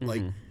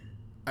 Like,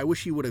 I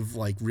wish he would have,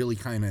 like, really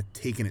kind of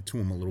taken it to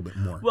him a little bit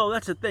more. Well,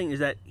 that's the thing, is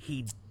that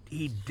he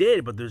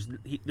did, but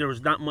there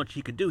was not much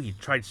he could do. He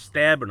tried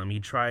stabbing him. He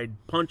tried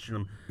punching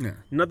him. Yeah.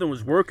 Nothing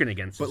was working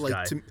against But, this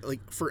guy.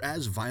 for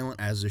as violent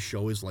as this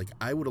show is, like,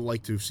 I would have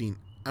liked to have seen...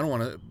 I don't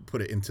want to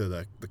put it into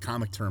the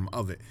comic term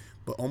of it,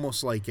 but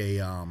almost like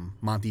a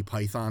Monty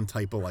Python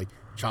type of, like,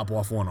 chop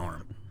off one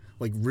arm.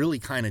 Like, really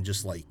kind of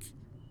just, like,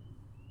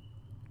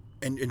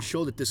 and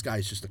show that this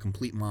guy's just a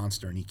complete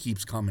monster, and he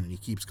keeps coming and he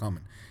keps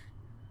coming.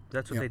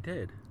 That's what they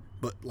did.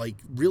 But like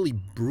really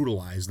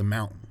brutalize the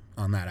Mountain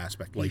on that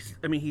aspect. Like,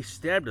 He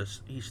stabbed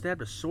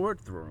a sword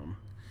through him.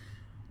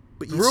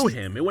 but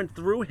It went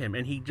through him,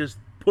 and he just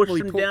pushed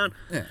him down.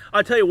 Yeah.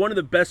 I'll tell you, one of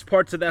the best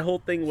parts of that whole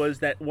thing was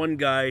that one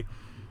guy,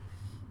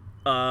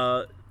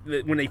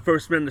 when they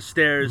first met on the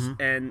stairs,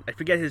 and I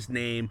forget his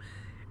name,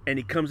 and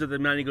he comes up the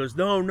mountain, he goes,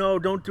 no,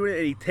 don't do it,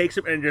 and he takes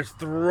him and just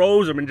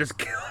throws him and just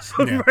kills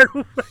him right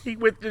away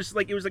with just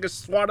like, it was like a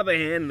swat of the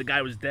hand, and the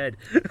guy was dead.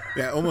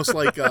 Yeah, almost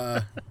like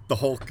the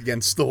Hulk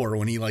against Thor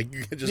when he like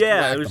just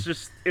Yeah, whacked him.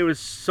 it was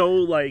so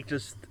like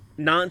just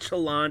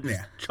nonchalant, just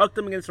Yeah. chucked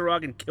him against the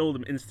rock and killed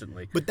him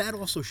instantly. But that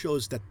also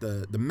shows that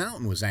the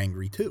Mountain was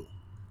angry too.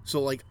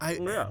 So like I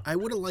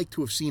would have liked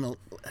to have seen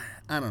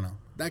I don't know.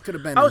 That could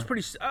have been. I was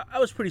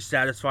pretty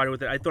satisfied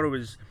with it. I thought it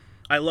was.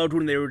 I loved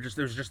when there was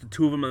just the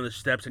two of them on the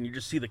steps, and you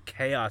just see the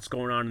chaos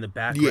going on in the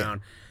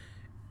background.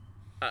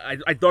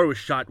 Yeah. I thought it was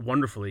shot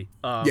wonderfully.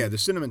 the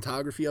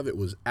cinematography of it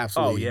was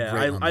absolutely. Oh yeah,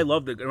 great I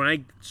loved it. When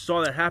I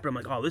saw that happen, I'm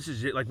like, oh, this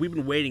is it. Like we've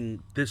been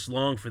waiting this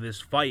long for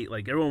this fight.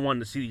 Like everyone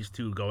wanted to see these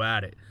two go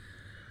at it,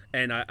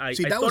 and I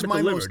See, I that thought was it my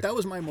delivered. that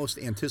was my most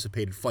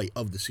anticipated fight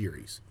of the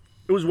series.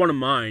 It was one of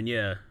mine.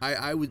 Yeah.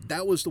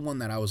 That was the one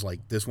that I was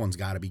like, this one's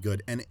got to be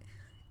good, and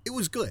it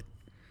was good.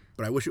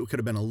 But I wish it could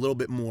have been a little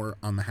bit more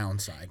on the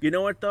Hound side. You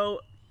know what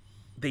though?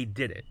 They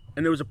did it,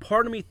 and there was a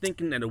part of me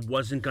thinking that it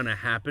wasn't gonna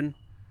happen,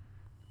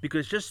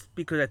 because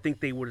I think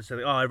they would have said,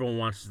 oh, everyone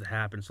wants this to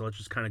happen, so let's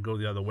just kind of go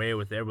the other way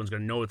with it. Everyone's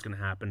gonna know it's gonna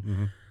happen.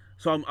 Mm-hmm.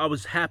 So I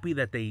was happy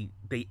that they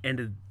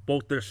ended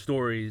both their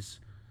stories.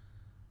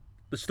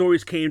 The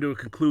stories came to a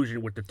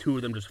conclusion with the two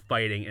of them just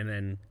fighting, and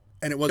then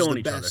And it was killing the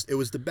each best. It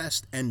was the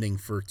best ending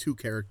for two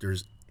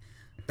characters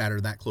that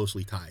are that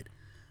closely tied.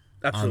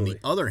 absolutely. On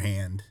the other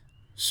hand,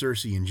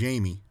 Cersei and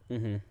Jaime,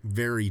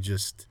 very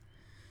just.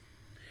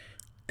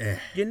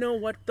 You know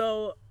what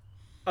though?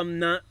 I'm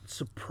not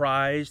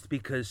surprised,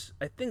 because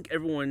I think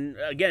everyone,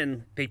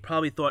 again, they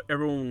probably thought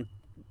everyone,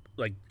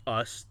 like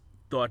us,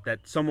 thought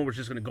that someone was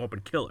just going to go up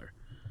and kill her.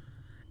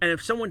 And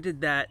if someone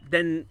did that,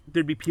 then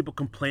there'd be people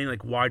complaining,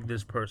 like, why did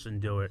this person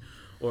do it?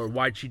 Or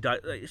why'd she die?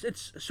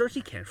 It's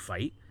Cersei can't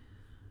fight.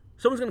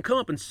 Someone's going to come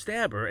up and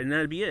stab her, and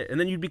that'd be it. And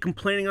then you'd be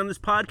complaining on this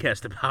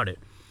podcast about it.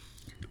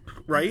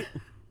 Right?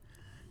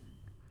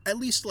 At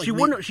least like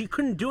She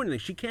couldn't do anything.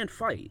 She can't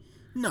fight.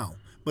 No,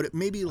 but it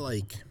maybe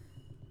like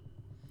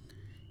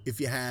if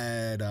you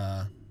had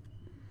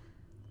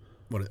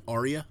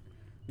Arya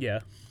Yeah.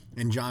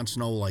 and Jon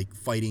Snow like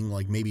fighting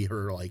like maybe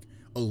her like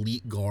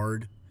elite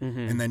guard,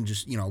 and then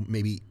just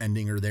maybe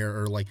ending her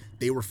there, or like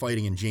they were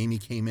fighting and Jaime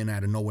came in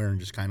out of nowhere and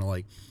just kind of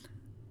like,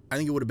 I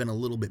think it would have been a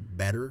little bit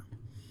better,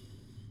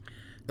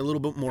 a little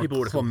bit more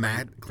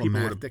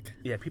climactic.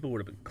 Yeah, people would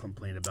have been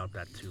complaining about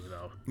that too,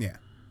 though. Yeah,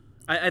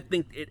 I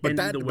think it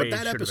ended the way it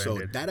should have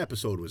ended. that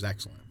episode was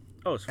excellent.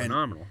 Oh, it's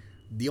phenomenal.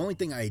 The only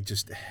thing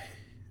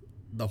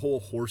the whole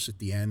horse at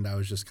the end, I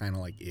was just kind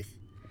of like, eh.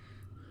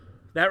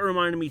 That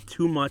reminded me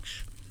too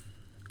much.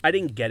 I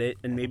didn't get it,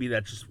 and maybe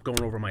that's just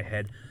going over my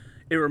head.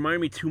 It reminded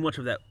me too much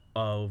of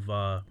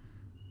the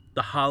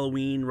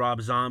Halloween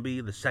Rob Zombie,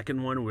 the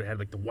second one, where it had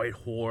like the white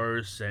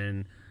horse,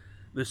 and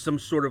there's some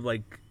sort of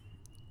like.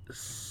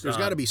 There's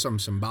got to be some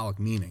symbolic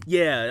meaning.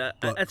 Yeah,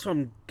 that's what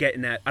I'm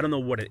getting at. I don't know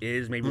what it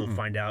is. Maybe we'll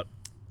find out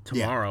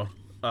tomorrow.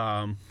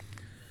 Yeah.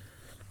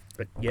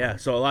 But yeah,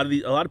 so a lot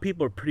of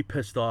people are pretty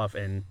pissed off,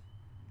 and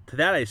to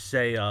that I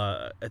say,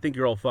 I think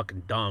you're all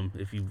fucking dumb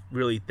if you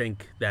really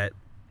think that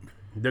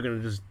they're gonna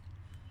just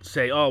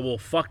say, "Oh well,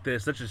 fuck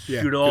this, let's just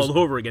shoot it all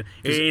over again."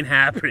 It ain't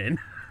happening.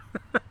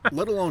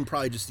 Let alone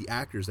probably just the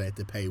actors they had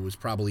to pay was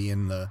probably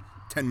in the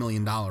 $10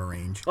 million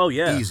range. Oh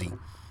yeah, easy.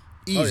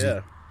 Oh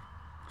yeah.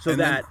 So And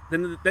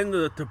then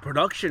the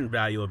production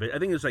value of it, I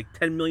think it was like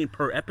 $10 million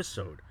per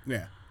episode.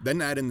 Yeah.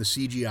 Then add in the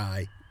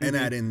CGI and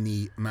add in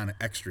the amount of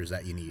extras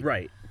that you need.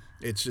 Right.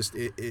 It's just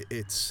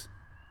it's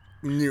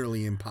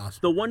nearly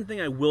impossible. The one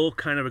thing I will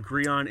kind of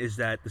agree on is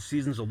that the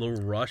season's a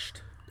little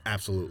rushed.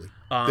 Absolutely.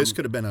 This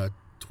could have been a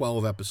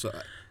 12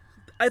 episode.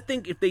 I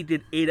think if they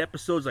did 8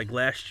 episodes like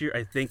last year,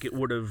 I think it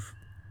would have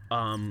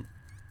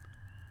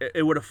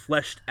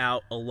fleshed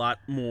out a lot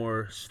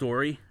more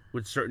story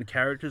with certain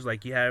characters.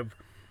 Like you have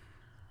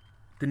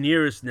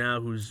Daenerys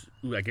now, who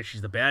I guess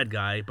she's the bad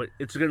guy, but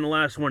it's going to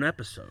last 1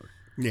 episode.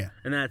 Yeah.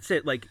 And that's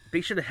it. Like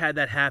they should have had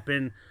that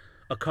happen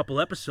a couple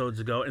episodes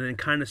ago, and then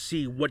kind of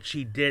see what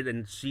she did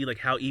and see like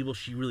how evil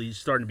she really is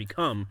starting to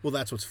become. Well,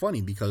 that's what's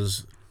funny,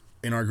 because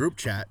in our group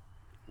chat,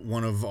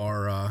 one of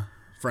our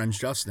friends,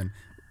 Justin,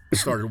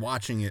 started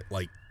watching it,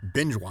 like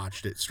binge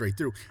watched it straight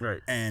through.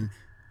 Right. And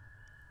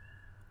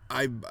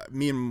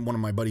me and one of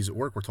my buddies at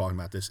work were talking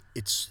about this.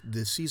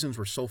 The seasons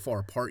were so far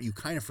apart, you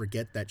kind of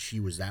forget that she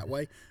was that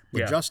way. But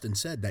Yeah. Justin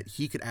said that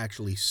he could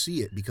actually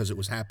see it because it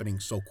was happening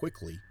so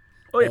quickly.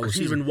 Oh yeah, all the because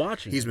he's season. been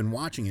watching. He's been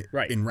watching it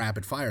Right. in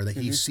rapid fire, that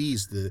he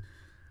sees the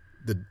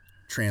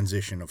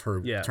transition of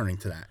her Yeah. turning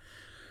to that.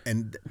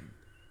 And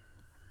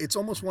it's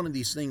almost one of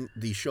these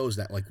shows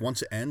that like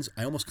once it ends,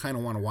 I almost kind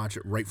of want to watch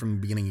it right from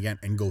the beginning again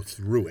and go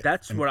through it.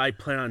 That's what I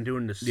plan on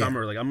doing this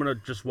summer. Like I'm gonna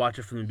just watch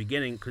it from the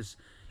beginning because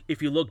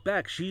if you look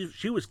back,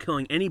 she was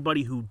killing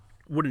anybody who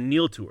wouldn't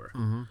kneel to her.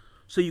 Mm-hmm.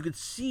 So you could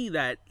see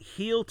that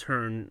heel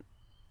turn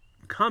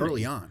coming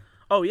early on.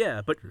 Oh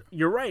yeah, but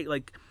you're right.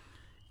 Like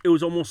it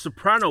was almost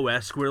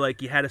Soprano-esque, where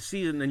like you had a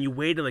season, then you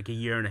waited like a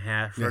year and a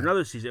half for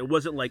another season. It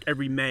wasn't like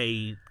every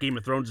May Game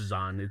of Thrones is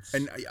on.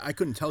 And I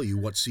couldn't tell you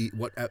what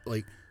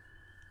like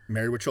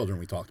Married with Children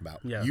we talked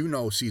about. Yeah. You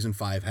know, season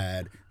 5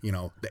 had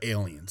the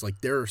aliens.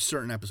 Like there are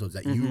certain episodes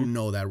that you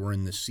know that were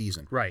in this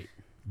season. Right.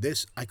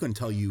 This I couldn't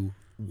tell you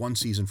one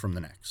season from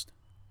the next.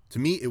 To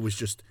me, it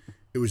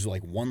was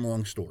like one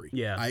long story.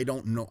 Yeah. I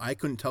don't know. I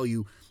couldn't tell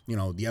you,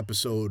 the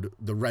episode,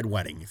 the Red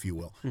Wedding, if you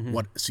will,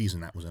 what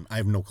season that was in. I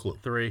have no clue.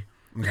 3.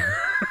 Okay.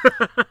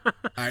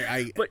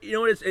 But you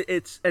know what?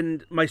 It's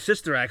and my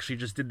sister actually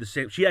just did the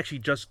same. She actually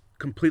just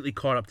completely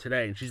caught up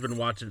today, and she's been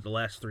watching it the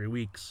last 3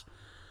 weeks.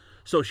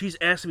 So she's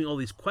asking me all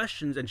these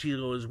questions, and she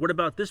goes, "What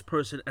about this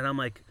person?" And I'm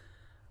like,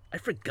 "I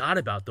forgot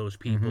about those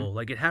people.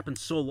 Like it happened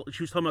so."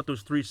 She was talking about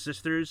those 3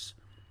 sisters.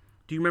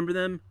 Do you remember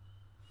them?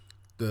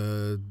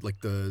 The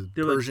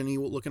Persian-y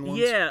looking ones?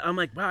 Yeah, I'm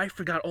like, wow, I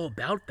forgot all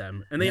about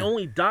them. And they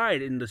only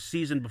died in the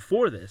season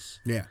before this.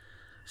 Yeah.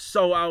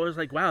 So I was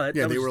like, wow, that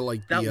they was were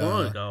like that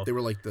long ago. They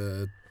were like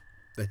the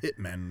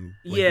hitmen.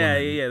 Like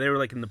yeah. They were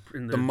like in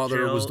the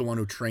mother jail. was the one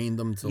who trained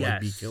them to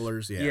like be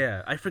killers. Yeah.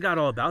 Yeah, I forgot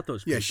all about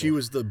those people. Yeah, she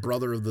was the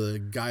brother of the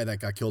guy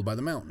that got killed by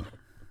the mountain.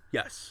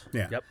 Yes.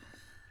 Yeah. Yep.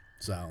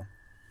 So.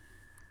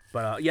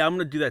 But yeah, I'm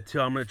gonna do that too.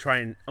 I'm gonna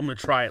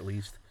try at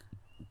least.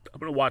 I'm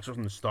gonna watch it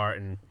from the start.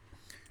 And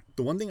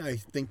the one thing I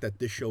think that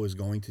this show is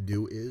going to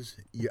do is,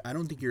 I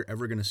don't think you're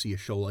ever going to see a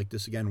show like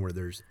this again where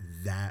there's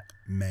that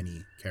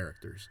many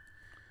characters.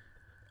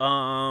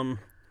 I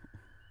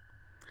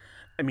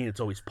mean,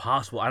 it's always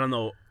possible. I don't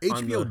know.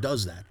 HBO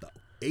does that though.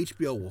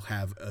 HBO will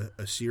have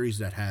a series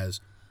that has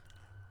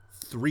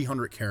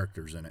 300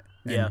 characters in it,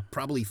 and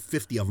probably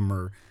 50 of them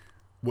are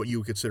what you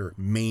would consider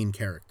main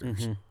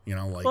characters.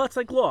 Like well, it's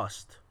like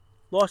Lost.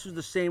 Lost was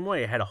the same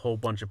way. It had a whole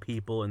bunch of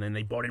people, and then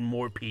they brought in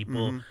more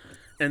people.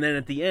 And then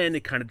at the end,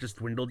 it kind of just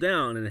dwindled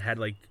down, and it had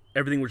like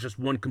everything was just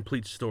one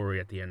complete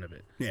story at the end of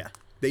it. Yeah,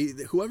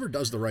 whoever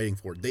does the writing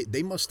for it,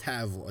 they must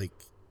have like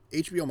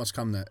HBO must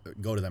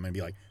go to them and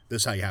be like,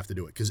 "This is how you have to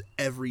do it," because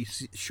every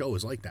show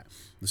is like that.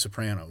 The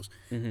Sopranos,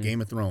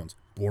 Game of Thrones,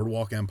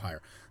 Boardwalk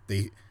Empire.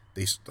 They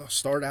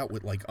start out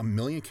with like 1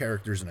 million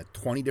characters and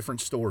 20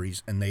 different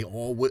stories, and they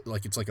all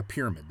like it's like a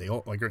pyramid. They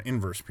all like an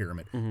inverse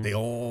pyramid. They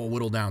all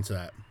whittle down to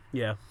that.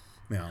 Yeah.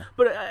 Yeah.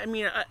 But I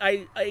mean,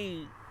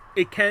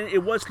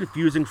 it was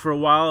confusing for a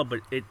while, but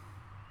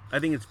I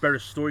think it's better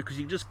story because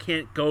you just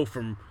can't go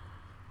from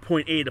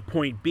point A to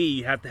point B.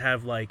 You have to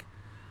have like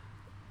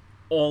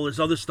all this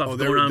other stuff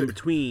going on in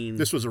between.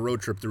 This was a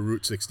road trip through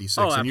Route 66,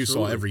 and you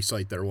saw every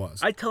site there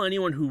was. I tell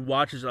anyone who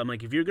watches, I'm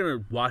like, if you're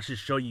gonna watch this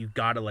show, you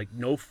gotta like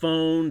no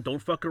phone, don't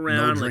fuck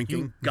around, no drinking.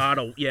 You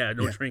gotta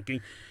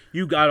drinking.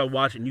 You gotta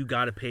watch it, and you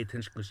gotta pay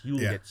attention because you'll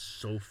get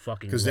so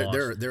fucking lost.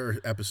 Because there are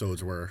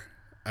episodes where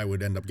I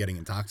would end up getting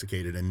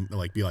intoxicated and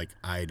like be like,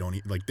 I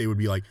don't like. They would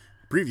be like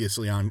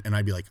previously on, and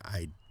I'd be like,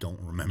 I don't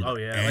remember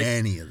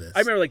any of this. I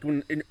remember like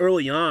when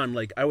early on,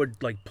 like I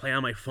would like play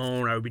on my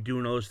phone. I would be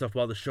doing other stuff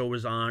while the show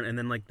was on, and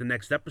then like the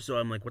next episode,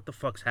 I'm like, what the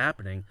fuck's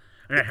happening?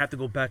 And I have to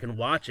go back and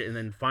watch it, and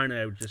then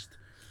finally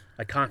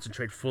I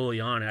concentrate fully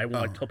on it.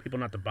 I tell people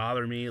not to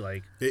bother me.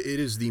 Like it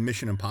is the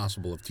Mission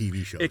Impossible of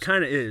TV shows. It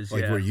kind of is,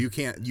 like where you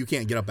can't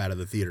get up out of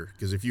the theater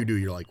because if you do,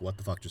 you're like, what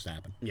the fuck just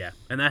happened? Yeah,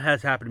 and that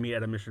has happened to me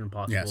at a Mission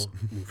Impossible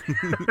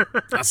movie.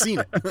 I've seen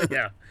it.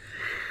 Yeah.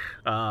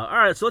 All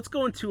right, so let's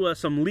go into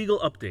some legal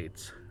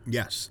updates.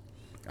 Yes.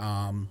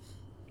 I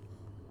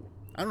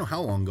don't know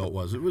how long ago it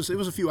was. It was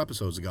a few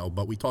episodes ago,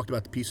 but we talked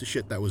about the piece of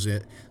shit that was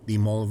at the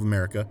Mall of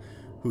America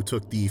who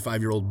took the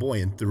 5-year-old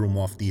boy and threw him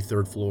off the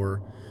 3rd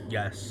floor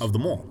of the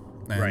mall.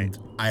 And right.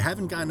 I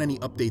haven't gotten any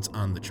updates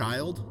on the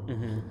child.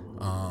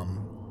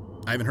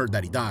 I haven't heard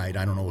that he died.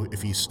 I don't know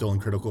if he's still in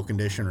critical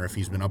condition or if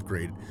he's been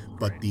upgraded.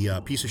 But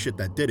the piece of shit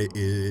that did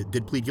it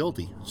did plead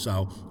guilty.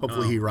 So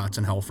hopefully he rots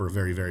in hell for a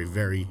very, very,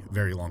 very,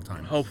 very long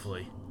time.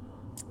 Hopefully.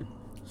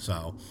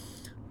 So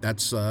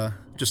that's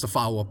just a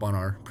follow-up on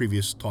our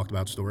previous talked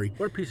about story.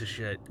 What a piece of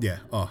shit. Yeah.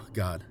 Oh,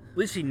 God. At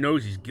least he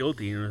knows he's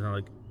guilty and it's not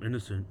like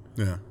innocent.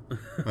 Yeah.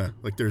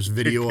 Like there's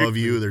video of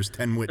you. There's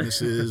 10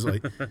 witnesses.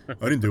 Like,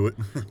 I didn't do it.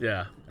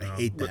 Yeah. I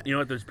hate that. You know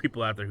what? There's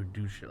people out there who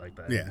do shit like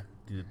that. Yeah.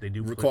 They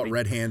do. We're caught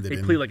red-handed.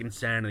 They plead like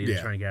insanity.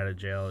 They're trying to get out of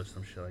jail or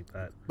some shit like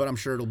that. But I'm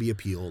sure it'll be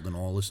appealed and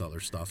all this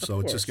other stuff. So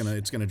it's just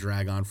gonna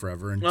drag on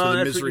forever and to Well, the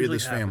that's misery what of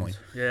this usually family.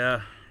 happens.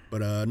 Yeah.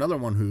 But another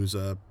one who's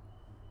a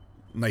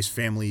nice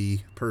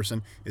family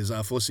person is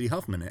Felicity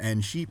Huffman,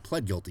 and she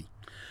pled guilty.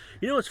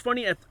 You know, it's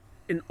funny.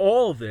 In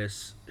all of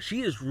this,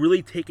 she is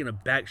really taken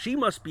aback. She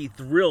must be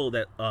thrilled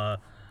that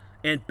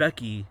Aunt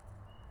Becky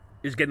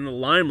is getting the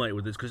limelight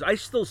with this because I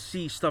still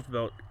see stuff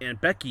about Aunt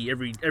Becky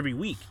every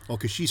week. Well,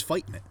 because she's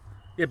fighting it.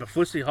 Yeah, but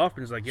Felicity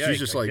Hoffman's like, yeah, she's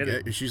just like,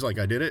 did it. she's like,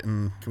 I did it,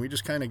 and can we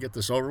just kind of get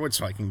this over with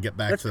so I can get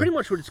back That's to. pretty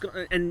much what it's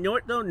going. And you know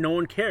what? Though no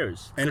one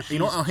cares. And 'Cause you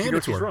know, what? I'll she hand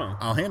knows it to she's her. wrong.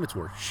 I'll hand it to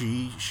her.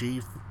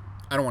 She,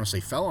 I don't want to say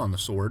fell on the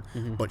sword,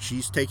 but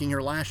she's taking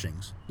her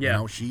lashings. Yeah. You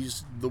know,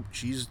 she's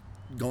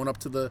going up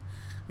to the,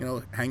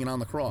 hanging on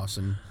the cross,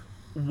 and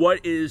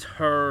What is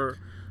her?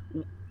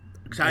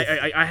 'Cause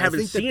I haven't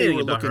think seen that they anything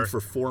were about looking her. for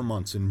 4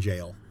 months in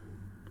jail.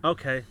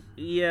 Okay,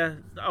 yeah,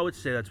 I would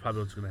say that's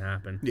probably what's going to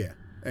happen. Yeah,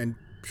 and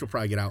she'll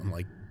probably get out in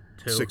like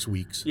 2. 6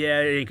 weeks.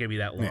 Yeah, it ain't gonna be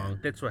that long. Yeah.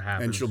 That's what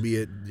happens. And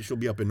she'll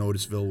be up in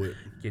Otisville with.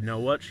 You know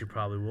what? She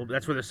probably will.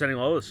 That's where they're sending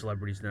all the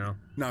celebrities now.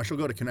 No, she'll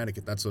go to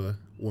Connecticut. That's a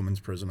women's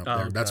prison up Oh,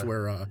 there. okay. That's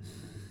where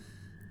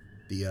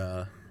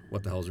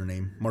what the hell's her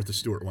name? Martha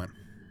Stewart went.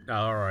 Oh,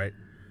 all right.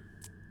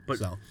 But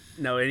So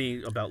now,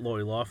 any about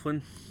Lori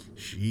Loughlin?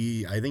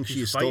 I think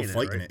she's still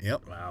fighting right? it.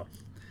 Yep. Wow.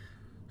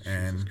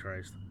 And Jesus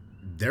Christ.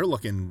 they're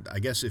looking. I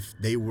guess if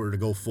they were to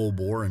go full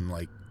bore and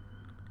like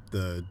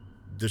the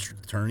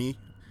district attorney,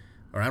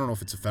 or I don't know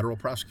if it's a federal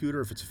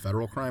prosecutor, if it's a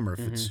federal crime, or if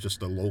it's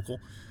just a local.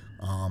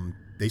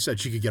 They said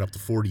she could get up to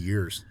 40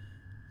 years.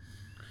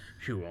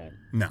 She won't.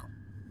 No,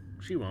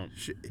 She won't.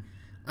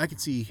 I could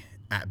see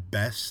at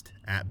best,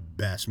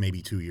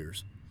 maybe 2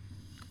 years.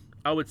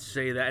 I would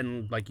say that,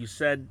 and like you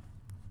said,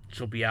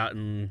 she'll be out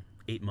in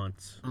 8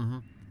 months.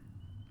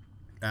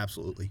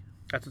 Absolutely.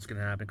 That's what's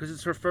gonna happen because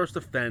it's her first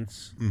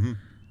offense.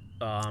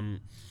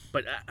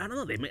 But I don't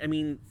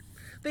know.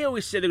 They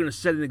always say they're gonna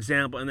set an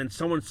example, and then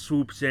someone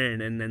swoops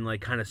in and then like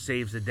kind of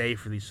saves the day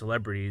for these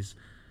celebrities.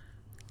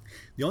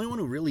 The only one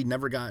who really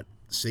never got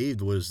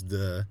saved was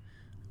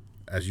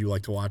as you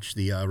like to watch,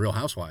 the Real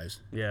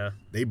Housewives. Yeah,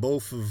 They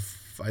both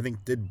I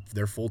think, did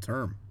their full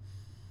term.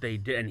 they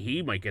did, and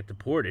he might get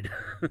deported.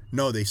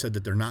 No, they said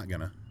that they're not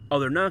gonna. Oh,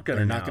 they're not gonna.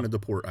 They're not now. gonna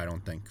deport. I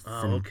don't think.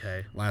 Oh, from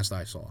okay. Last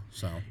I saw.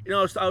 So.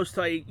 I was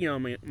telling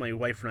my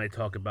wife and I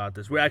talk about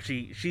this.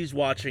 She's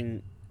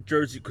watching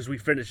Jersey because we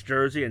finished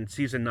Jersey, and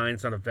season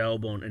 9's not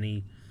available on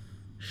any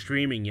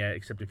streaming yet,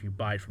 except if you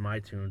buy it from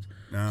iTunes.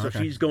 Oh, So okay.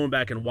 she's going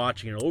back and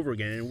watching it over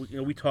again,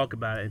 and we talk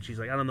about it, and she's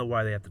like, I don't know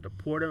why they have to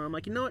deport him. I'm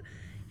like, you know what?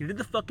 You did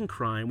the fucking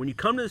crime. When you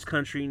come to this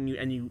country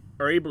and you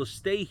are able to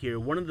stay here,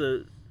 one of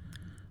the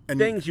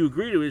things you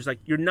agree to is like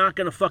you're not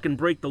gonna fucking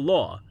break the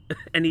law,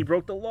 and he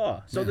broke the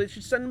law, so they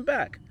should send him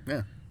back.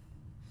 Yeah.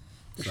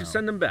 They should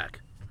send him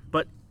back.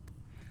 But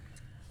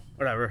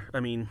whatever. I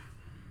mean,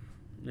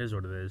 it is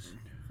what it is.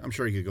 I'm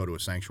sure he could go to a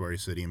sanctuary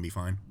city and be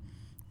fine.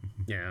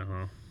 Yeah.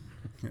 Well,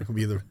 It'll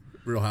be the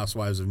Real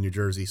Housewives of New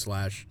Jersey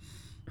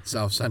 /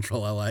 South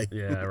Central LA.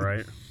 yeah.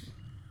 Right.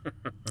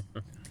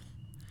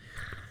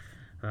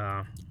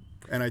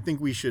 And I think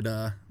we should.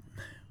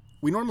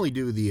 We normally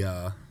do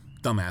the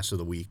dumbass of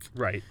the week,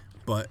 Right.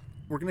 but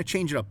we're gonna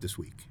change it up this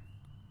week.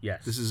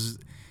 Yes. This is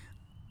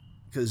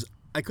because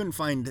I couldn't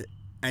find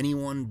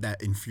anyone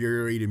that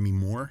infuriated me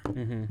more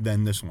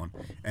than this one,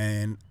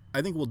 and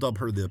I think we'll dub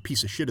her the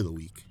piece of shit of the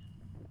week.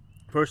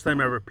 First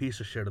time ever piece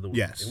of shit of the week.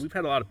 Yes. And we've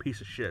had a lot of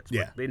piece of shits. But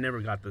Yeah. they never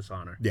got this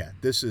honor. Yeah,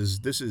 this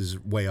is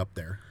way up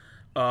there.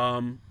 Her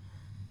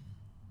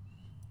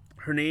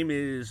name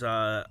is if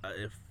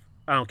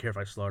I don't care if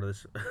I slaughter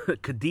this,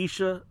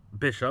 Kadisha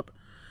Bishop.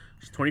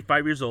 She's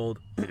 25 years old.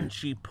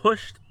 She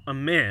pushed a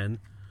man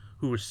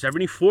who was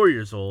 74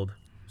 years old.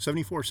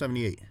 74,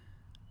 78.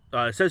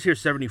 It says here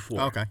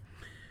 74. Okay.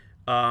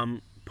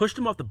 Pushed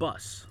him off the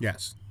bus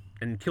Yes.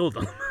 and killed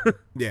him.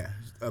 Yeah.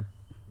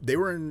 It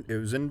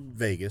was in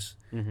Vegas,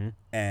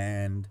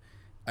 and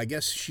I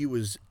guess she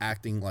was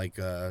acting like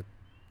a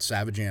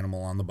savage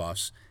animal on the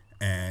bus,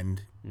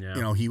 and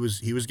Yeah. he was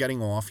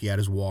getting off. He had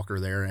his walker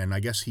there, and I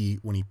guess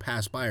when he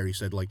passed by her, he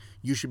said, like,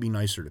 you should be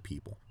nicer to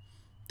people.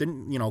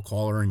 Didn't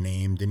call her a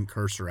name, didn't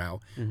curse her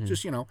out,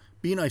 just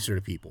be nicer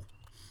to people.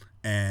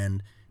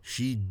 And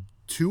she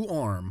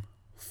 2-arm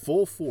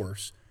full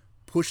force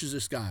pushes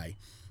this guy,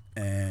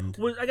 and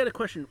I got a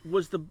question.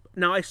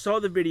 Now I saw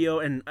the video,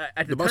 and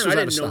at the bus time was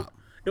I at a didn't know. stop.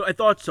 I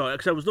thought so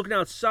because I was looking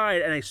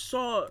outside and I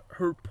saw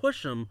her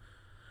push him,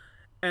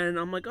 and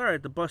I'm like, all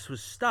right, the bus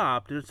was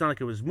stopped. It's not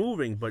like it was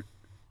moving, but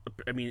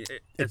I mean,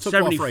 it took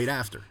off right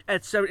after.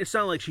 At 70, it's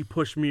not like she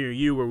pushed me or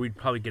you, where we'd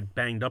probably get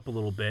banged up a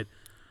little bit.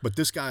 But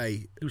this guy,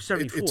 He was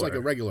 74. it's like a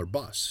regular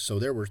bus, so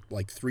there were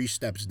like 3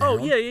 steps down.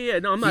 Oh yeah.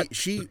 No, I'm not.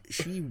 She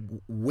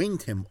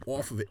winged him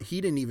off of it. He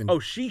didn't even. Oh,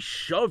 she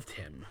shoved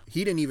him.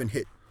 He didn't even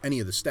hit any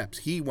of the steps.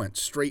 He went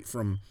straight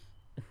from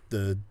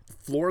the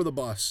floor of the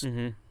bus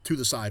to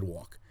the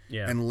sidewalk,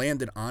 Yeah. and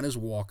landed on his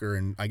walker,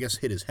 and I guess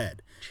hit his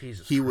head.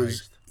 Jesus He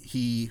Christ.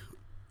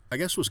 I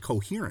guess was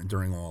coherent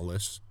during all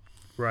this.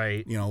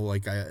 Right.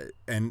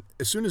 And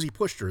as soon as he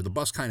pushed her, the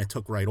bus kind of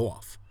took right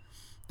off.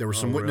 There were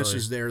some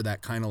witnesses there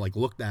that kind of like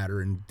looked at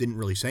her and didn't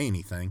really say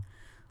anything.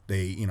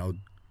 They,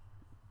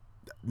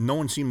 no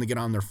one seemed to get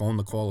on their phone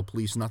to call the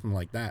police, nothing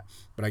like that.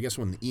 But I guess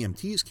when the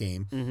EMTs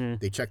came,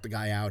 they checked the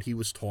guy out. He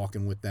was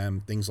talking with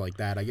them, things like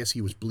that. I guess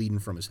he was bleeding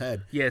from his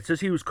head. Yeah, it says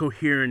he was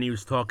coherent. He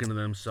was talking to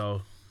them.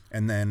 So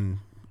And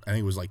then I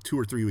think it was like 2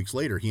 or 3 weeks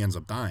later, he ends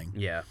up dying.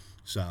 yeah.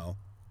 So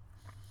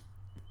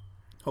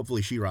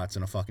Hopefully she rots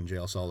in a fucking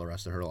jail cell the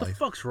rest of her What the life.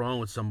 fuck's wrong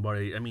with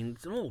somebody? I mean,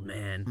 it's an old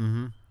man.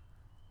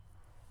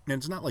 And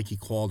it's not like he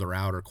called her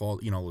out or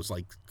was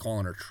like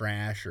calling her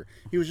trash, or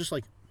he was just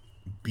like,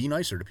 be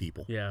nicer to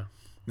people. Yeah.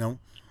 No?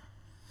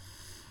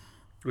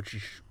 Which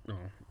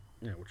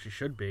she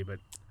should be, but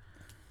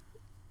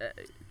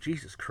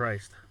Jesus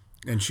Christ.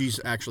 And she's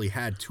actually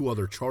had 2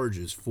 other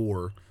charges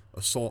for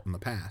assault in the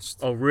past.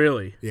 Oh,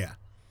 really? Yeah.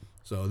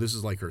 So this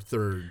is like her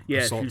 3rd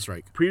Yeah, assault she's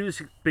strike.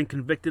 previously been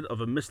convicted of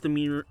a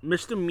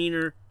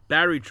misdemeanor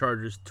battery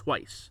charges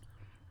twice.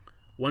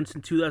 Once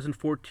in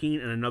 2014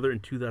 and another in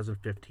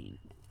 2015.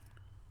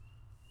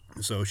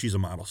 So she's a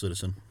model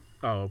citizen.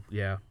 Oh,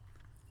 yeah.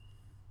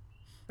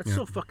 That's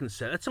so fucking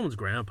sad. That's someone's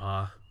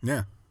grandpa.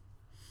 Yeah.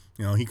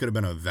 He could have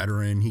been a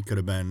veteran. He could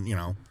have been, It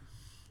who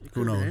could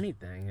have knows? been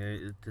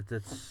anything.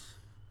 That's...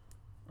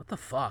 What the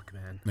fuck,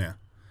 man? Yeah.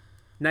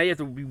 Now you have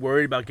to be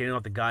worried about getting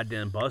off the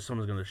goddamn bus.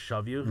 Someone's going to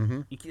shove you.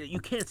 Mm-hmm. You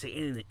can't say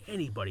anything to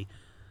anybody.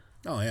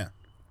 Oh, yeah.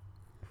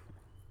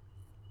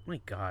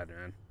 My God,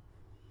 man.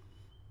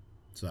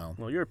 So,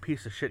 Well, you're a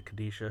piece of shit,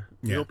 Kadisha. I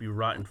Yeah. hope you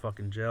rot in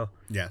fucking jail.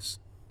 yes.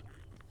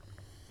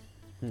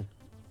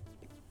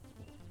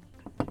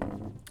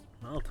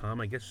 Well,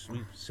 Tom, I guess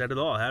we've said it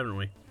all, haven't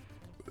we?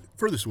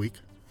 For this week.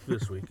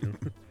 This week.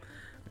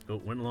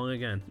 It went long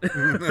again.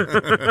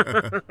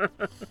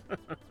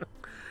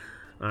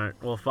 All right.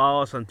 Well,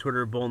 follow us on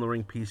Twitter, Bull in the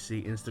Ring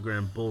PC,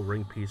 Instagram, Bull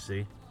Ring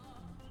PC.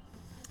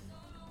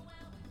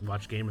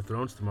 Watch Game of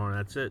Thrones tomorrow.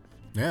 That's it.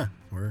 Yeah.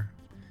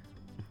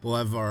 We'll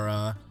have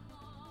our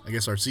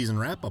season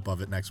wrap up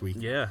of it next week.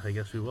 Yeah, I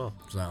guess we will.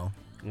 So,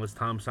 Unless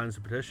Tom signs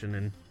the petition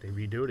and they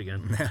redo it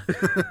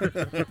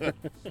again.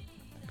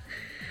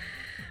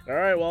 All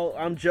right. Well,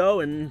 I'm Joe,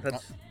 and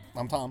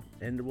I'm Tom.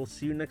 and we'll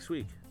see you next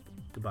week.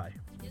 Goodbye.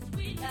 Yes,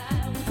 we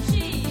have.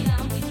 She